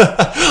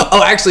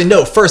 Oh, actually,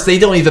 no. First, they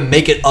don't even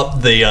make it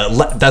up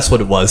the... that's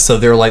what it was. So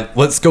they're like,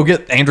 "Let's go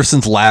get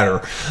Anderson's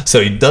ladder." So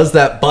he does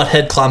that.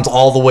 Butthead climbs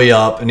all the way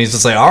up, and he's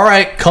just like, "All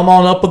right, come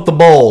on up with the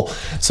bowl."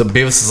 So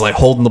Beavis is like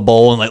holding the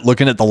bowl and like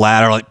looking at the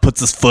ladder, like puts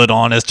his foot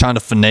on it, trying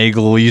to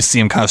finagle. You see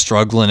him kind of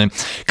struggling, and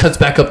cuts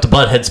back up to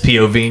Butthead's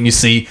POV, and you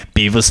see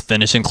Beavis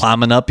finishing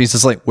climbing up. He's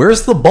just like,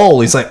 "Where's the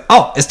bowl?" He's like,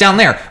 "Oh, it's down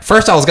there.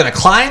 First, I was going to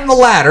climb the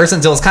ladder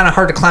since it was kind of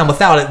hard to climb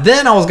without it.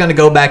 Then I was going to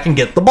go back and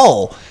get the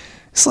bowl."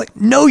 It's like,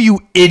 "No, you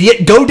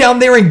idiot. Go down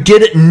there and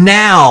get it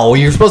now.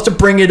 You're supposed to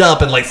bring it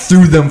up." And like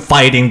through them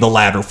fighting, the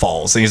ladder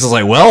falls. And he's just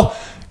like, "Well,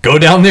 go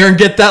down there and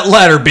get that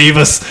ladder,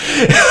 Beavis."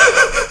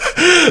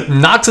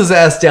 Knocks his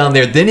ass down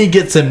there. Then he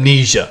gets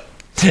amnesia.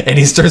 And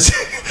he starts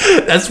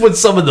That's when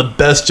some of the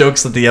best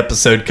jokes of the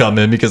episode come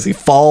in, because he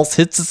falls,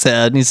 hits his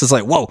head, and he's just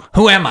like, whoa,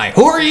 who am I?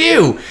 Who are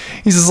you?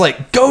 He's just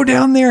like, go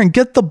down there and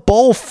get the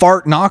bowl,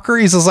 fart knocker.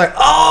 He's just like,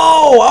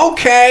 oh,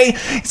 okay.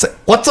 He's like,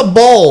 what's a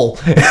bowl?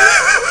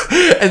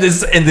 and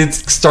then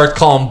starts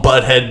calling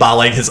Butthead by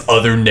like his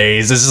other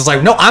names. It's just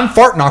like, no, I'm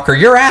fart knocker.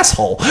 You're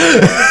asshole.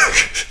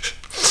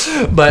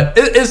 But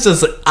it's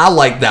just, I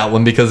like that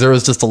one because there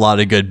was just a lot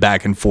of good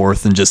back and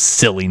forth and just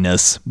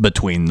silliness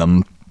between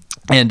them.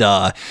 And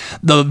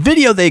the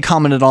video they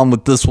commented on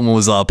with this one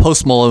was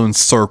Post Malone's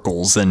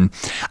Circles. And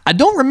I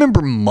don't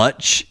remember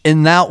much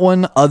in that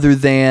one other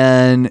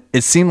than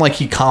it seemed like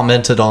he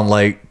commented on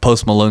like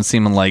Post Malone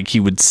seeming like he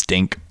would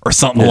stink or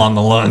something along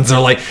the lines.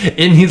 Or like,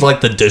 and he's like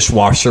the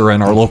dishwasher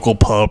in our local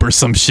pub or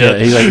some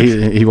shit.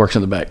 Yeah, he works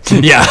in the back.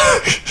 Yeah.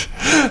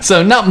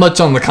 So not much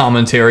on the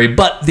commentary,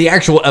 but the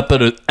actual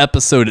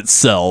episode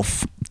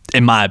itself,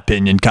 in my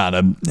opinion, kind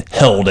of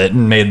held it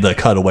and made the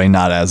cutaway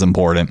not as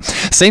important.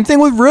 Same thing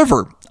with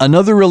River.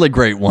 Another really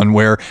great one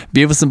where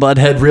Beavis and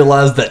Butthead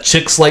realized that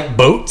chicks like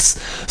boats,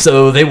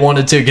 so they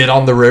wanted to get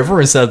on the river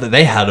and said that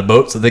they had a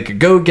boat so they could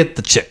go get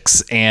the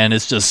chicks. And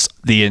it's just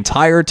the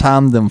entire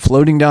time them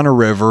floating down a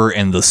river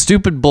and the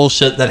stupid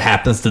bullshit that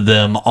happens to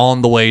them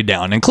on the way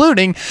down,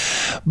 including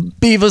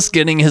Beavis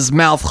getting his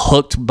mouth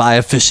hooked by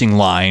a fishing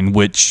line,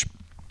 which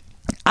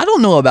I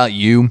don't know about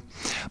you,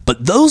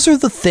 but those are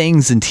the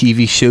things in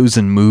TV shows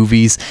and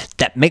movies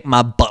that make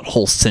my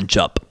butthole cinch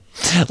up.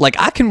 Like,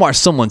 I can watch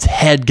someone's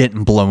head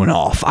getting blown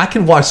off. I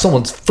can watch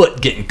someone's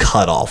foot getting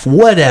cut off.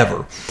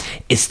 Whatever.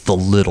 It's the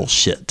little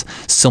shit.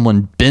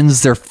 Someone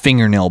bends their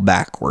fingernail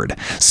backward.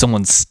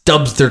 Someone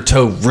stubs their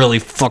toe really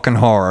fucking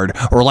hard.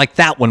 Or like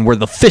that one where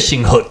the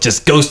fishing hook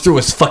just goes through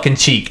his fucking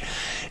cheek.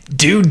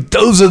 Dude,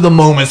 those are the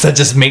moments that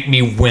just make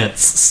me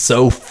wince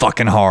so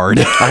fucking hard.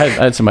 I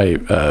had somebody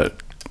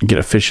get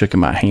a fish hook in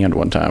my hand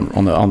one time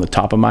on the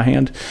top of my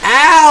hand.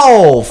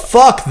 Ow!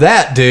 Fuck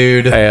that,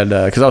 dude. And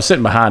because I was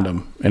sitting behind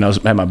him and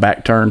had my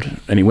back turned,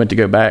 and he went to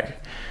go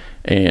back,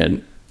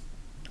 and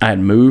I had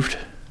moved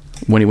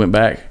when he went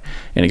back,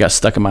 and it got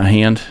stuck in my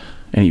hand,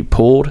 and he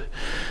pulled,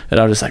 and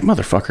I was just like,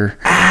 motherfucker.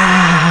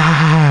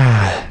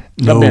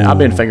 No. I've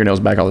been fingernails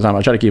back all the time.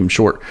 I try to keep them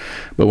short,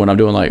 but when I was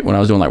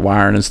doing like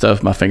wiring and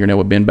stuff, my fingernail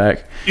would bend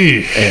back.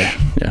 Yeah.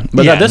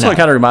 But this one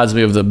kind of reminds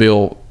me of the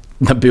Bill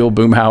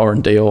Boomhauer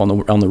and Dale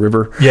on the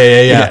river.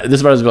 Yeah.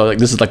 This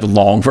is like the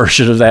long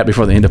version of that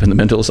before they end up in the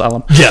mental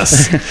asylum.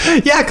 Yes.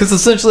 Yeah, because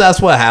essentially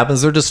that's what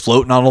happens. They're just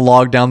floating on a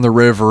log down the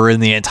river,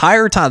 and the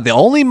entire time, the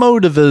only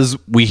motive is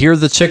we hear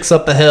the chicks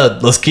up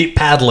ahead. Let's keep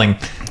paddling.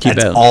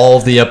 That's all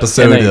the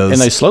episode is. And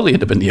they slowly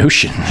end up in the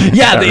ocean.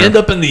 Yeah, they end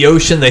up in the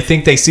ocean. They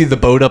think they see the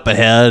boat up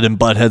ahead, and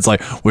Butthead's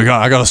like,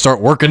 I got to start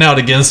working out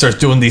again. Starts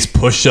doing these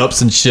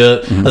push-ups and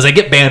shit as they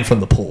get banned from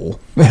the pool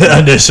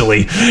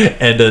initially.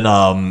 And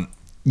then,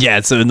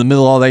 yeah, so in the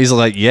middle of all that, he's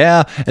like,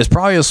 yeah, it's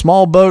probably a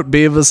small boat,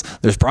 Beavis.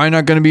 There's probably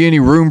not going to be any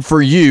room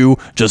for you,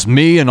 just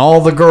me and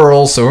all the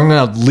girls, so we're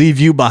going to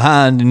leave you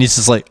behind. And he's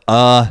just like,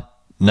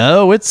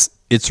 no, it's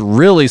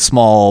really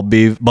small,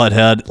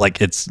 Butthead. Like,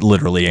 it's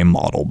literally a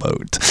model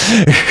boat.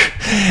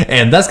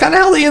 And that's kind of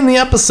how they end the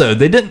episode.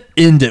 They didn't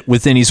end it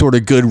with any sort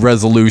of good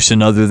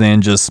resolution other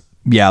than just,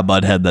 yeah,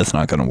 Butthead, that's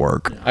not going to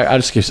work. I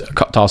just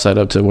toss that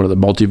up to one of the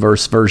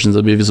multiverse versions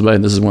of Beavis and Butthead,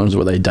 and this is one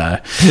where they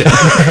die.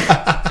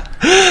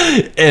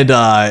 And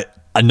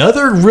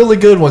another really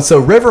good one. So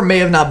River may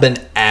have not been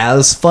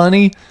as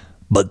funny,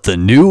 but the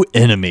new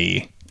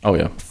enemy. Oh,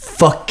 yeah.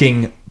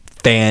 Fucking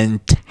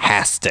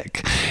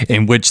fantastic.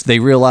 In which they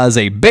realize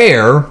a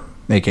bear,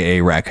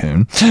 aka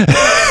raccoon,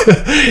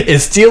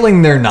 is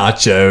stealing their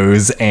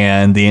nachos,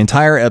 and the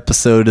entire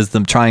episode is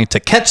them trying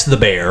to catch the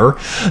bear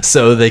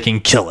so they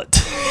can kill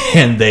it.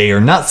 And they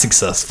are not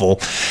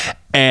successful.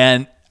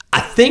 And I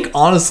think,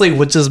 honestly,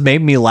 what just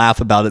made me laugh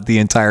about it the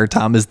entire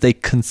time is they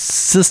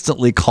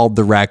consistently called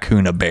the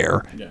raccoon a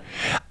bear. Yeah.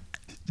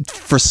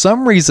 For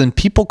some reason,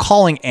 people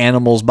calling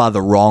animals by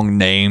the wrong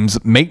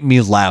names make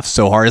me laugh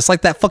so hard. It's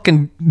like that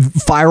fucking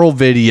viral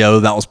video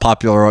that was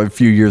popular a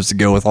few years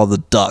ago with all the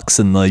ducks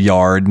in the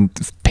yard,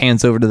 and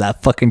pans over to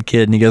that fucking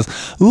kid and he goes,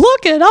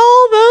 look at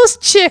all those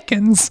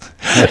chickens.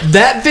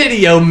 That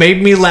video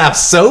made me laugh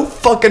so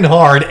fucking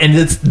hard, and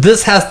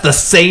this has the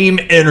same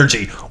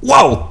energy.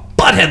 Whoa!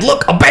 Butthead,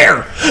 look, a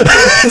bear.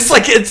 It's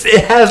like it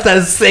has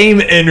that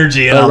same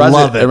energy, and I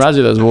love it. It reminds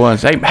me of those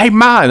ones. Hey,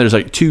 Ma! And there's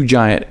like two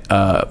giant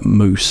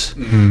moose,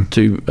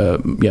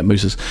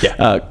 mooses,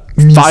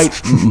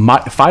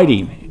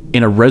 fighting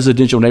in a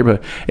residential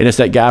neighborhood, and it's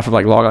that guy from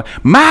like Log On.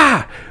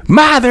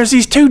 Ma, there's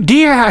these two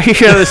deer out here.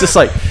 It's just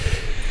like,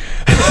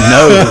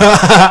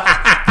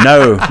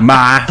 no,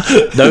 Ma,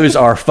 those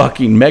are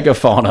fucking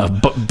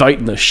megafauna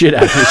biting the shit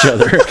out of each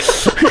other.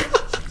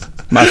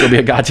 Might as well be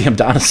a goddamn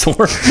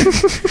dinosaur.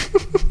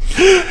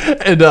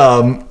 And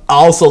I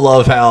also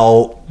love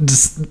how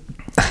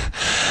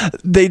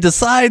they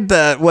decide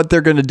that what they're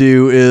going to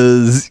do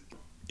is,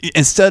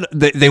 instead,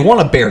 they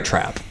want a bear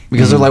trap.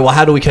 because they're like, well,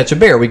 how do we catch a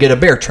bear? We get a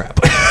bear trap.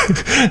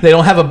 They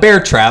don't have a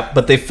bear trap,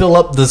 but they fill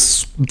up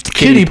this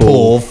kiddie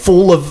pool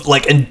full of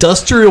like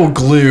industrial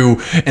glue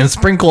and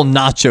sprinkle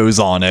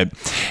nachos on it.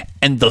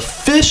 And the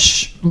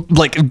fish,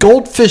 like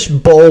goldfish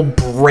bowl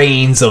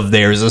brains of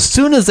theirs, as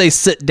soon as they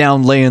sit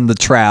down laying the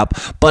trap,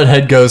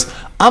 Butthead goes,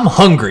 I'm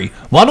hungry.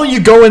 Why don't you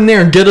go in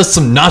there and get us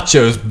some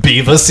nachos,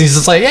 Beavis? He's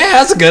just like, yeah,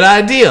 that's a good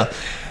idea.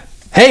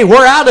 Hey,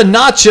 we're out of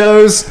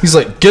nachos. He's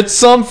like, get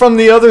some from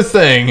the other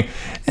thing.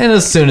 And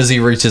as soon as he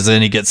reaches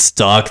in, he gets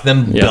stuck.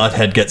 Then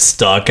Butthead gets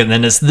stuck. And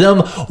then it's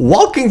them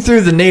walking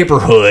through the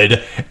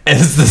neighborhood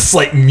as this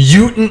like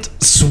mutant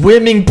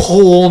swimming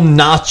pool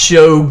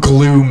nacho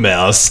glue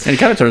mess. And it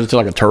kind of turns into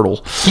like a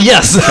turtle.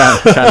 Yes.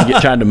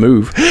 trying to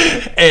move.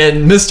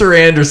 And Mr.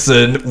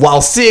 Anderson,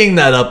 while seeing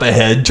that up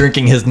ahead,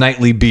 drinking his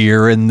nightly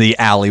beer in the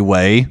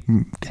alleyway,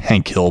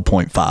 Hank Hill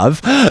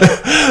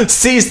 0.5,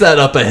 sees that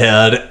up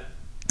ahead,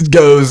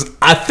 goes,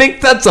 I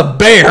think that's a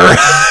bear.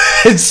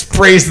 And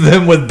sprays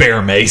them with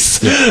bear mace.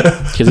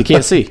 Because he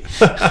can't see.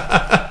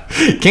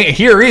 Can't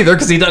hear either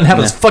because he doesn't have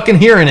his fucking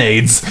hearing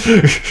aids.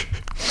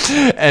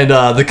 And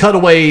the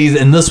cutaways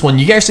in this one,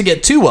 you actually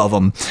get two of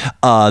them.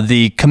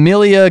 The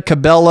Camellia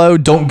Cabello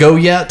Don't Go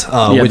Yet,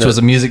 which was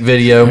a music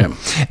video.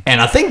 Yeah. And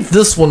I think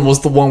this one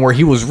was the one where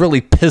he was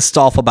really pissed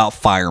off about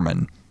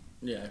firemen.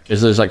 Yeah,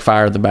 because there's like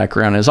fire in the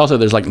background. And it's also,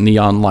 there's like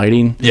neon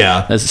lighting.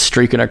 Yeah. That's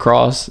streaking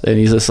across. And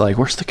he's just like,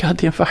 where's the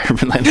goddamn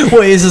fireman?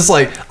 Well, he's just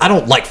like, I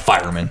don't like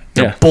firemen.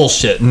 They're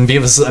bullshit. And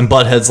Beavis and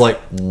Butthead's like,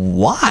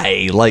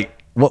 why?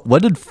 Like,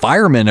 what did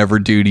firemen ever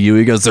do to you?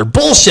 He goes, they're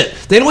bullshit.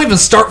 They don't even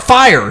start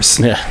fires.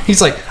 Yeah.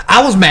 He's like,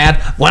 I was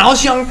mad. When I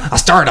was young, I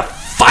started a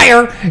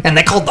fire. And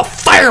they called the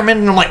firemen.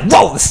 And I'm like,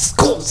 whoa, this is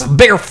cool. It's a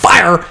bigger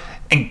fire.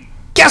 And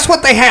guess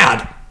what they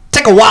had?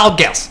 Take a wild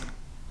guess.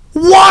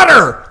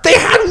 Water! They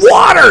had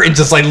water! And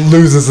just like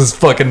loses his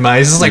fucking mind.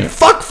 He's just like,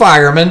 fuck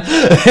firemen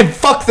and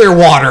fuck their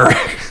water.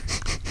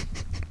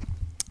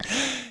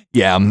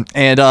 Yeah.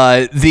 And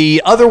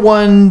the other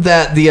one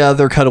that the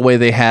other cutaway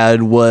they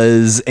had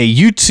was a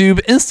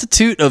YouTube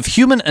Institute of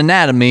Human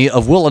Anatomy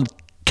of Will a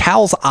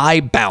Cow's Eye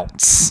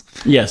Bounce.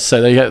 Yes,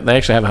 so they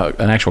actually have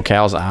an actual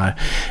cow's eye.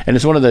 And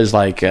it's one of those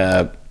like...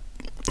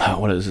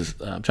 what is this?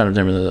 I'm trying to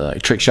remember the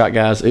trick shot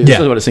guys. This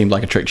is what it seemed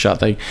like, a trick shot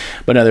thing.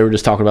 But no, they were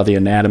just talking about the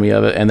anatomy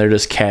of it, and they're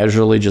just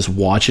casually just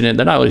watching it.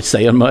 They're not really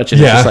saying much.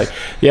 And it's just like,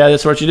 yeah,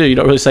 that's what you do. You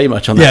don't really say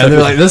much on that. Yeah, they're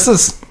like, this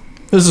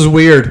is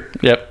weird.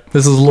 Yep.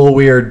 This is a little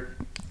weird.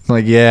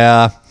 Like,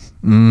 yeah.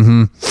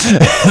 Mm-hmm.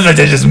 But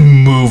they just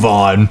move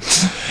on.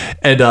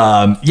 And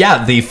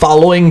the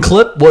following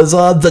clip was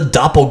the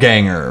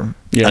Doppelganger.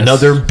 Yes.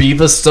 Another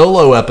Beavis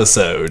solo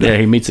episode. Yeah,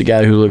 he meets a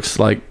guy who looks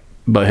like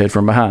Butthead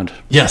from behind.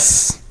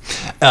 Yes.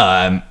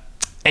 And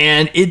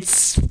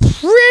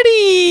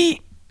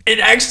it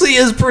actually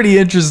is pretty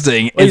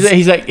interesting.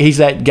 He's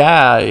that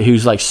guy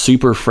who's like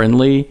super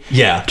friendly.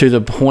 Yeah. To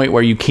the point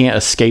where you can't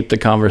escape the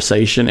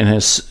conversation, and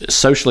as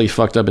socially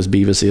fucked up as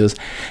Beavis is,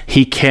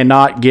 he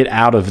cannot get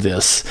out of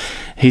this.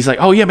 He's like,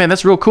 oh yeah, man,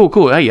 that's real cool.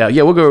 Hey, yeah,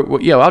 we'll go.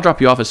 Yeah, I'll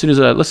drop you off as soon as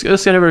let's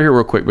get over here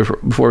real quick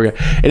before we go.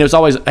 And it was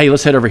always, hey,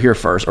 let's head over here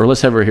first, or let's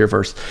head over here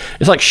first.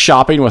 It's like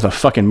shopping with a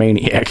fucking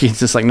maniac. He's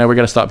just like, no, we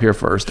got to stop here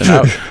first.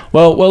 And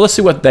well, let's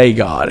see what they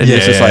got. And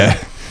it's just like,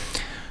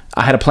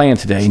 I had a plan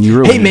today, and you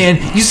ruined it. Hey,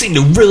 man, you seem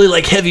to really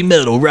like heavy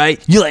metal,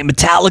 right? You like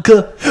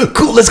Metallica?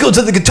 Cool, let's go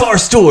to the guitar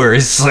store.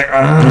 It's like,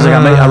 he's like,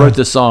 I wrote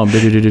this song.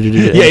 Yeah,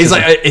 he's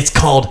like, it's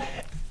called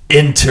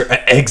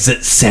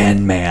Exit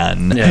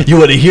Sandman. Yeah. You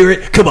want to hear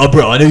it? Come on,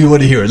 bro. I know you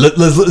want to hear it.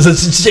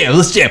 Let's jam.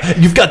 Let's jam.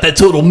 You've got that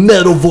total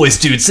metal voice,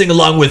 dude. Sing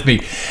along with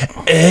me.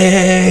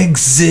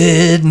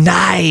 Exit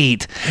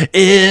night.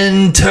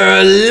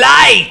 Enter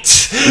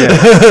light.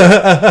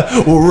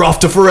 Yeah. We're off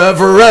to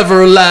forever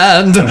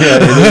Everland.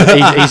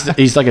 Yeah,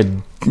 he's like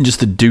just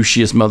the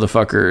douchiest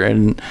motherfucker,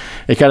 and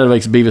it kind of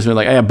makes Beavis be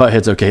like, hey,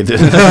 Butthead's okay.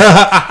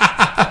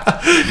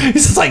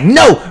 He's just like,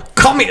 no,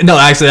 call me. No,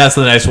 actually, that's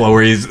the next one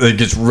where he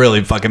gets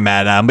really fucking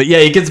mad at him. But yeah,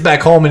 he gets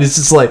back home and it's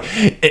just like,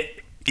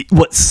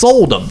 what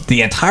sold him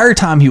the entire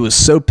time he was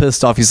so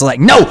pissed off. He's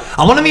like, no,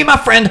 I want to meet my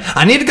friend.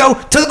 I need to go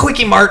to the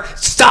Quickie Mart.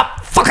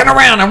 Stop fucking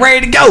around. I'm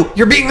ready to go.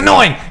 You're being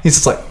annoying. He's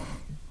just like,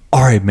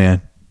 all right,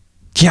 man.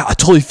 Yeah, I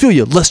totally feel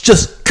you. Let's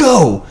just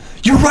go.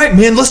 You're right,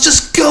 man. Let's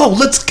just go.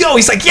 Let's go.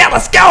 He's like, yeah,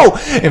 let's go.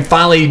 And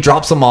finally, he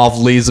drops him off,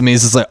 leaves him.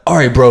 He's just like, all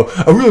right, bro.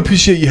 I really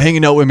appreciate you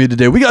hanging out with me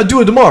today. We got to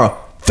do it tomorrow.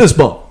 Fist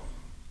bump.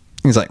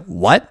 He's like,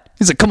 what?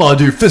 He's like, come on,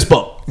 dude, fist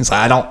bump. He's like,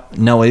 I don't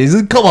know. He's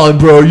like, come on,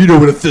 bro. You know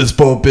what a fist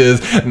bump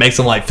is. Makes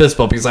him like fist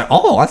bump. He's like,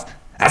 oh,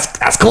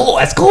 that's cool.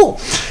 That's cool.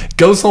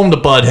 Goes home to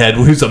Butthead,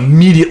 who's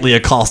immediately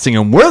accosting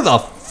him. Where the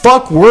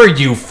fuck were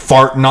you,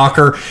 fart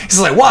knocker?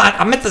 He's like, what?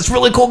 I met this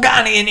really cool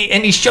guy,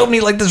 and he showed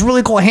me like this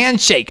really cool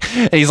handshake.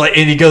 And he's like,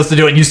 and he goes to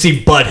do it, and you see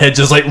Butthead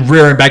just like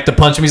rearing back to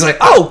punch him. He's like,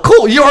 oh,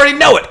 cool, you already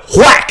know it.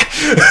 Whack.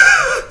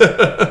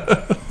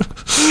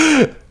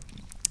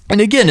 And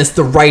again, it's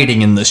the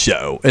writing in the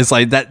show. It's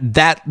like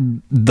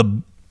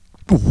the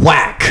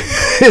whack.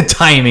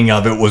 Timing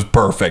of it was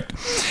perfect.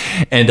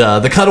 And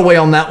the cutaway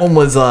on that one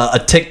was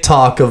a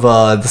TikTok of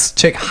this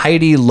chick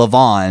Heidi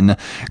Lavon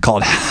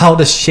called "How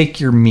to Shake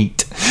Your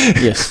Meat."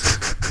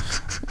 Yes.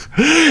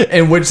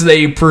 In which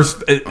they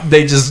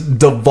just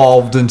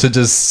devolved into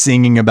just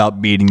singing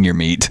about beating your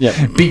meat.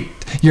 Yep. Beat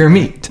your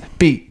meat.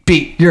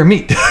 Beat your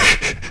meat.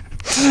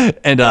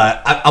 And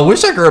I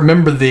wish I could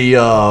remember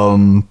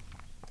the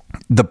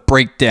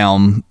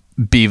breakdown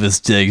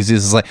Beavis did. He's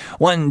just like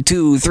 1,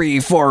 2, 3,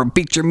 4,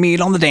 beat your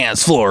meat on the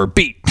dance floor.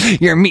 Beat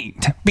your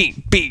meat.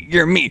 Beat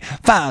your meat.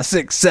 5,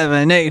 6,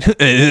 7, 8.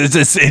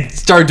 It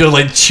started doing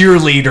like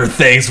cheerleader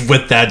things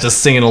with that, just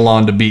singing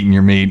along to beating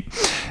your meat.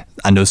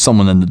 I know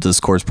someone in the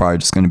Discord is probably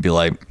just going to be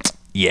like,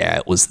 yeah,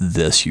 it was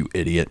this, you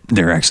idiot.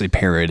 They're actually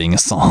parodying a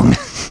song.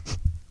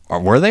 Or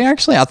were they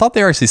actually? I thought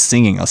they were actually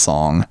singing a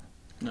song.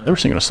 No, they were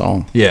singing a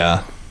song.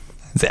 Yeah.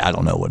 I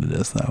don't know what it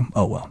is, though.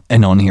 Oh, well.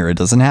 And on here, it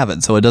doesn't have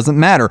it, so it doesn't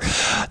matter.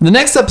 The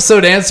next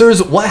episode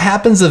answers, what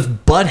happens if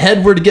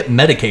Butthead were to get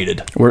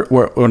medicated? Or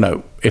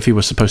no, if he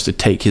was supposed to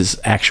take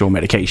his actual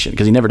medication,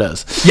 because he never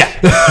does. Yeah.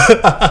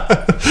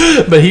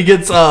 But he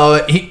gets...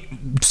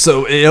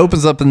 So it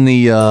opens up in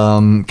the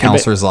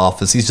counselor's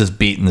office. He's just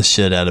beating the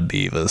shit out of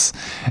Beavis.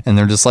 And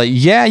they're just like,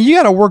 yeah, you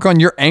got to work on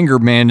your anger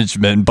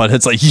management. But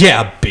it's like,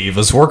 yeah,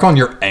 Beavis, work on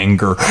your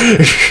anger.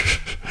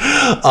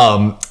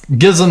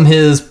 Gives him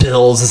his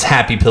pills, his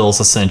happy pills,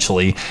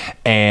 essentially.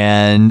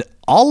 And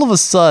all of a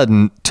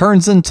sudden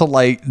turns into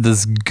like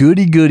this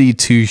goody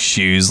two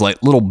shoes,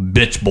 like little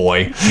bitch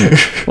boy.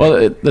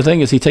 Well, the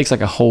thing is, he takes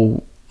like a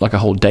whole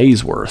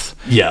day's worth.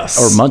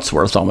 Yes. Or month's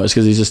worth almost,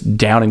 because he's just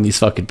downing these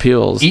fucking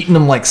pills. Eating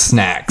them like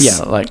snacks.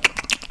 Yeah,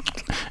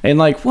 and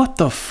what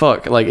the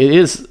fuck? Like,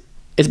 it's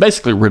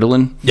basically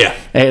Ritalin. Yeah.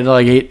 And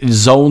like, it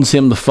zones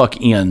him the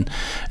fuck in.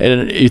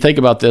 And you think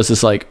about this,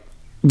 it's like,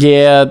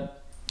 yeah,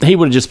 he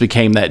would have just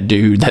became that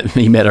dude that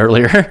he met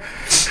earlier.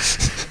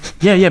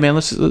 yeah, man,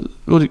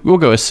 we'll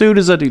go as soon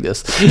as I do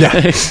this.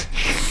 Yeah.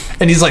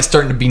 And he's like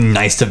starting to be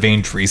nice to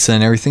Van Driessen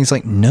and everything. He's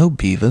like, no,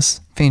 Beavis.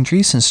 Van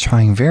Driessen's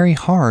trying very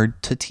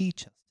hard to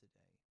teach us.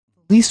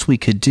 The least we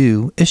could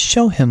do is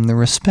show him the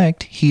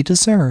respect he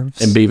deserves.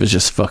 And Beavis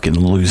just fucking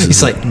loses.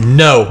 He's like,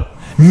 no,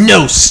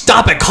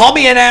 stop it. Call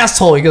me an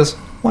asshole. He goes,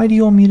 why do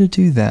you want me to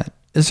do that?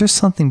 Is there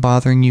something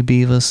bothering you,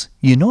 Beavis?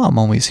 You know I'm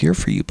always here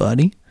for you,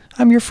 buddy.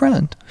 I'm your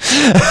friend.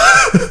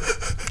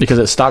 Because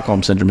that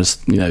Stockholm syndrome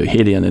is,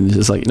 hit in, and it's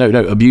just like, no,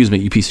 abuse me,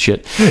 you piece of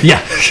shit.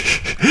 Yeah.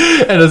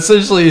 And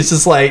essentially it's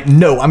just like,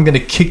 no, I'm going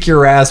to kick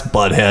your ass,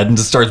 Butthead, and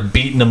just starts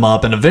beating him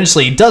up. And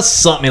eventually he does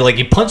something, like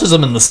he punches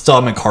him in the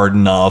stomach hard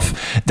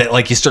enough that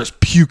like he starts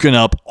puking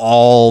up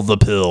all the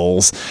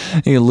pills.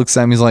 And he looks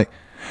at him, he's like,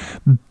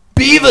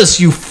 Beavis,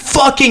 you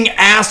fucking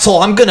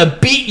asshole, I'm gonna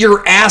beat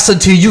your ass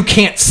until you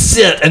can't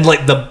sit. And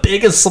like the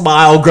biggest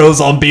smile grows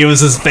on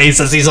Beavis's face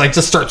as he's like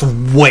just starts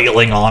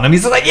wailing on him.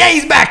 He's like, yeah,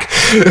 he's back.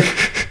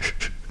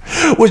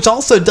 Which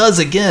also does,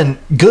 again,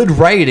 good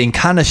writing,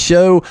 kind of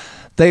show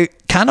they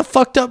kind of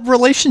fucked up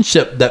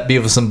relationship that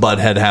Beavis and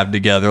Butthead have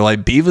together.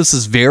 Like, Beavis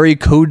is very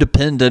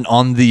codependent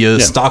on the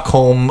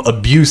Stockholm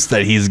abuse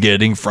that he's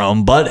getting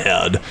from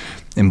Butthead.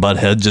 And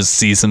Butthead just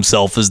sees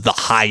himself as the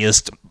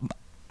highest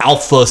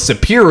alpha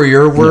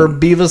superior, where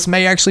Beavis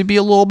may actually be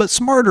a little bit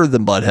smarter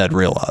than Butthead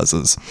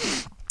realizes.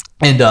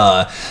 And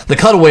the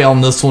cutaway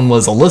on this one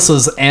was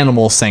Alyssa's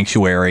Animal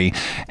Sanctuary.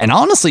 And I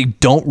honestly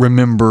don't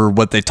remember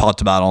what they talked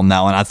about on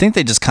that one. I think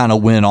they just kind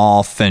of went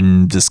off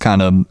and just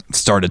kind of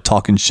started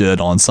talking shit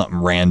on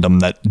something random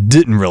that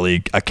didn't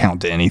really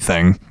account to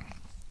anything.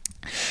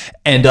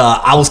 And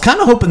I was kind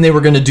of hoping they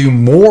were going to do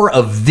more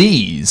of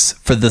these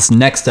for this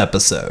next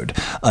episode.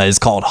 It's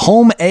called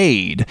Home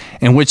Aid,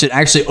 in which it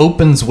actually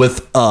opens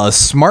with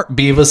Smart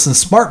Beavis and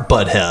Smart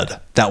Butthead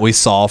that we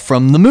saw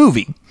from the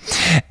movie.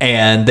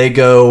 And they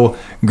go,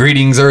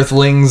 greetings,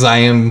 Earthlings. I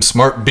am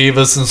Smart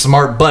Beavis and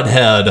Smart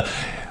Butthead.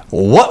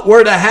 What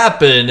were to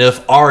happen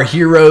if our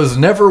heroes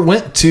never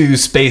went to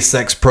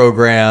SpaceX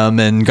program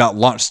and got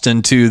launched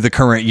into the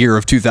current year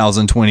of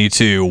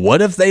 2022?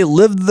 What if they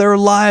lived their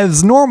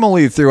lives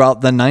normally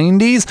throughout the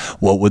 90s?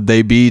 What would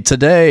they be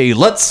today?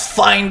 Let's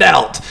find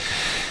out.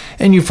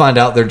 And you find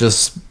out they're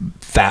just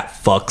fat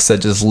fucks that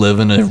just live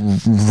in a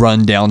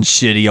rundown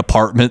shitty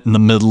apartment in the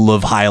middle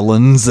of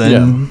Highlands,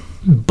 and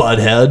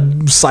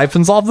Butthead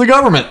siphons off the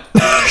government.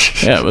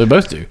 Yeah, they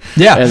both do.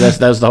 Yeah, and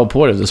that's the whole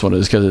point of this one,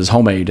 is because it's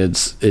homemade.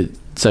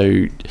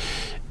 So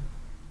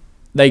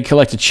they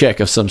collect a check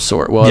of some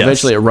sort. Well,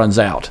 eventually it runs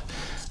out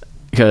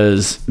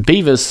because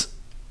Beavis,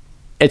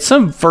 it's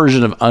some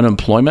version of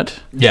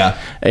unemployment. Yeah,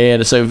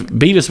 and so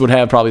Beavis would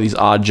have probably these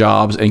odd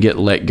jobs and get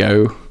let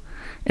go,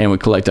 and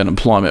would collect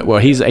unemployment. Well,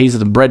 he's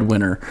the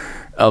breadwinner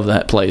of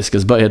that place,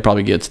 because Butthead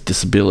probably gets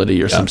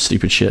disability or some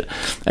stupid shit,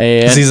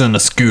 and he's in a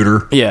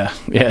scooter. Yeah.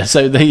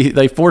 So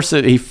they force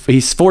it.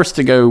 He's forced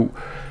to go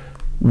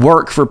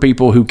work for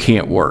people who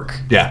can't work.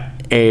 Yeah,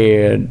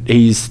 and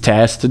he's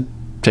tasked to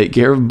take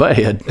care of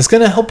Butthead. It's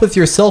gonna help with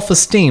your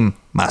self-esteem.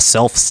 My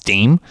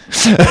self-esteem.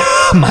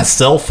 My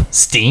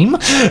self-esteem.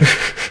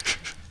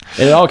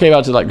 And it all came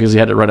out to like because he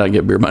had to run out and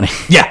get beer money.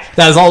 Yeah,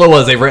 that's all it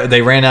was.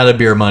 They ran out of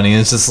beer money.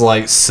 And it's just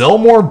like, sell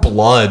more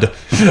blood.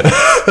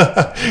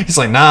 He's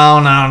like,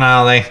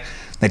 no.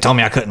 They told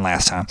me I couldn't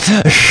last time.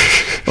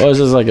 Well, it's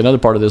just like another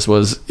part of this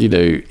was, you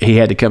know, he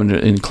had to come in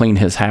and clean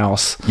his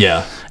house.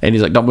 Yeah. And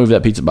he's like, don't move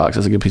that pizza box.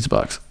 That's a good pizza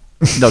box.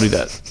 Don't do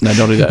that. No,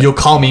 don't do that. You'll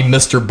call me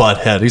Mr.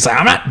 Butthead. He's like,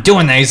 I'm not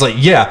doing that. He's like,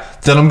 yeah,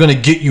 then I'm going to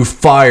get you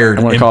fired.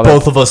 And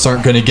both of us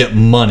aren't going to get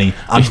money.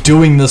 I'm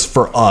doing this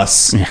for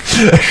us. Yeah.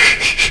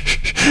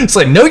 It's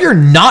like, no, you're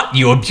not,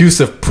 you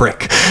abusive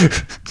prick.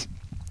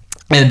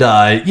 And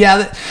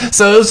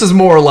so this is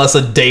more or less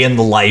a day in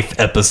the life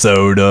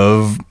episode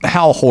of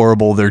how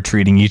horrible they're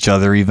treating each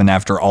other even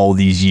after all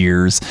these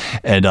years.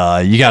 And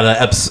you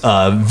got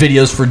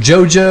videos for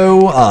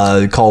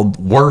JoJo called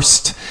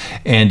Worst,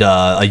 and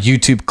a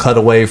YouTube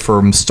cutaway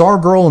from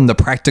Stargirl and the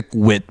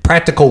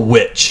Practical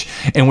Witch,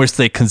 in which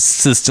they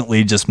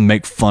consistently just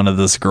make fun of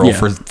this girl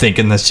for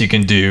thinking that she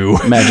can do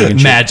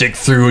magic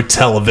through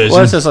television.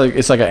 Well,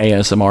 it's like an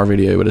ASMR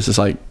video, but it's just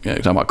like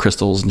talking about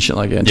crystals and shit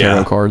like that, and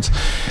tarot cards.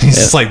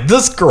 It's like,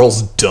 this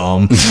girl's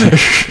dumb.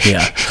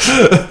 Yeah.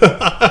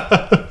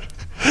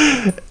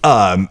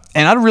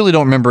 And I really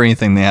don't remember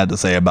anything they had to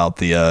say about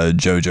the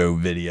JoJo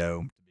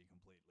video,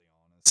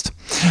 to be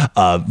completely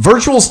honest.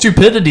 Virtual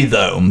stupidity,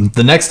 though,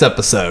 the next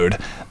episode,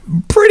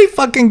 pretty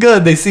fucking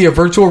good. They see a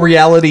virtual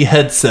reality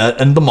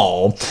headset in the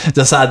mall,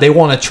 decide they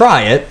want to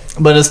try it,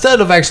 but instead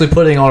of actually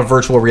putting on a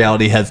virtual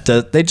reality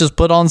headset, they just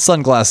put on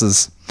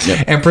sunglasses.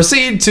 Yep. And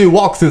proceed to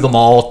walk through the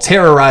mall,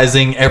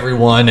 terrorizing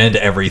everyone and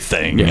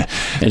everything. Yeah.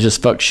 And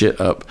just fuck shit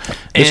up.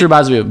 This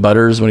reminds me of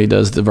Butters when he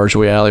does the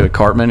virtual reality with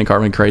Cartman, and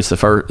Cartman creates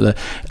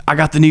I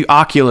got the new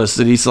Oculus,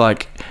 and he's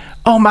like,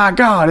 oh my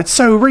God, it's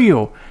so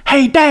real.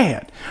 Hey,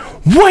 Dad.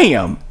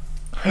 Wham!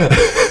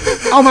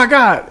 Oh my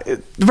God,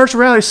 the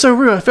virtual reality is so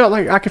real. I felt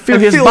like I could feel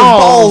his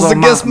balls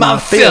against my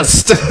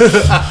fist.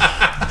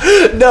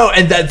 No,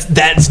 and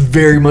that's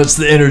very much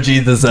the energy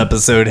this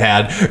episode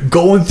had,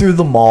 going through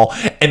the mall.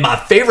 And my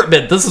favorite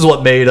bit, this is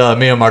what made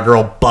me and my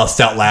girl bust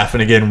out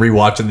laughing again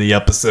rewatching the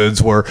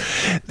episodes, where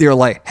they're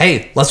like,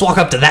 hey, let's walk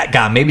up to that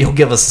guy, maybe he'll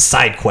give us a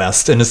side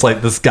quest. And it's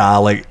like this guy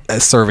like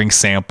serving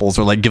samples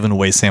or like giving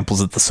away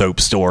samples at the soap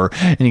store,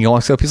 and he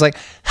walks up, he's like,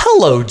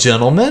 hello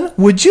gentlemen,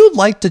 would you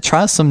like to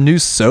try some new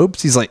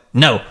soaps? He's like,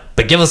 no,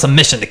 but give us a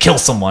mission to kill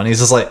someone. He's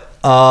just like,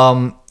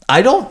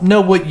 I don't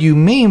know what you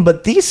mean,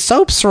 but these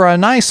soaps are a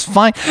nice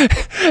fine.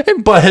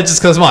 And Butthead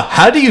just goes, on,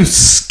 how do you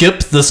skip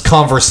this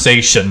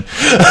conversation?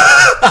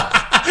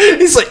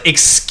 He's like,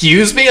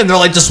 excuse me? And they're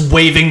like just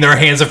waving their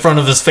hands in front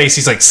of his face.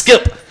 He's like,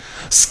 skip.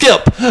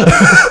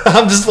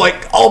 I'm just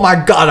like, oh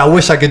my God, I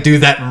wish I could do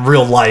that in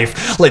real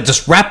life. Like,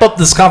 just wrap up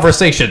this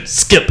conversation.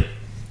 Skip.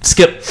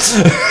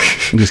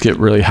 Just get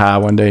really high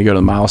one day, go to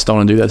the milestone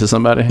and do that to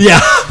somebody. Yeah.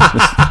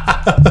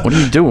 What are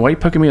you doing? Why are you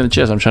poking me in the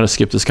chest? I'm trying to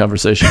skip this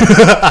conversation.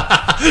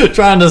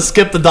 Trying to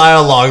skip the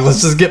dialogue.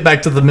 Let's just get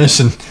back to the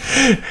mission.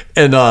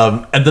 And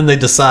then they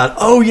decide,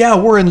 oh yeah,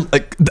 we're in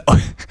like,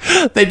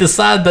 they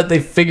decide that they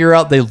figure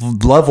out they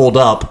leveled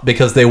up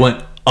because they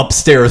went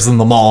upstairs in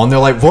the mall, and they're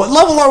like, what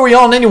level are we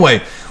on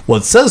anyway? Well,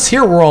 it says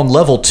here we're on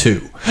level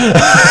 2.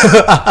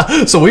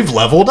 So we've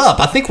leveled up.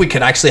 I think we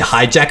could actually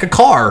hijack a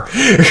car.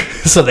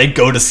 So they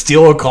go to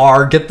steal a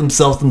car, get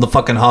themselves in the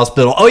fucking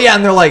hospital. Oh yeah,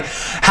 and they're like,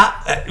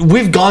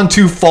 we've gone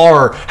too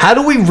far. How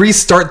do we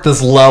restart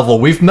this level?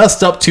 We've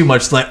messed up too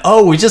much. Like,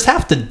 oh, we just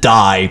have to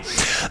die.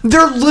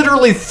 They're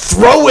literally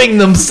throwing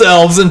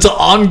themselves into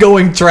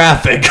ongoing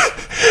traffic.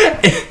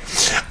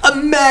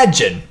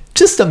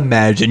 Just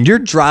imagine you're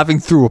driving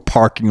through a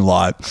parking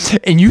lot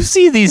and you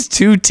see these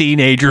two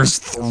teenagers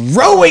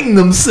throwing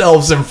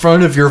themselves in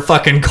front of your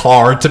fucking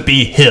car to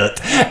be hit.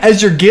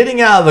 As you're getting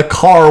out of the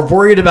car,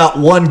 worried about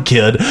one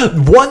kid,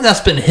 one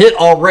that's been hit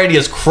already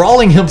is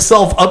crawling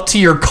himself up to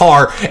your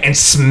car and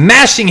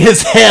smashing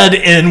his head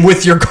in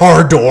with your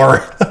car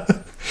door.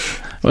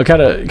 Well, it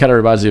kind of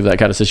reminds me of that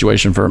kind of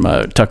situation from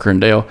Tucker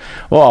and Dale.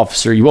 Well,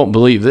 officer, you won't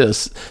believe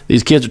this.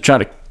 These kids are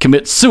trying to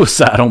commit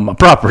suicide on my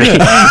property.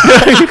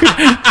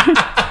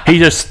 He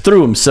just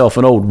threw himself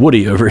an old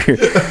Woody over here.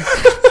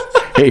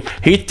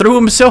 He threw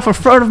himself in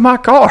front of my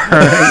car.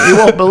 You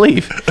won't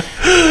believe.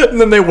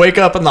 And then they wake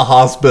up in the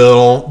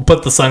hospital,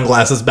 put the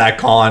sunglasses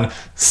back on,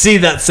 see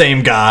that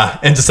same guy,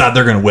 and decide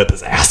they're going to whip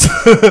his ass.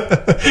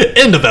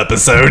 End of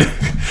episode.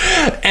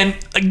 And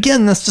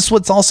again, that's just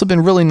what's also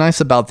been really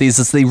nice about these,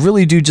 is they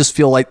really do just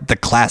feel like the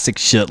classic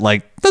shit.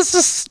 Like, this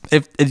is,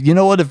 if you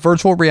know what, if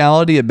virtual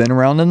reality had been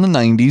around in the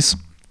 90s,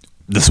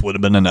 this would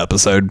have been an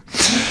episode.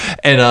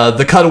 And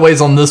the cutaways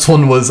on this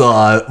one was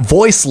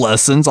voice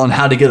lessons on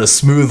how to get a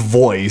smooth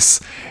voice,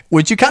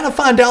 which you kind of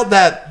find out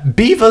that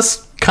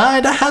Beavis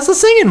kind of has a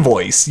singing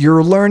voice.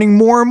 You're learning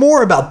more and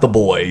more about the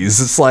boys.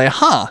 It's like,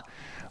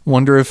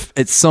 wonder if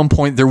at some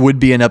point there would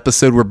be an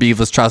episode where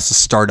Beavis tries to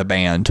start a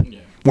band.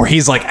 Where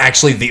he's like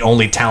actually the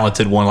only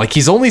talented one. Like,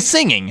 he's only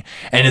singing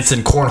and it's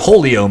in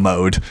cornholio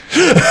mode.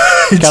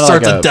 He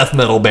starts like a death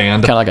metal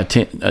band. Kind of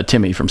like a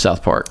Timmy from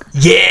South Park.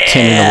 Yeah.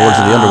 Timmy in the Lords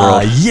of the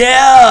Underworld.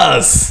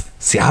 Yes.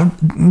 See,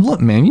 look,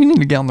 man, you need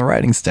to get on the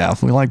writing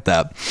staff. We like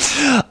that.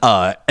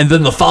 And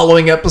then the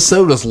following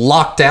episode is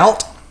Locked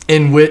Out,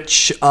 in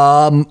which You get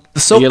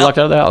locked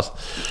out of the house.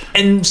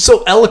 and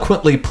so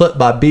eloquently put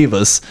by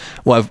Beavis,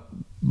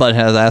 Bud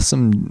has asked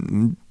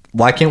him,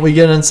 why can't we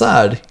get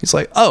inside? He's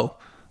like, oh,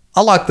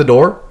 I locked the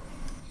door.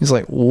 He's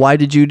like, why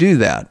did you do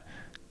that?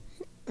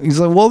 He's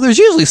like, well, there's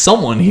usually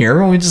someone here,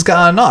 and we just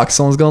gotta knock.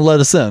 Someone's gonna let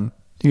us in.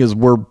 He goes,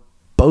 we're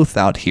both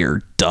out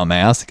here,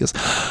 dumbass. He goes,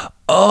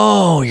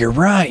 oh, you're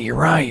right.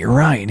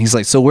 And he's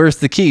like, so where's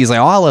the key? He's like,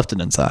 oh, I left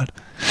it inside.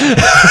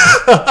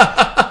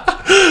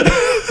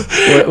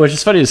 Which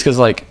is funny is because,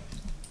 like,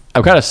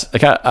 I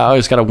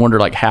always kind of wonder,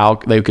 like, how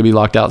they could be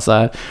locked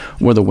outside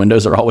where the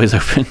windows are always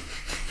open.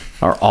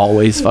 Are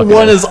always fucking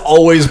One open. is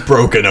always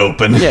broken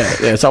open. Yeah,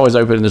 it's always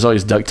open, and there's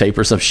always duct tape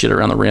or some shit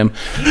around the rim.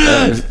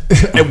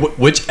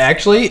 Which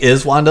actually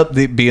is wound up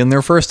being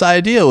their first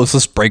idea, was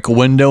just break a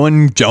window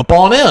and jump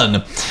on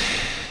in.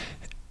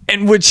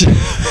 And which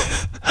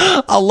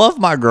I love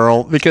my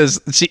girl because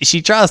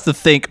she tries to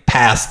think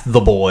past the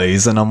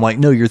boys, and I'm like,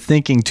 no, you're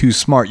thinking too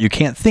smart. You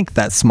can't think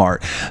that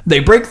smart. They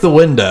break the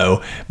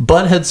window.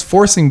 Butthead's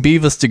forcing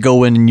Beavis to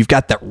go in, and you've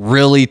got that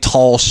really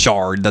tall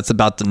shard that's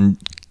about to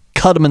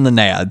cut him in the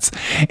nads.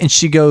 And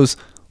she goes,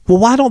 well,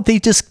 why don't they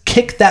just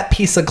kick that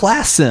piece of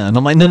glass in?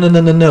 I'm like,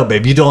 no,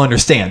 babe, you don't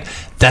understand.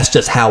 That's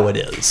just how it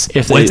is.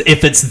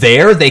 If it's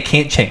there, they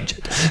can't change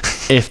it.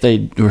 If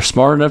they were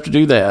smart enough to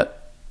do that,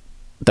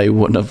 they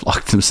wouldn't have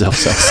locked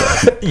themselves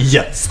outside.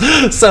 Yes.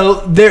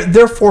 So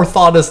their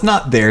forethought is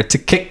not there to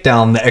kick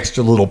down the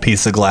extra little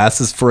piece of glass,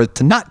 is for it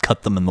to not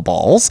cut them in the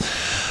balls.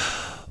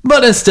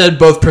 But instead,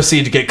 both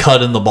proceed to get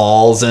cut in the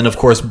balls. And of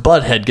course,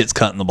 Butthead gets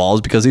cut in the balls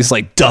because he's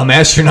like,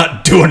 dumbass, you're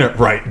not doing it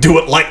right. Do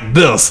it like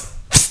this.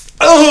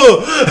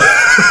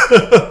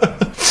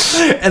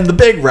 And the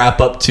big wrap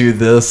up to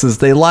this is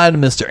they lie to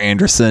Mr.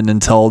 Anderson and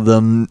tell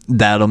them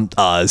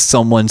that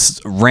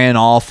someone's ran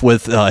off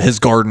with his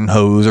garden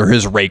hose or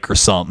his rake or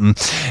something.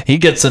 He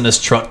gets in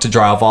his truck to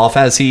drive off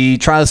as he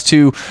tries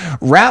to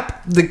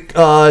wrap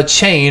the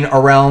chain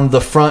around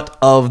the front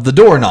of the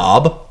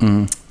doorknob.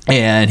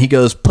 And he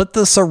goes, put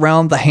this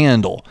around the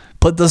handle.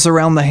 Put this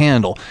around the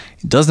handle.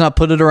 He does not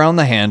put it around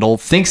the handle.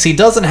 Thinks he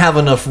doesn't have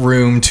enough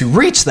room to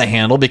reach the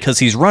handle because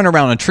he's run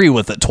around a tree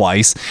with it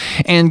twice.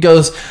 And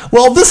goes,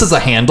 well, this is a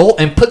handle,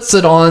 and puts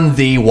it on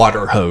the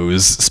water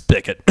hose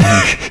spigot.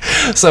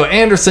 So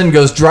Anderson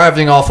goes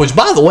driving off, which,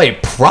 by the way,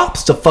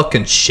 props to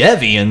fucking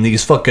Chevy and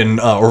these fucking,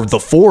 or the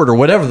Ford or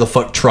whatever the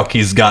fuck truck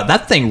he's got.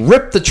 That thing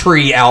ripped the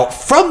tree out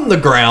from the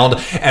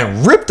ground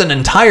and ripped an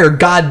entire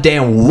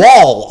goddamn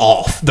wall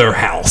off their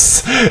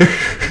house.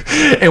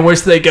 In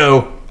which they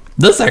go,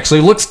 this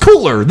actually looks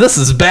cooler. This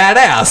is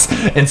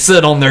badass. And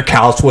sit on their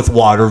couch with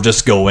water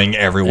just going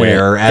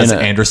everywhere as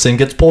Anderson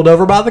gets pulled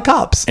over by the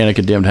cops. In a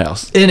condemned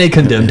house. In a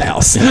condemned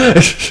house.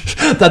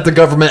 That the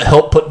government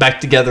helped put back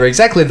together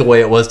exactly the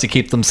way it was to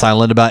keep them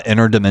silent about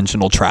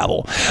interdimensional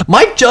travel.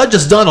 Mike Judge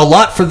has done a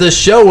lot for this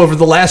show over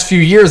the last few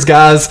years,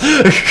 guys.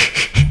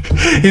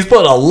 He's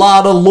put a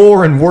lot of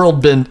lore and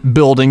world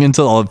building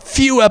into a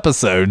few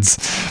episodes.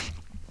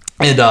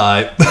 And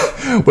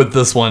with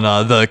this one,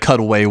 the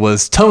cutaway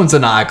was Tones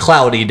and I,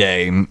 Cloudy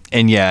Day.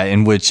 And yeah,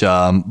 in which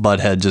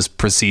Butthead just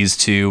proceeds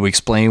to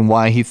explain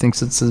why he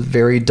thinks it's a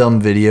very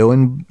dumb video,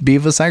 and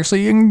Beavis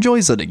actually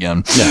enjoys it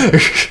again. Yeah.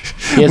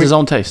 He has his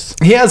own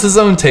taste. He has his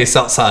own taste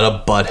outside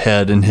of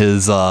Butthead and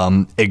his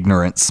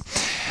ignorance.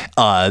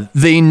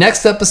 The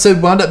next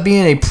episode wound up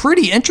being a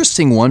pretty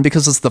interesting one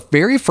because it's the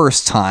very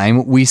first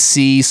time we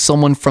see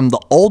someone from the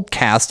old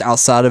cast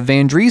outside of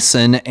Van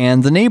Driesen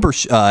and the neighbor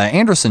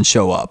Anderson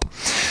show up.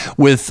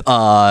 With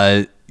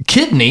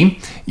Kidney,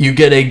 you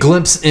get a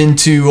glimpse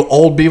into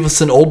old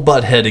Beavis and old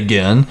Butthead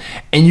again,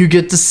 and you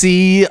get to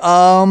see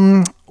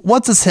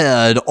what's his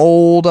head,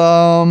 old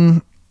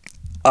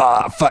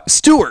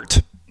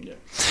Stewart.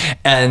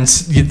 And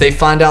they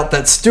find out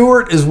that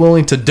Stewart is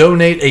willing to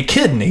donate a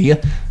kidney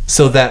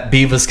so that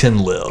Beavis can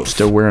live.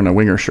 Still wearing a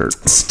winger shirt.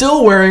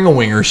 Still wearing a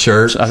winger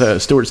shirt.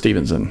 Stuart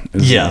Stevenson.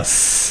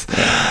 Yes.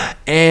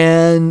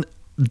 And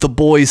the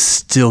boys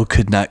still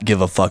could not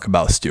give a fuck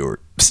about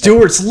Stewart.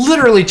 Stewart's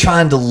literally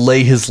trying to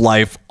lay his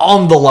life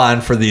on the line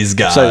for these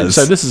guys.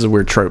 So this is a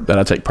weird trope that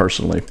I take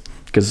personally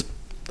because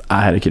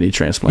I had a kidney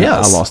transplant.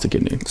 Yes. I lost a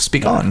kidney.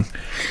 Speak on.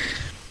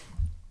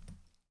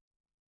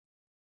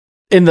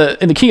 In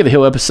the King of the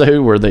Hill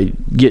episode where they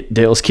get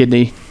Dale's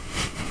kidney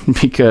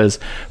because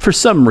for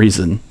some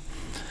reason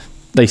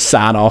they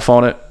sign off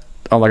on it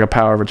on like a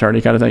power of attorney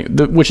kind of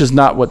thing, which is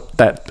not what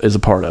that is a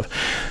part of.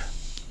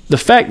 The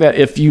fact that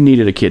if you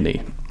needed a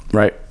kidney,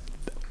 right,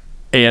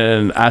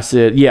 and I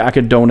said, yeah, I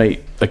could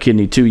donate a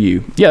kidney to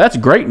you. Yeah, that's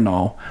great and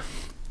all.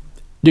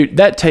 Dude,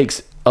 that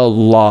takes a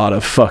lot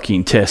of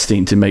fucking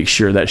testing to make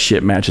sure that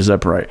shit matches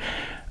up right.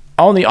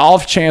 On the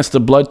off chance the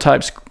blood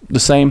type's the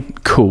same,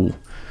 cool.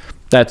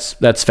 That's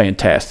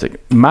fantastic.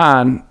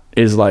 Mine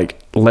is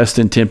like less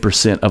than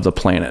 10% of the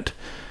planet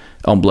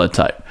on blood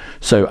type.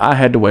 So I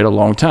had to wait a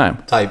long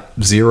time. Type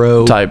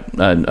 0. Type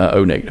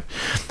O negative.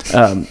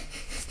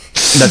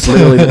 That's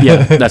literally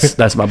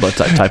that's my blood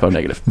type, typo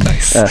negative.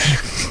 Nice.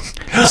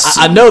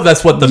 I know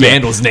that's what the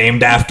band was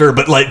named after,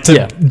 but like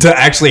to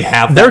actually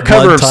have their that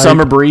cover blood of type.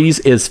 Summer Breeze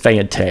is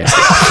fantastic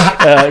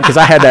because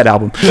I had that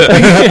album.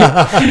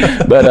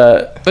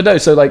 but no,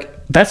 so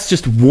like that's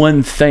just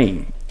one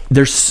thing.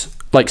 There's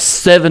like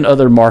 7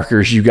 other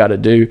markers you got to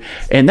do,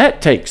 and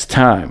that takes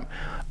time.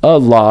 A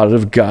lot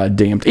of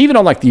goddamn, even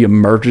on like the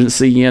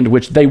emergency end,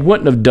 which they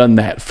wouldn't have done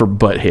that for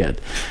Butthead.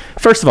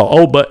 First of all,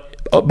 old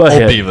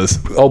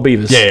Beavis. Old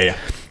Beavis. Yeah.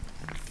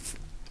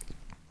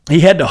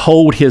 He had to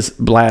hold his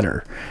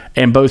bladder,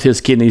 and both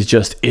his kidneys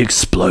just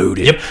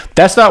exploded. Yep.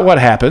 That's not what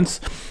happens.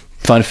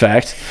 Fun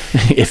fact,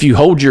 if you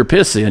hold your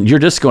piss in, you're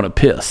just going to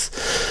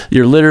piss.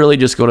 You're literally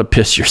just going to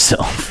piss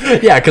yourself.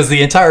 Yeah, because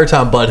the entire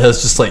time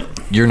Butthead's just like,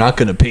 you're not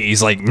going to pee.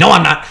 He's like, no,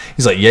 I'm not.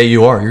 He's like, yeah,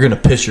 you are. You're going to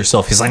piss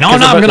yourself. He's like, no, I'm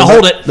not. I'm going to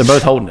hold it. They're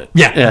both holding it.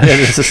 Yeah.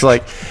 It's just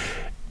like,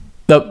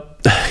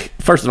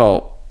 first of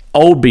all,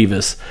 old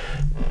Beavis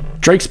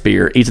drinks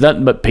beer, eats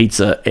nothing but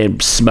pizza,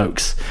 and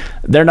smokes.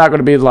 They're not going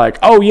to be like,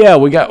 oh, yeah,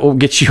 we'll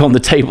get you on the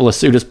table as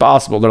soon as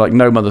possible. They're like,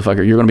 no,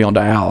 motherfucker, you're going to be on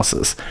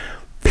dialysis.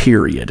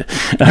 Period.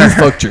 You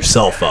fucked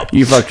yourself up.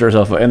 You fucked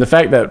yourself up. And the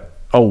fact that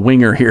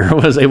Winger here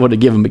was able to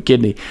give him a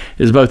kidney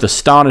is both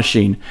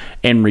astonishing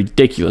and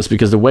ridiculous,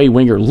 because the way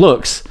Winger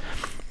looks,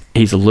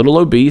 he's a little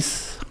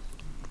obese,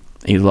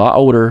 he's a lot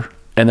older,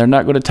 and they're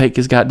not going to take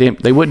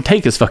they wouldn't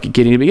take his fucking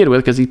kidney to begin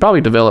with, because he'd probably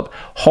develop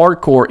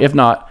hardcore, if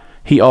not,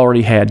 he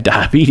already had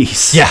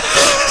diabetes. Yeah.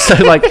 So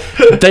like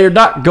they're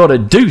not going to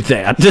do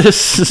that.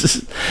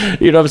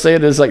 You know what I'm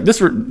saying? It's like this,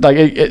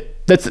 like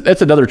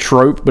that's another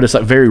trope, but it's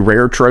like very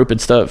rare trope and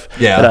stuff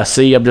that I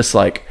see. I'm just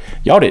like,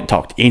 y'all didn't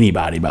talk to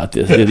anybody about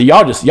this.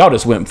 Y'all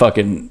just went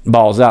fucking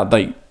balls out.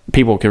 Like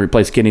people can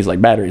replace kidneys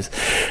like batteries.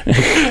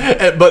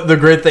 But the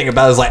great thing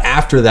about it is, like,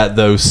 after that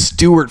though,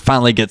 Stewart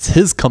finally gets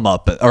his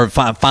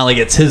finally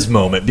gets his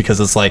moment, because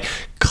it's like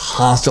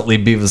constantly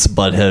Beavis and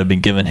Butthead have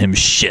been giving him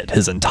shit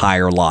his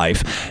entire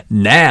life.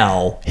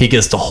 Now he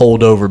gets to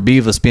hold over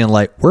Beavis, being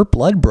like, we're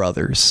blood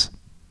brothers.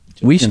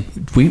 We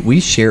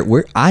share.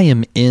 I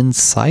am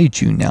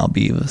inside you now,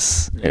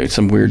 Beavis. Yeah,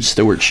 some weird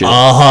Stewart shit.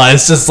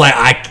 It's just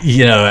like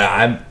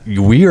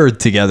we are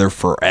together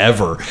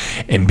forever,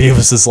 and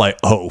Beavis is like,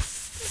 oh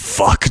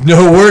fuck,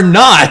 no, we're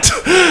not.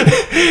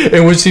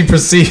 In which he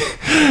proceeds.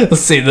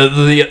 Let's see.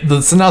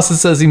 The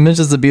synopsis says he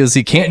mentions to Beavis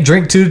he can't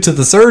drink to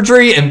the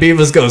surgery, and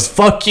Beavis goes,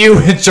 "Fuck you,"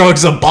 and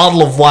chugs a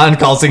bottle of wine,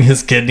 causing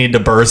his kidney to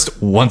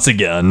burst once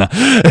again,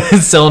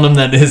 telling him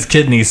that his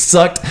kidney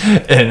sucked,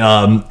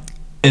 and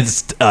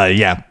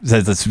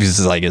says that's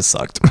because like it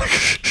sucked.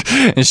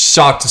 And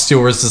shocked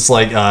Stewart's just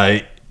like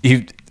I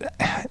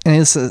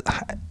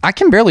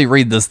can barely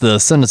read this. The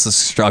sentence is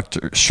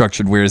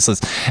structured weird. It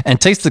says, and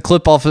takes the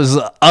clip off his.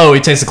 He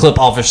takes the clip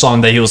off his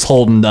song that he was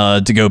holding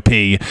to go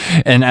pee,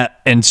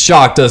 and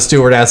shocked,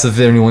 Stewart asks if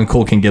anyone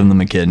cool can give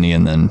them a kidney,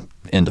 and then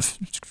end of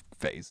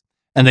phase.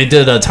 And they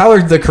did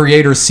Tyler the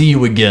Creator, "See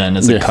You Again"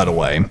 as a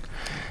cutaway.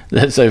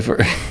 That's so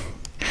for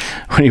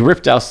when he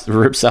rips out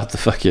the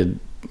fucking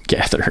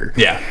catheter.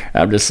 Yeah,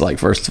 I'm just like,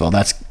 first of all,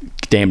 that's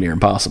damn near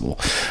impossible.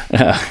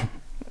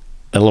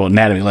 A little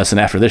anatomy lesson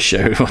after this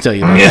show, I'll tell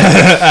you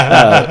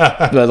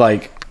that. But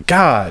like,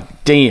 god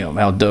damn,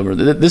 how dumb.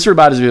 This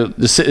reminds me of,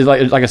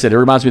 like I said, it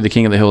reminds me of the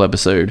King of the Hill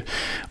episode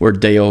where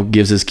Dale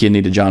gives his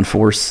kidney to John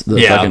Force,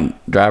 the fucking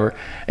driver,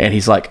 and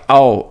he's like,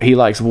 oh, he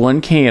likes 1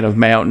 can of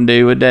Mountain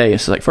Dew a day.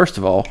 It's like, first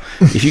of all,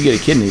 if you get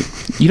a kidney,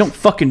 you don't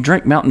fucking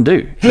drink Mountain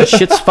Dew. That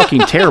shit's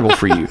fucking terrible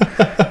for you.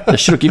 That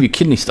shit'll give you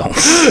kidney stones.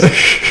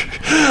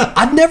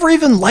 I never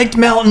even liked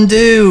Mountain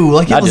Dew.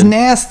 Like, it was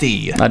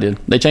nasty. I did.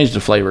 They changed the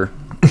flavor.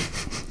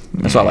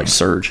 That's why I like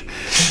Surge.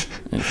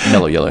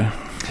 Mellow Yellow.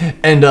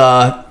 And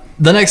the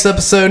next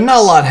episode, not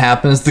a lot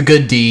happens. The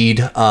good deed.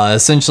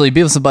 Essentially,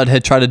 Beavis and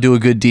Butthead try to do a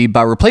good deed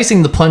by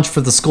replacing the punch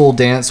for the school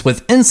dance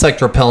with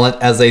insect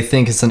repellent, as they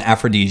think it's an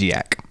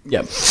aphrodisiac.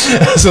 Yep.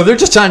 So they're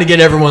just trying to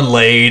get everyone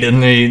laid,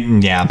 and they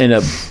end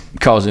up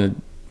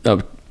causing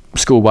a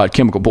school-wide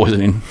chemical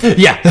poisoning.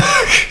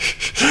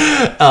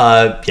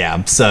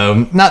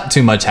 So not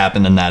too much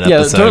happened in that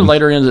episode. Toward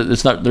later in,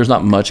 there's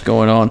not much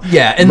going on.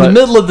 In the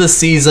middle of the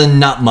season,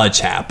 not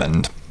much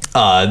happened.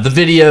 The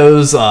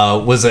videos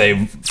was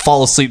a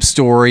fall asleep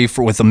story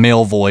with a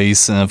male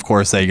voice, and of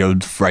course they go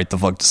right the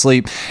fuck to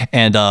sleep.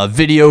 And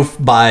video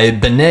by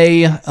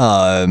Benet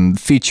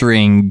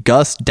featuring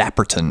Gus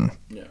Dapperton.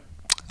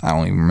 I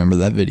don't even remember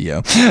that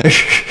video.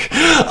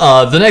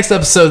 The next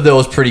episode, though,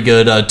 was pretty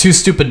good. 2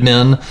 stupid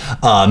men,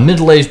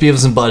 middle-aged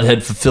Beavis and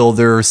Butthead, fulfill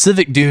their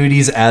civic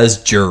duties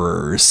as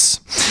jurors,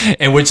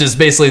 and which is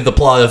basically the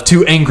plot of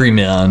 2 angry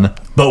men,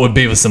 but with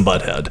Beavis and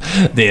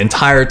Butthead. The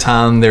entire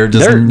time, they're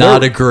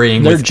not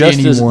agreeing with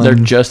anyone. They're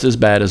just as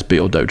bad as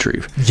Bill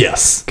Dauterive.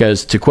 Yes.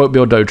 Because, to quote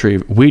Bill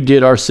Dauterive, we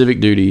did our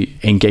civic duty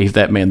and gave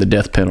that man the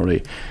death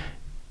penalty.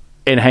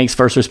 And Hank's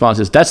first response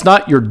is, that's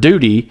not your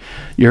duty.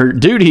 Your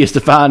duty is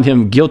to find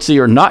him guilty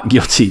or not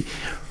guilty.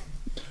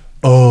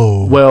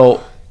 Oh.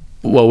 Well,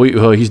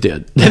 he's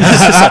dead.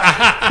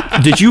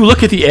 Did you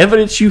look at the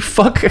evidence, you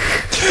fucker?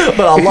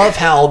 But I love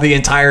how the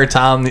entire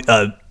time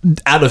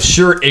out of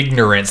sheer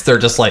ignorance, they're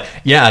just like,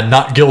 yeah,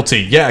 not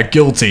guilty. Yeah,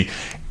 guilty.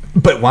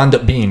 But wound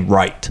up being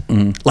right,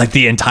 like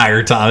the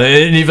entire time.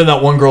 And even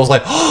that one girl's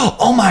like,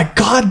 oh my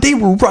God, they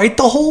were right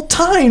the whole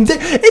time.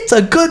 It's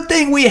a good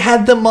thing we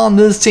had them on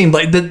this team.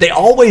 Like, they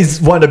always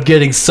wind up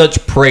getting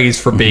such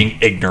praise for being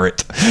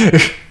ignorant.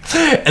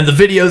 And the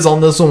videos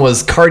on this one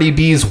was Cardi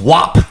B's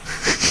WAP.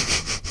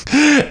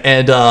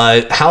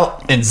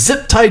 And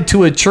Zip Tied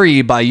to a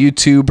Tree by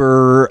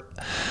YouTuber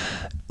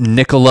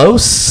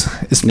Nicholas,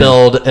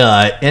 spelled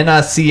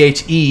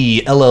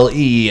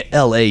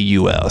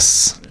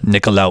Nichellelaus.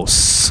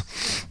 Nicholas.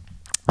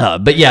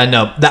 But yeah,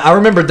 no, I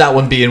remember that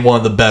one being one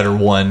of the better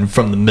one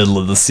from the middle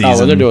of the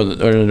season. Oh, they're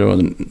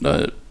doing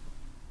the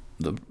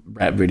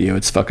rap video.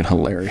 It's fucking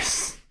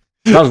hilarious.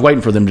 I was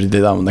waiting for them to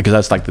do that one because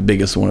that's like the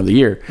biggest one of the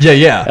year.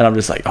 Yeah. And I'm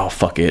just like, oh,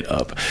 fuck it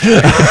up.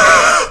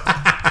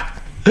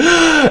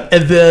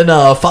 And then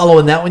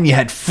following that one, you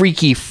had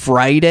Freaky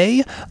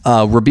Friday,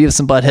 where Beavis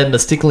and Butthead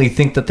mistakenly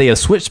think that they have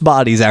switched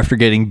bodies after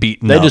getting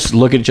beaten They up. just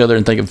look at each other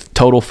and think of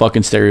total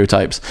fucking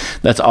stereotypes.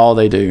 That's all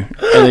they do.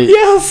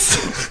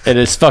 Yes! And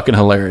it's fucking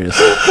hilarious.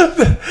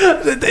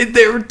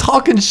 They were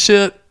talking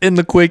shit in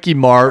the Quickie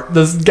Mart.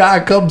 This guy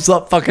comes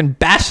up, fucking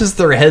bashes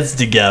their heads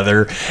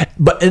together.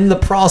 But in the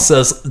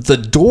process, the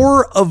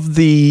door of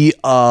the...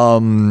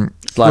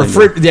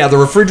 the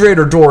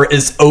refrigerator door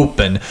is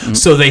open,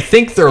 so they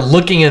think they're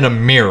looking in a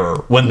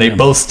mirror when they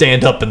both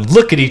stand up and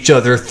look at each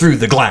other through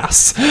the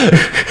glass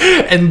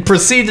and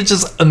proceed to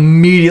just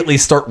immediately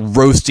start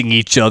roasting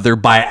each other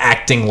by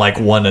acting like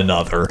one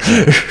another,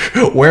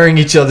 wearing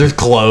each other's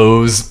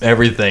clothes,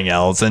 everything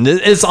else. And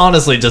it's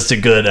honestly just a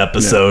good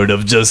episode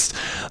of just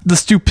the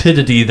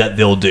stupidity that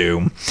they'll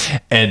do.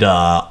 And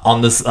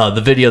on this,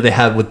 the video they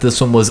had with this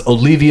one was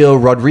Olivia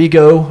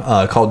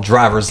Rodrigo, called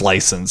Driver's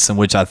License, in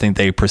which I think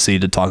they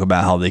proceed to talk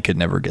about how they could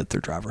never get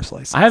their driver's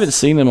license. I haven't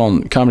seen them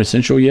on Comedy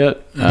Central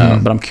yet,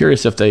 but I'm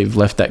curious if they've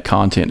left that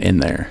content in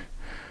there.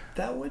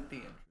 That would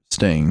be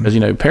interesting.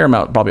 Because,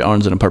 Paramount probably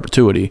owns it in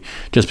perpetuity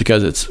just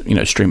because it's,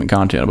 streaming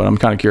content. But I'm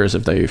kind of curious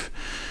if they've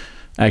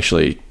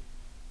actually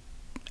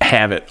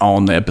have it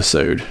on the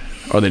episode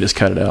or they just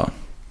cut it out.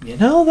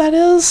 That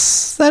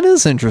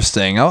is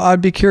interesting.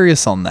 I'd be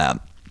curious on that.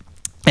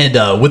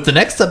 And with the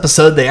next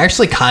episode, they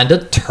actually kind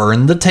of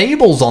turned the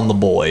tables on the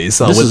boys.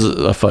 This is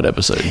a fun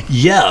episode.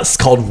 Yes,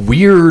 called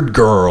Weird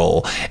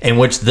Girl, in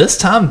which this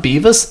time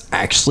Beavis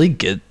actually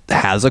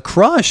has a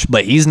crush,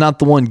 but he's not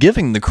the one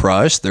giving the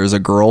crush. There's a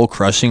girl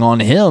crushing on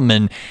him,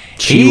 and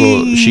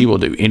she will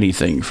do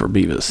anything for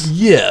Beavis.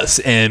 Yes,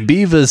 and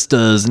Beavis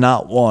does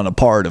not want a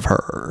part of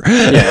her.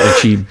 Yeah, and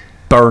she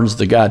burns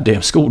the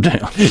goddamn school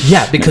down.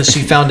 Yeah, because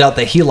she found out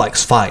that he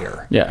likes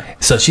fire. Yeah.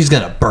 So she's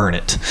going to burn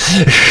it.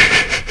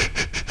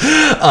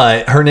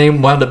 Her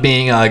name wound up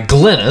being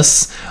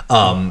Glynis.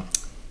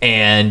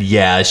 And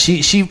yeah,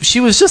 she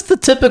was just the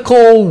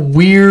typical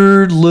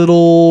weird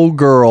little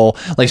girl.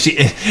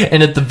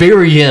 And at the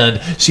very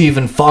end, she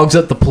even fogs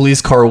up the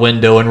police car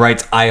window and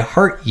writes, "I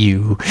heart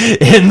you"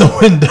 in the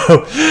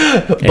window.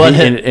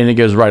 And it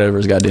goes right over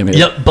his goddamn head.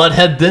 Yep,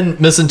 Butthead then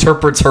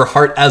misinterprets her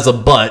heart as a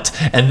butt,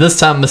 and this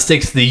time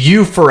mistakes the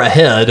U for a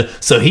head,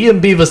 so he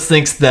and Beavis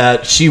thinks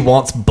that she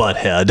wants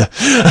Butthead.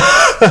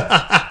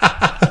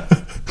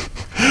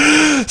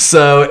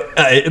 So,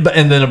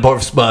 and then of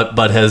course,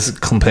 Butthead's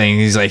complaining.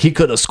 He's like, he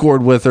could have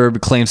scored with her,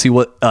 but claims he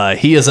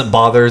isn't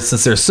bothered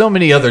since there's so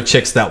many other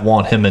chicks that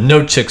want him, and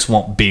no chicks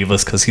want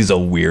Beavis because he's a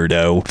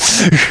weirdo,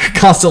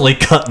 constantly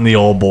cutting the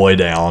old boy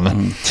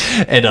down.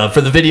 And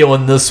for the video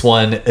in this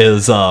one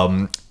is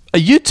a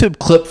YouTube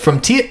clip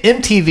from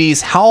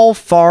MTV's "How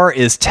Far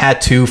Is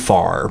Tattoo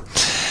Far?"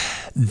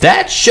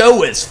 That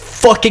show is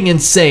fucking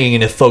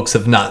insane if folks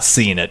have not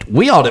seen it.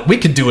 We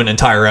could do an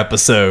entire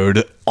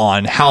episode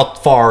on How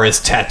Far Is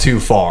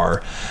Tattoo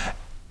Far.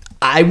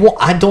 I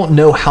don't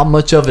know how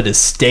much of it is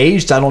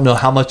staged. I don't know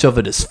how much of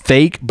it is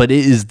fake, but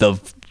it is the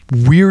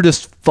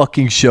weirdest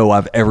fucking show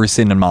I've ever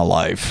seen in my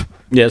life.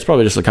 Yeah, it's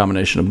probably just a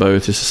combination of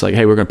both. It's just like,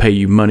 hey, we're going to pay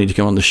you money to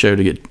come on the show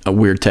to get a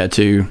weird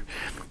tattoo,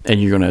 and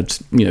you're going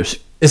to,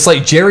 It's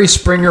like Jerry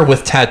Springer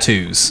with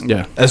tattoos.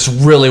 Yeah. That's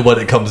really what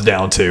it comes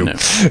down to. Yeah.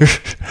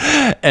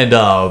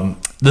 And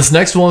this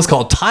next one is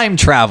called Time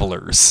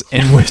Travelers,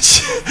 in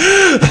which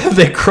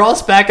they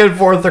cross back and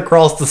forth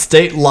across the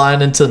state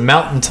line into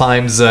Mountain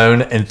Time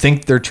Zone and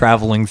think they're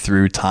traveling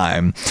through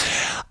time.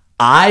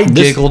 I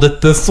giggled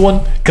at this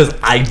one because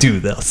I do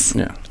this.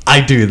 Yeah. I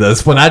do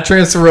this. When I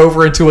transfer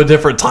over into a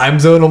different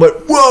time zone, I'm like,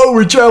 whoa,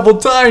 we travel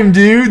time,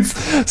 dudes.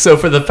 So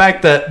for the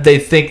fact that they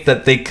think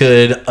that they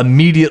could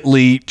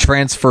immediately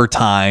transfer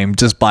time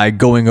just by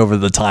going over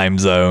the time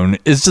zone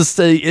is just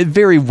a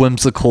very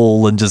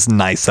whimsical and just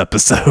nice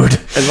episode.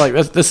 And like,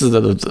 this is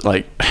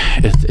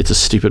it's a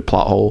stupid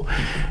plot hole,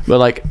 but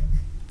like,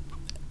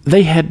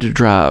 they had to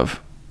drive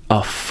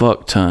a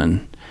fuck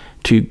ton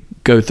to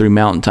go through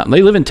Mountain Time.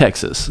 They live in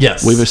Texas.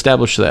 Yes. We've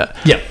established that.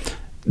 Yeah.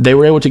 They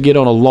were able to get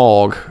on a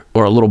log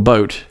or a little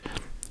boat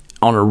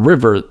on a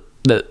river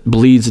that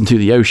bleeds into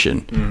the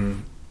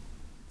ocean.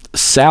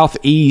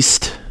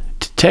 Southeast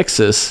to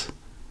Texas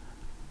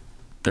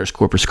there's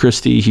Corpus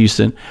Christi,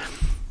 Houston.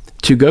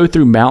 To go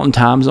through mountain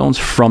time zones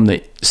from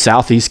the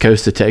southeast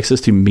coast of Texas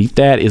to meet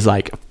that is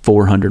like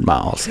 400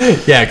 miles.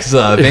 Yeah, because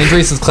Van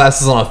Driesen's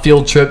class is on a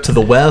field trip to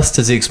the west,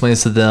 as he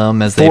explains to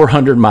them, as they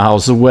 400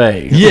 miles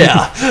away.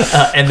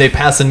 Yeah, and they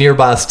pass a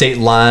nearby state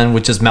line,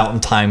 which is Mountain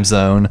Time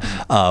Zone,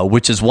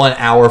 which is 1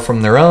 hour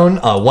from their own,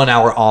 1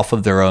 hour off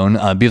of their own.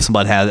 Beavis and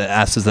Butthead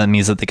asks if that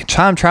means that they can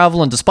time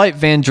travel, and despite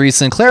Van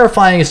Driesen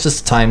clarifying it's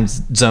just a time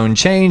zone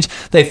change,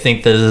 they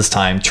think that it is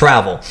time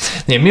travel.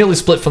 They immediately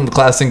split from the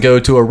class and go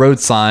to a road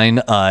sign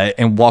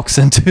and walks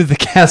into the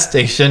gas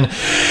station,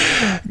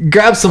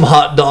 grab some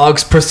hot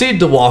dogs, proceed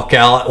to walk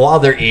out. While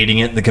they're eating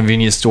it, the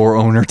convenience store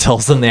owner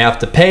tells them they have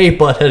to pay.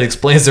 Butthead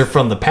explains they're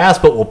from the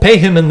past, but will pay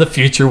him in the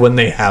future when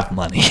they have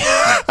money.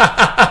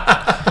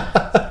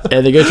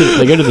 And they go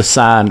to the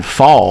sign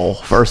fall.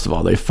 First of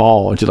all, they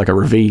fall into like a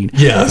ravine.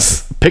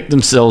 Yes. Pick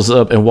themselves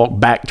up and walk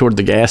back toward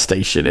the gas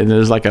station. And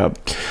there's like I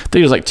think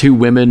there's like two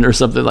women or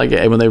something like that.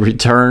 And when they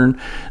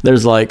return,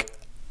 there's like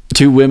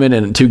two women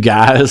and two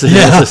guys. And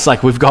it's just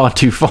like, we've gone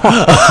too far.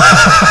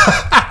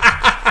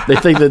 They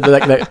think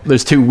that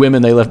those two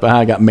women they left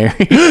behind got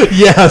married.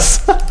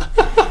 Yes.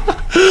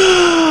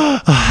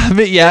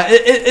 But yeah,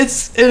 it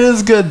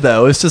is good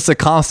though. It's just a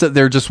constant.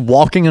 They're just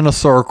walking in a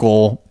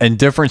circle and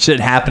different shit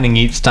happening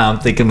each time,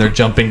 thinking they're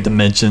jumping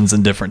dimensions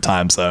in different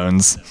time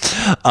zones.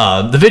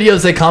 The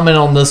videos they comment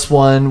on this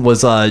one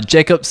was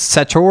Jacob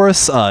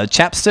Sartorius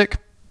Chapstick.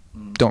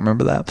 Don't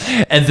remember that.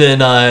 And then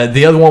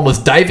the other one was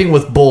diving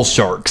with bull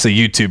sharks, a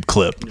YouTube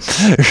clip.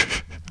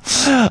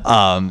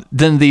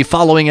 Then the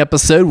following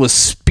episode was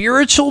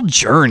Spiritual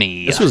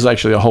Journey. This was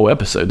actually a whole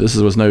episode. This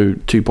was no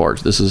two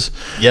parts. This is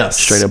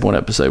straight up one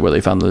episode where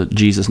they found the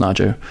Jesus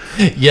nacho.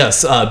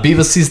 Yes,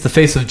 Beavis sees the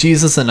face of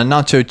Jesus in a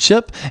nacho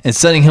chip and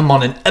setting him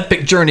on an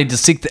epic journey to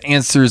seek the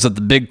answers of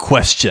the big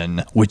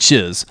question, which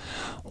is,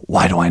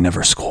 why do I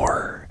never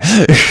score?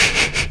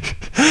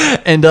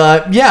 And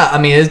I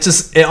mean,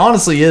 it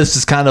honestly is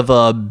just kind of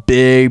a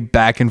big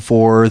back and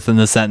forth and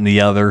this, that, and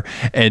the other.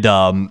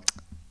 And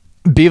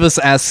Beavis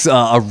asks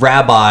a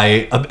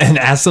rabbi and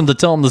asks him to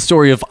tell him the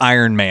story of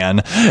Iron Man,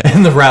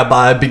 and the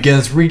rabbi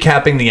begins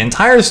recapping the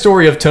entire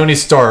story of Tony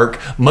Stark,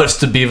 much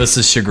to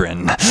Beavis's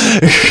chagrin.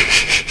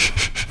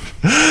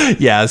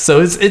 Yeah, so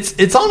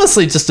it's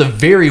honestly just a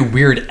very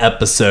weird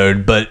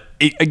episode, but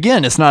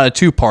again, it's not a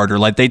two-parter.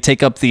 Like, they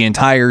take up the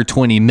entire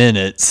 20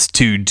 minutes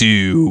to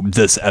do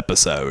this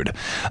episode.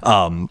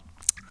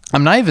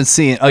 I'm not even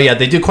seeing... Oh, yeah,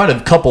 they do quite a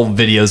couple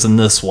videos in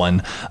this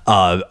one.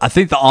 I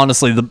think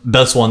honestly, the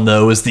best one,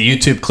 though, is the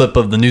YouTube clip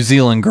of the New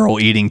Zealand girl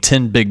eating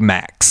 10 Big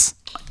Macs.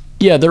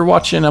 Yeah, they're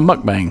watching a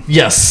mukbang.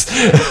 Yes.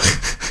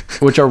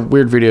 Which are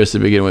weird videos to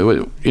begin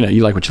with. You know,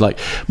 you like what you like.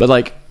 But,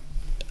 like,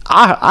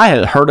 I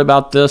had heard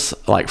about this,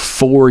 like,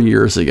 4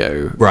 years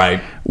ago.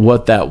 Right.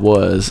 What that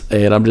was.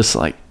 And I'm just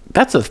like,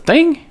 that's a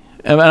thing?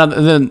 And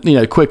then, you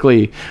know,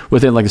 quickly,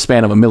 within, like, a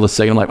span of a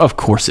millisecond, I'm like, of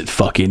course it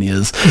fucking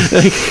is.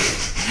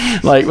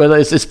 Like, well,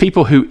 it's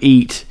people who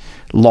eat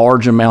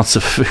large amounts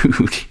of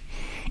food,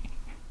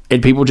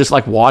 and people just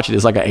like watch it.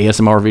 It's like an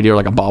ASMR video, or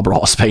like a Bob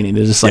Ross painting.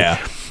 It's just like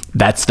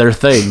that's their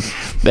thing.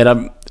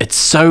 That it's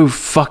so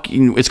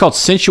fucking. It's called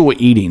sensual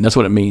eating. That's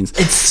what it means.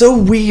 It's so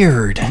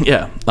weird.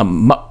 Yeah, a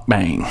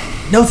mukbang.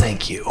 No,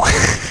 thank you.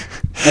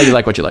 Hey, you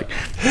like what you like.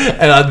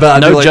 And I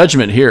no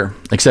judgment here,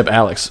 except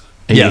Alex.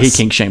 He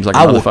kink shames like a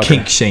motherfucker. I will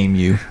kink shame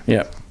you.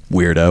 Yeah.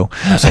 Weirdo.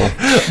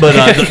 But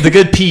the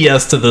good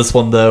PS to this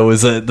one, though,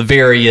 is at the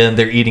very end,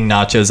 they're eating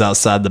nachos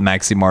outside the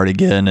Maxi Mart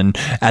again. And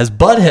as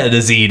Butthead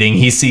is eating,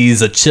 he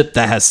sees a chip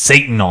that has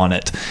Satan on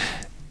it.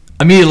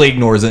 Immediately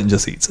ignores it and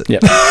just eats it.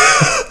 Yep.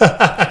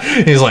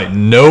 He's like,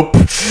 nope.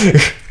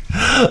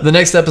 The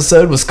next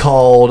episode was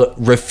called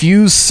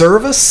Refuse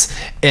Service.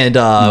 And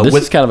this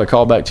is kind of a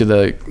callback to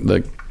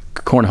the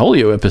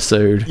Cornholio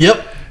episode.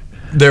 Yep.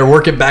 They're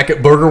working back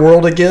at Burger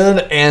World again,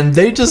 and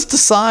they just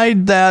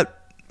decide that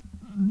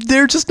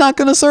they're just not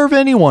going to serve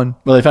anyone.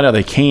 Well, they found out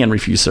they can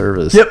refuse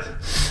service. Yep.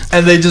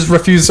 And they just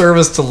refuse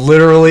service to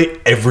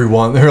literally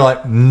everyone. They're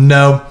like,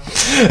 no.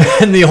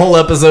 And the whole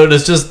episode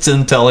is just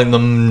him telling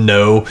them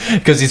no,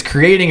 because he's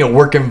creating a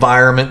work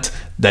environment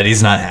that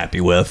he's not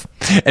happy with.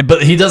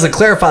 But he doesn't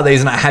clarify that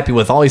he's not happy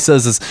with. All he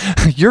says is,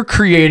 you're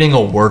creating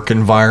a work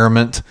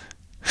environment.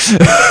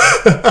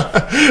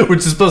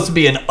 Which is supposed to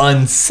be an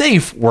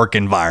unsafe work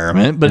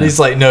environment, but he's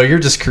like, no, you're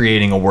just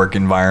creating a work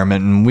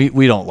environment, and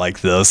we don't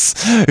like this.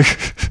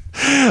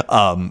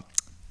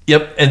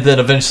 Yep. And then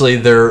eventually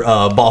their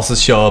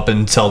bosses show up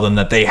and tell them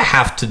that they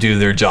have to do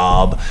their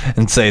job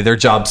and say their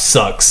job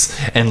sucks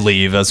and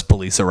leave as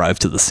police arrive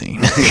to the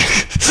scene.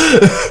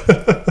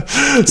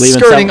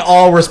 Skirting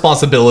all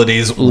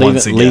responsibilities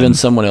once again. Leaving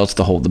someone else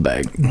to hold the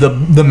bag.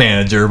 The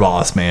manager,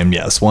 boss man,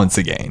 yes, once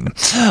again.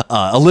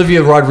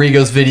 Olivia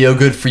Rodrigo's video,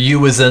 Good For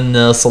You, is in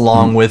this,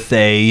 along with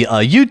a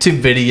YouTube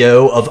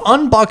video of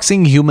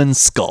unboxing human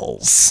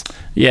skulls.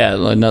 Yeah,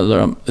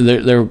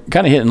 they're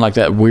kind of hitting like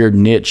that weird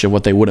niche of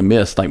what they would have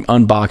missed, like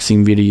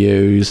unboxing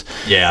videos,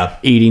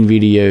 eating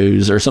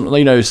videos, or something.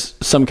 You know,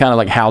 some kind of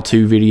like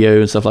how-to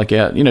video and stuff like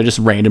that. You know, just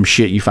random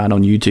shit you find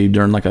on YouTube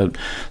during like a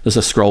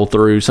scroll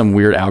through some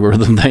weird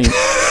algorithm thing.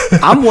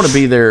 I want to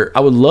be there. I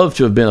would love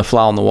to have been a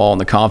fly on the wall in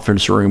the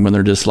conference room when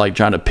they're just like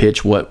trying to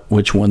pitch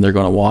which one they're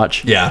going to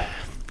watch. Yeah.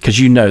 Because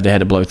they had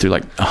to blow through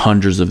like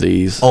hundreds of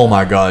these. Oh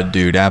my God,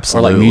 dude,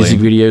 absolutely. Or like music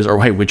videos,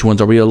 or hey, which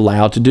ones are we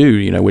allowed to do?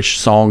 You know, which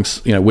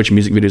songs, which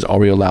music videos are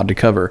we allowed to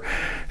cover?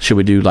 Should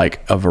we do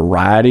like a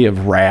variety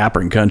of rap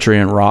and country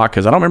and rock?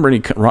 Because I don't remember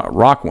any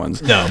rock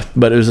ones. No.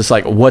 But it was just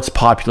like, what's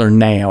popular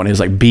now? And it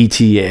was like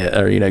BTS,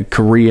 or,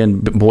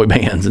 Korean boy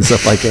bands and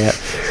stuff like that.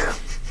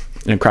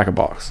 And crack a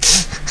box.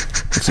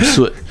 Some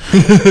soot.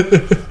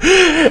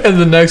 And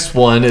the next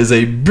one is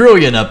a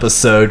brilliant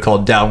episode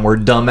called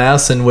Downward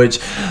Dumbass, in which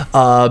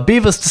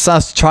Beavis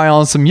decides to try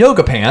on some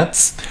yoga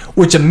pants,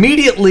 which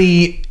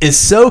immediately is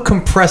so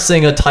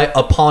compressing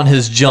upon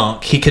his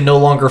junk, he can no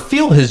longer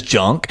feel his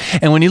junk,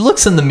 and when he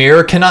looks in the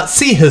mirror, cannot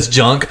see his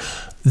junk,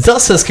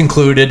 thus has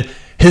concluded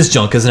his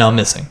junk is now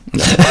missing.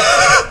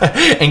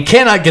 And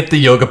cannot get the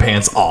yoga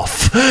pants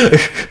off.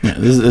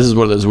 This is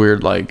one of those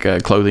weird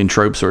like clothing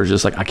tropes where it's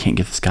just like, I can't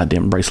get this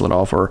goddamn bracelet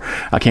off, or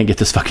I can't get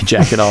this fucking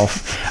jacket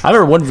off. I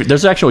remember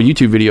there's actually a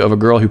YouTube video of a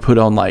girl who put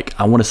on like,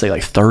 I want to say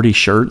like 30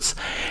 shirts,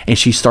 and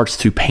she starts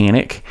to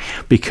panic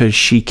because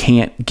she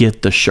can't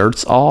get the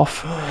shirts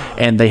off,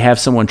 and they have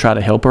someone try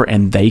to help her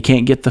and they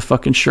can't get the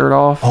fucking shirt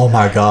off. Oh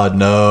my God,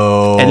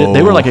 no. And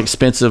they were like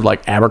expensive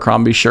like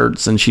Abercrombie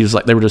shirts, and she's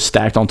like, they were just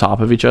stacked on top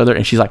of each other,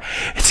 and she's like,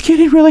 it's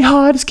getting really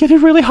hot, it's getting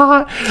really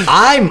hot.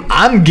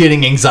 I'm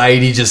getting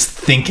anxiety just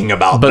thinking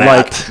about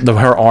that. But like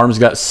her arms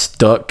got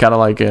stuck, kind of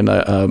like in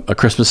a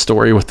Christmas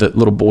Story with the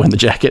little boy in the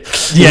jacket.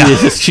 Yeah,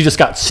 she just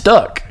got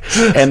stuck,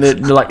 and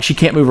then like she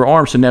can't move her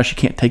arms, so now she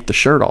can't take the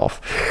shirt off.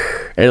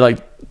 And like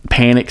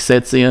panic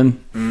sets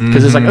in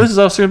because it's like, oh, this is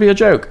also gonna be a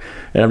joke,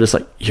 and I'm just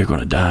like, you're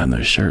gonna die in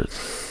those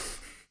shirts.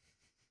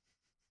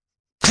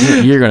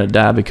 You're gonna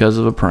die because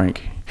of a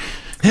prank.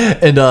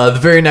 And the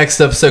very next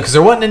episode, because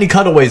there wasn't any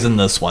cutaways in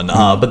this one,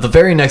 but the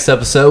very next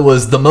episode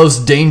was The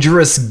Most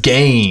Dangerous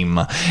Game,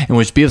 in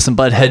which Beavis and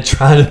Butthead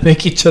try to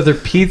make each other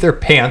pee their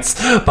pants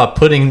by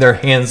putting their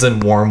hands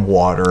in warm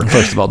water.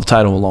 First of all, the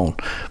title alone,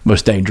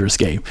 Most Dangerous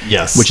Game.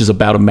 Yes. Which is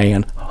about a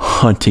man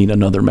hunting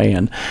another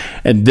man.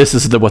 And this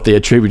is what they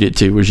attribute it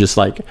to, was just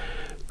like,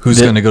 who's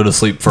going to go to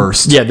sleep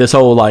first? Yeah, this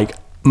whole like,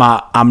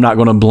 I'm not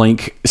going to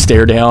blink,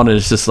 stare down, and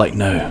it's just like,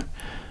 no,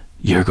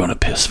 you're gonna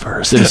piss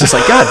first. And it's just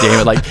like, God damn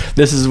it, like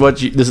this is what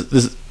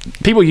this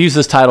people use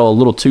this title a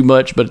little too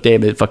much, but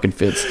damn it fucking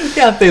fits.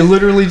 Yeah, they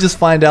literally just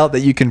find out that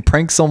you can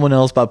prank someone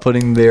else by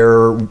putting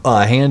their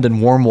hand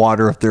in warm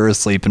water if they're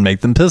asleep and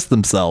make them piss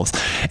themselves,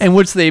 in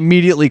which they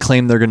immediately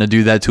claim they're gonna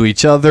do that to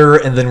each other,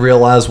 and then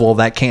realize, well,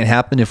 that can't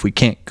happen if we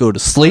can't go to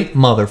sleep,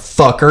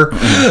 motherfucker.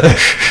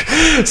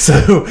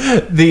 So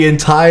the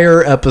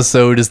entire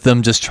episode is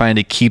them just trying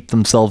to keep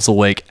themselves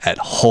awake at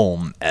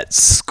home, at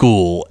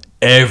school,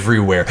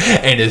 everywhere.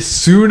 And as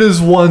soon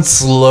as one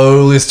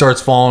slowly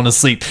starts falling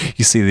asleep,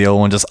 you see the other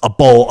one just a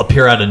bowl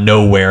appear out of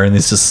nowhere, and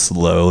he's just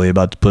slowly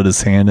about to put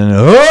his hand in it.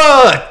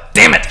 Oh,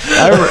 damn it!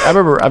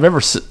 I've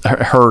never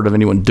heard of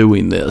anyone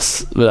doing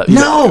this. But,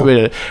 no,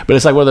 but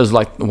it's like one of those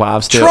like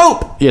wives'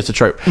 trope. Yeah, it's a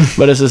trope.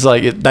 But it's just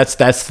like that's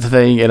the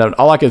thing, and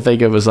all I could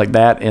think of was like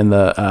that and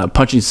the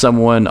punching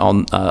someone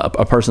on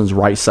a person's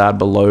right side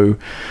below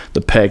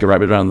the pec,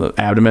 right around the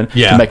abdomen,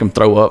 to make them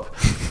throw up.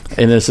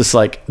 And it's just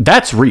like,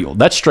 that's real.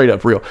 That's straight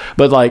up real.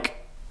 But like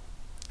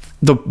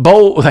the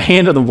bowl, the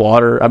hand in the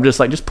water, I'm just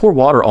like, just pour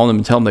water on them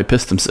and tell them they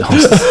pissed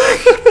themselves.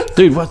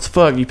 Dude, what the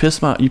fuck? You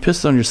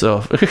pissed on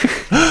yourself.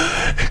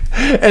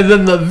 And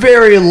then the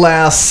very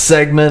last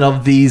segment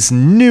of these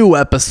new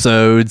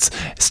episodes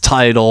is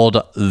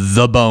titled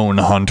The Bone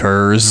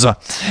Hunters,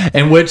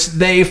 in which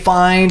they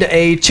find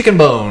a chicken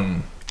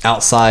bone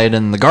outside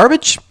in the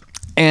garbage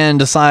and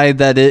decide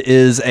that it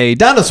is a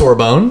dinosaur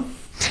bone,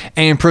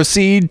 and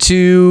proceed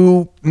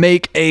to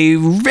make a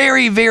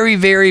very, very,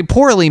 very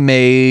poorly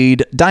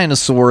made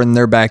dinosaur in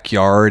their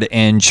backyard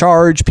and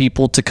charge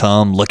people to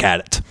come look at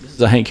it. This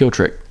is a Hank Hill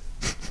trick.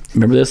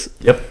 Remember this?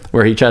 Yep.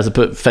 Where he tries to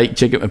put fake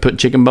chicken, put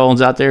chicken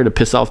bones out there to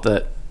piss off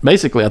that.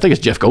 Basically, I think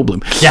it's Jeff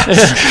Goldblum. Yeah.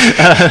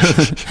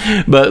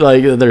 But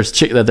like,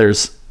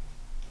 there's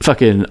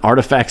fucking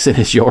artifacts in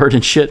his yard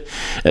and shit,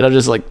 and I'm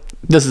just like,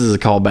 this is a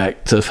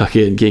callback to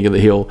fucking King of the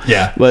Hill.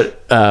 Yeah.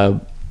 But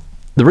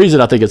the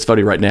reason I think it's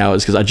funny right now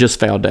is because I just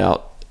found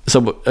out.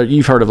 So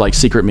you've heard of like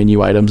secret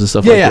menu items and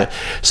stuff like that.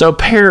 So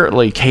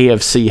apparently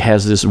KFC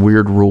has this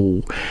weird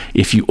rule: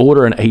 if you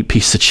order an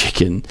 8-piece of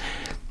chicken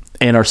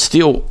and are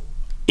still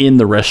in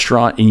the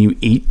restaurant and you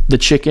eat the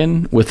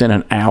chicken within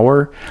an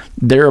hour,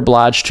 they're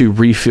obliged to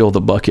refill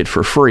the bucket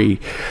for free.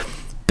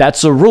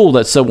 That's a rule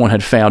that someone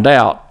had found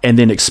out and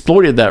then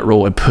exploited that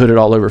rule and put it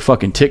all over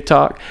fucking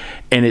TikTok.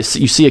 And you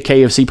see a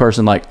KFC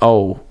person like,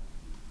 oh,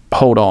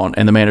 hold on.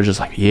 And the manager's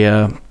like,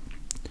 yeah,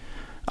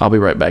 I'll be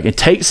right back. And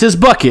takes his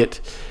bucket.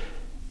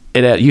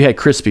 And you had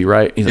crispy,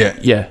 right? He's like,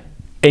 yeah.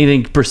 and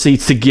then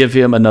proceeds to give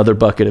him another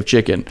bucket of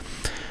chicken.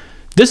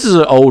 This is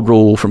an old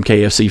rule from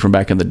KFC from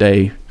back in the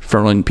day,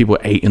 from when people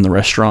ate in the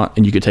restaurant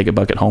and you could take a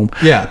bucket home.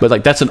 Yeah. But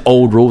like, that's an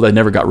old rule they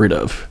never got rid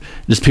of.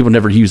 Just people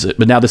never use it.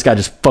 But now this guy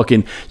just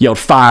fucking yelled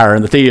fire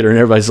in the theater, and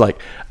everybody's like,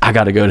 I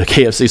got to go to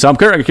KFC. So I'm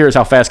currently curious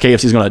how fast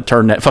KFC is going to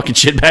turn that fucking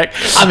shit back.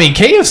 I mean,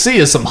 KFC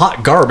is some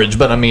hot garbage,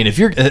 but I mean,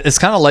 it's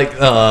kind of like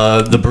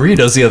the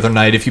burritos the other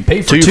night. If you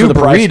pay for two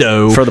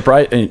burrito for the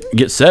price and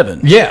get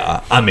 7.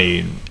 Yeah. I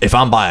mean, if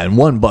I'm buying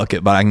 1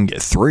 bucket, but I can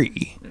get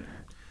 3.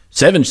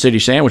 7 city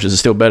sandwiches is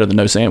still better than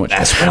no sandwich.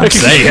 That's what I'm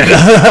saying.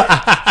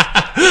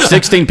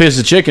 16 pieces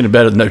of chicken is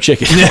better than no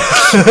chicken.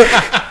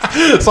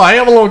 So I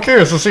am a little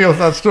curious to see if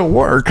that still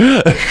works.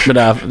 But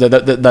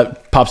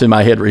that popped in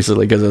my head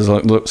recently because I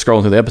was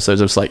scrolling through the episodes.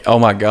 I was like, oh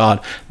my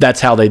God,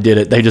 that's how they did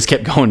it. They just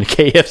kept going to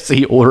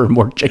KFC, ordering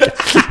more chicken,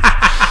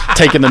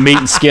 taking the meat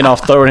and skin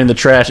off, throwing it in the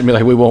trash, and be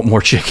like, we want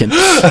more chicken.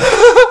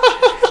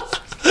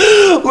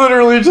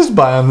 Literally just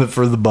buying it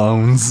for the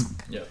bones.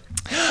 Yep.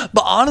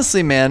 But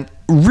honestly, man,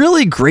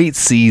 really great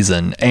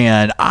season,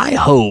 and I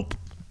hope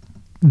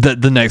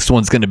that the next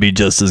one's going to be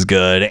just as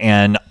good.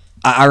 And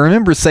I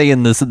remember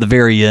saying this at the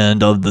very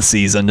end of the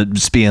season,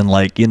 just being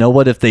like, you know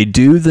what, if they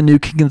do the new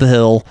King of the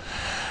Hill,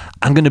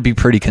 I'm going to be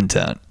pretty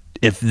content.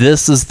 If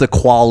this is the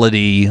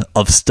quality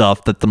of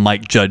stuff that the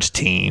Mike Judge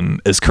team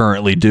is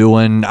currently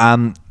doing,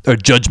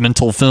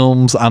 judgmental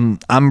films, I'm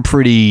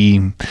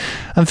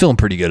feeling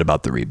pretty good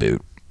about the reboot.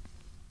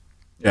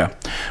 Yeah.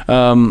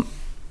 I'm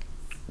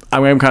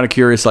kind of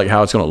curious, like,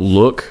 how it's going to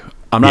look.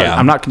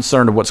 I'm not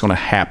concerned of what's going to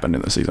happen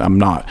in the season. I'm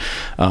not,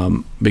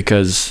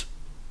 because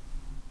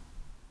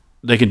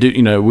they could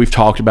do, we've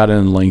talked about it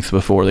in length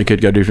before. They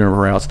could go different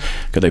routes.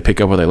 Could they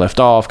pick up where they left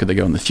off? Could they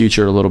go in the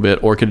future a little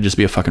bit? Or could it just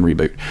be a fucking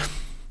reboot?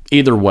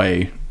 Either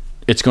way,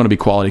 it's going to be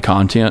quality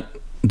content.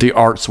 The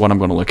art's what I'm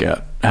going to look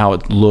at. How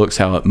it looks,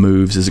 how it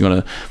moves. Is it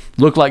going to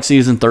look like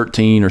season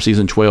 13 or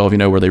season 12,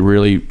 where they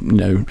really,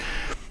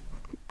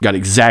 got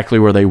exactly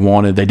where they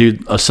wanted. They do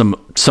some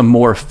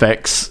more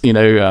effects.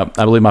 I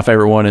believe my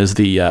favorite one is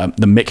the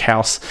Mick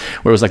house,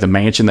 where it was like the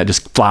mansion that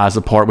just flies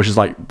apart, which is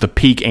like the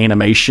peak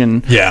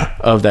animation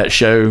of that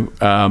show.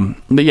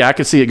 But yeah, I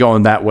could see it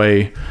going that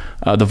way.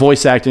 The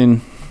voice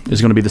acting is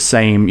going to be the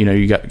same.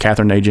 You got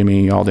Catherine A.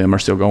 Jimmy, all them are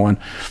still going.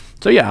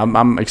 So yeah,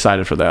 I'm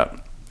excited for that.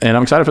 And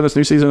I'm excited for this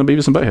new season of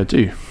Beavis and Butthead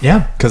too.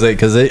 Yeah, because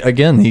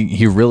again,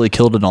 he really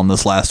killed it on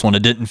this last one.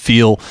 It didn't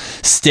feel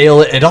stale.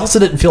 It also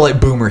didn't feel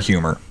like boomer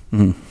humor.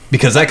 Mm-hmm.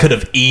 Because that could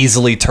have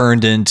easily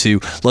turned into,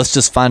 let's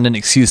just find an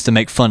excuse to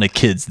make fun of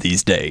kids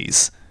these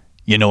days.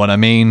 You know what I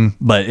mean?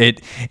 But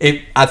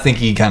I think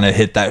he kind of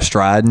hit that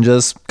stride and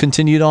just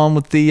continued on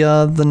with the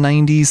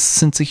 90s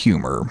sense of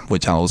humor,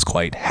 which I was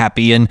quite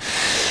happy and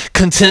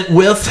content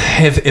with.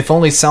 If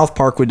only South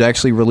Park would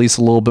actually release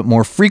a little bit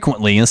more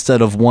frequently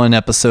instead of 1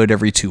 episode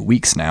every 2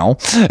 weeks now.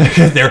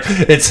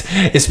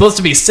 It's supposed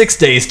to be 6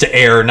 days to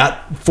air,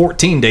 not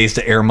 14 days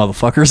to air,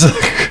 motherfuckers.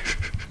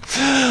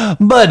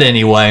 But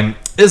anyway,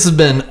 this has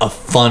been a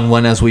fun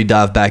one as we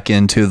dive back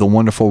into the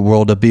wonderful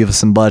world of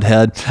Beavis and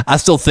Butthead. I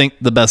still think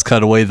the best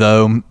cutaway,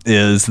 though,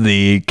 is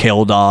the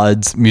Cale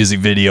Dodds music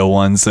video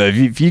one. So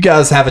if you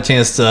guys have a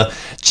chance to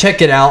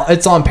check it out,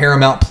 it's on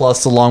Paramount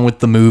Plus along with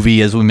the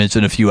movie, as we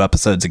mentioned a few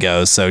episodes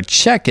ago. So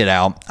check it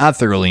out. I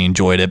thoroughly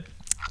enjoyed it.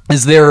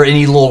 Is there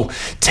any little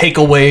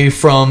takeaway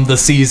from the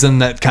season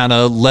that kind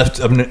of left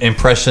an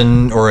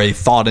impression or a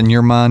thought in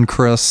your mind,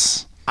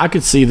 Chris? I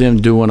could see them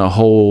doing a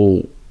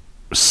whole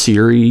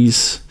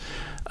series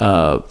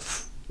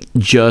of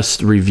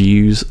just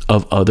reviews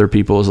of other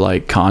people's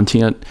like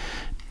content,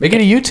 making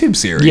a YouTube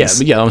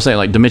series. Yeah, I'm saying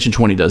like Dimension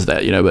 20 does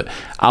that, but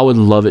I would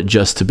love it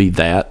just to be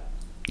that,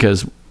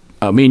 because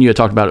me and you had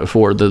talked about it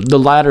before. The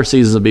latter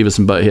seasons of Beavis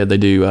and Butthead, they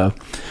do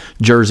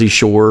Jersey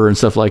Shore and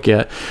stuff like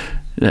that.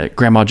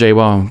 Grandma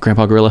J-Wong,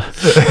 Grandpa Gorilla.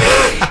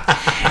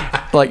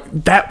 Like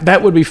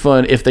that would be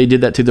fun if they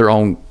did that to their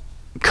own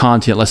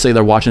content. Let's say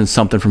they're watching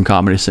something from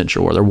Comedy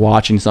Central or they're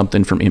watching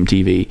something from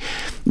MTV.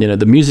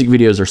 The music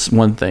videos are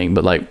one thing,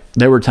 but like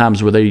there were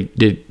times where they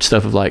did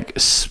stuff of like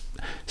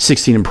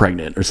 16 and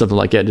Pregnant or something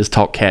like that, just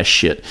talk cash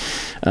shit.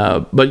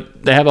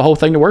 But they have a whole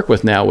thing to work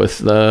with now with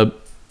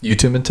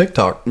YouTube and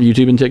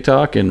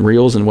TikTok and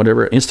Reels and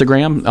whatever.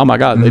 Instagram. Oh my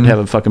God, they'd have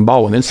a fucking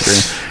ball with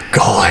Instagram.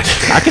 God,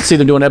 I could see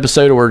them doing an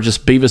episode where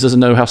just Beavis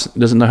doesn't know how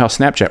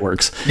Snapchat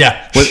works.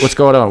 Yeah, what's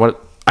going on?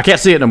 I can't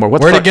see it no more.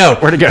 Where'd it go?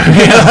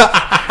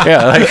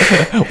 Yeah, like,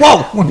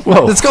 whoa,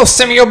 let's go.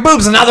 Send me your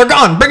boobs, and now they're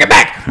gone. Bring it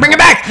back.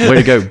 Way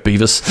to go,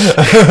 Beavis.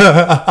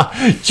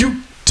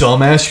 You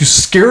dumbass, you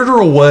scared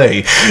her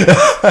away.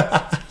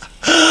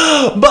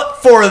 But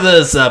for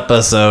this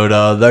episode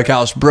of the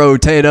Couch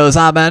Potatoes,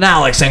 I've been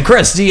Alex, and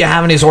Chris, do you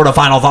have any sort of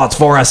final thoughts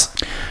for us?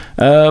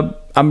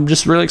 I'm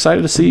just really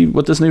excited to see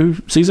what this new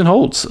season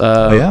holds.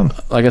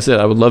 Like I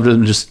said, I would love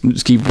to just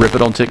keep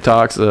ripping on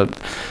TikToks.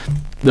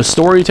 The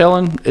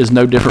storytelling is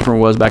no different from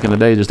what it was back in the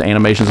day. Just the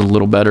animation's a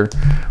little better.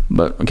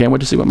 But I can't wait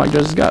to see what Mike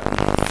Judge has got.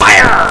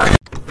 Fire!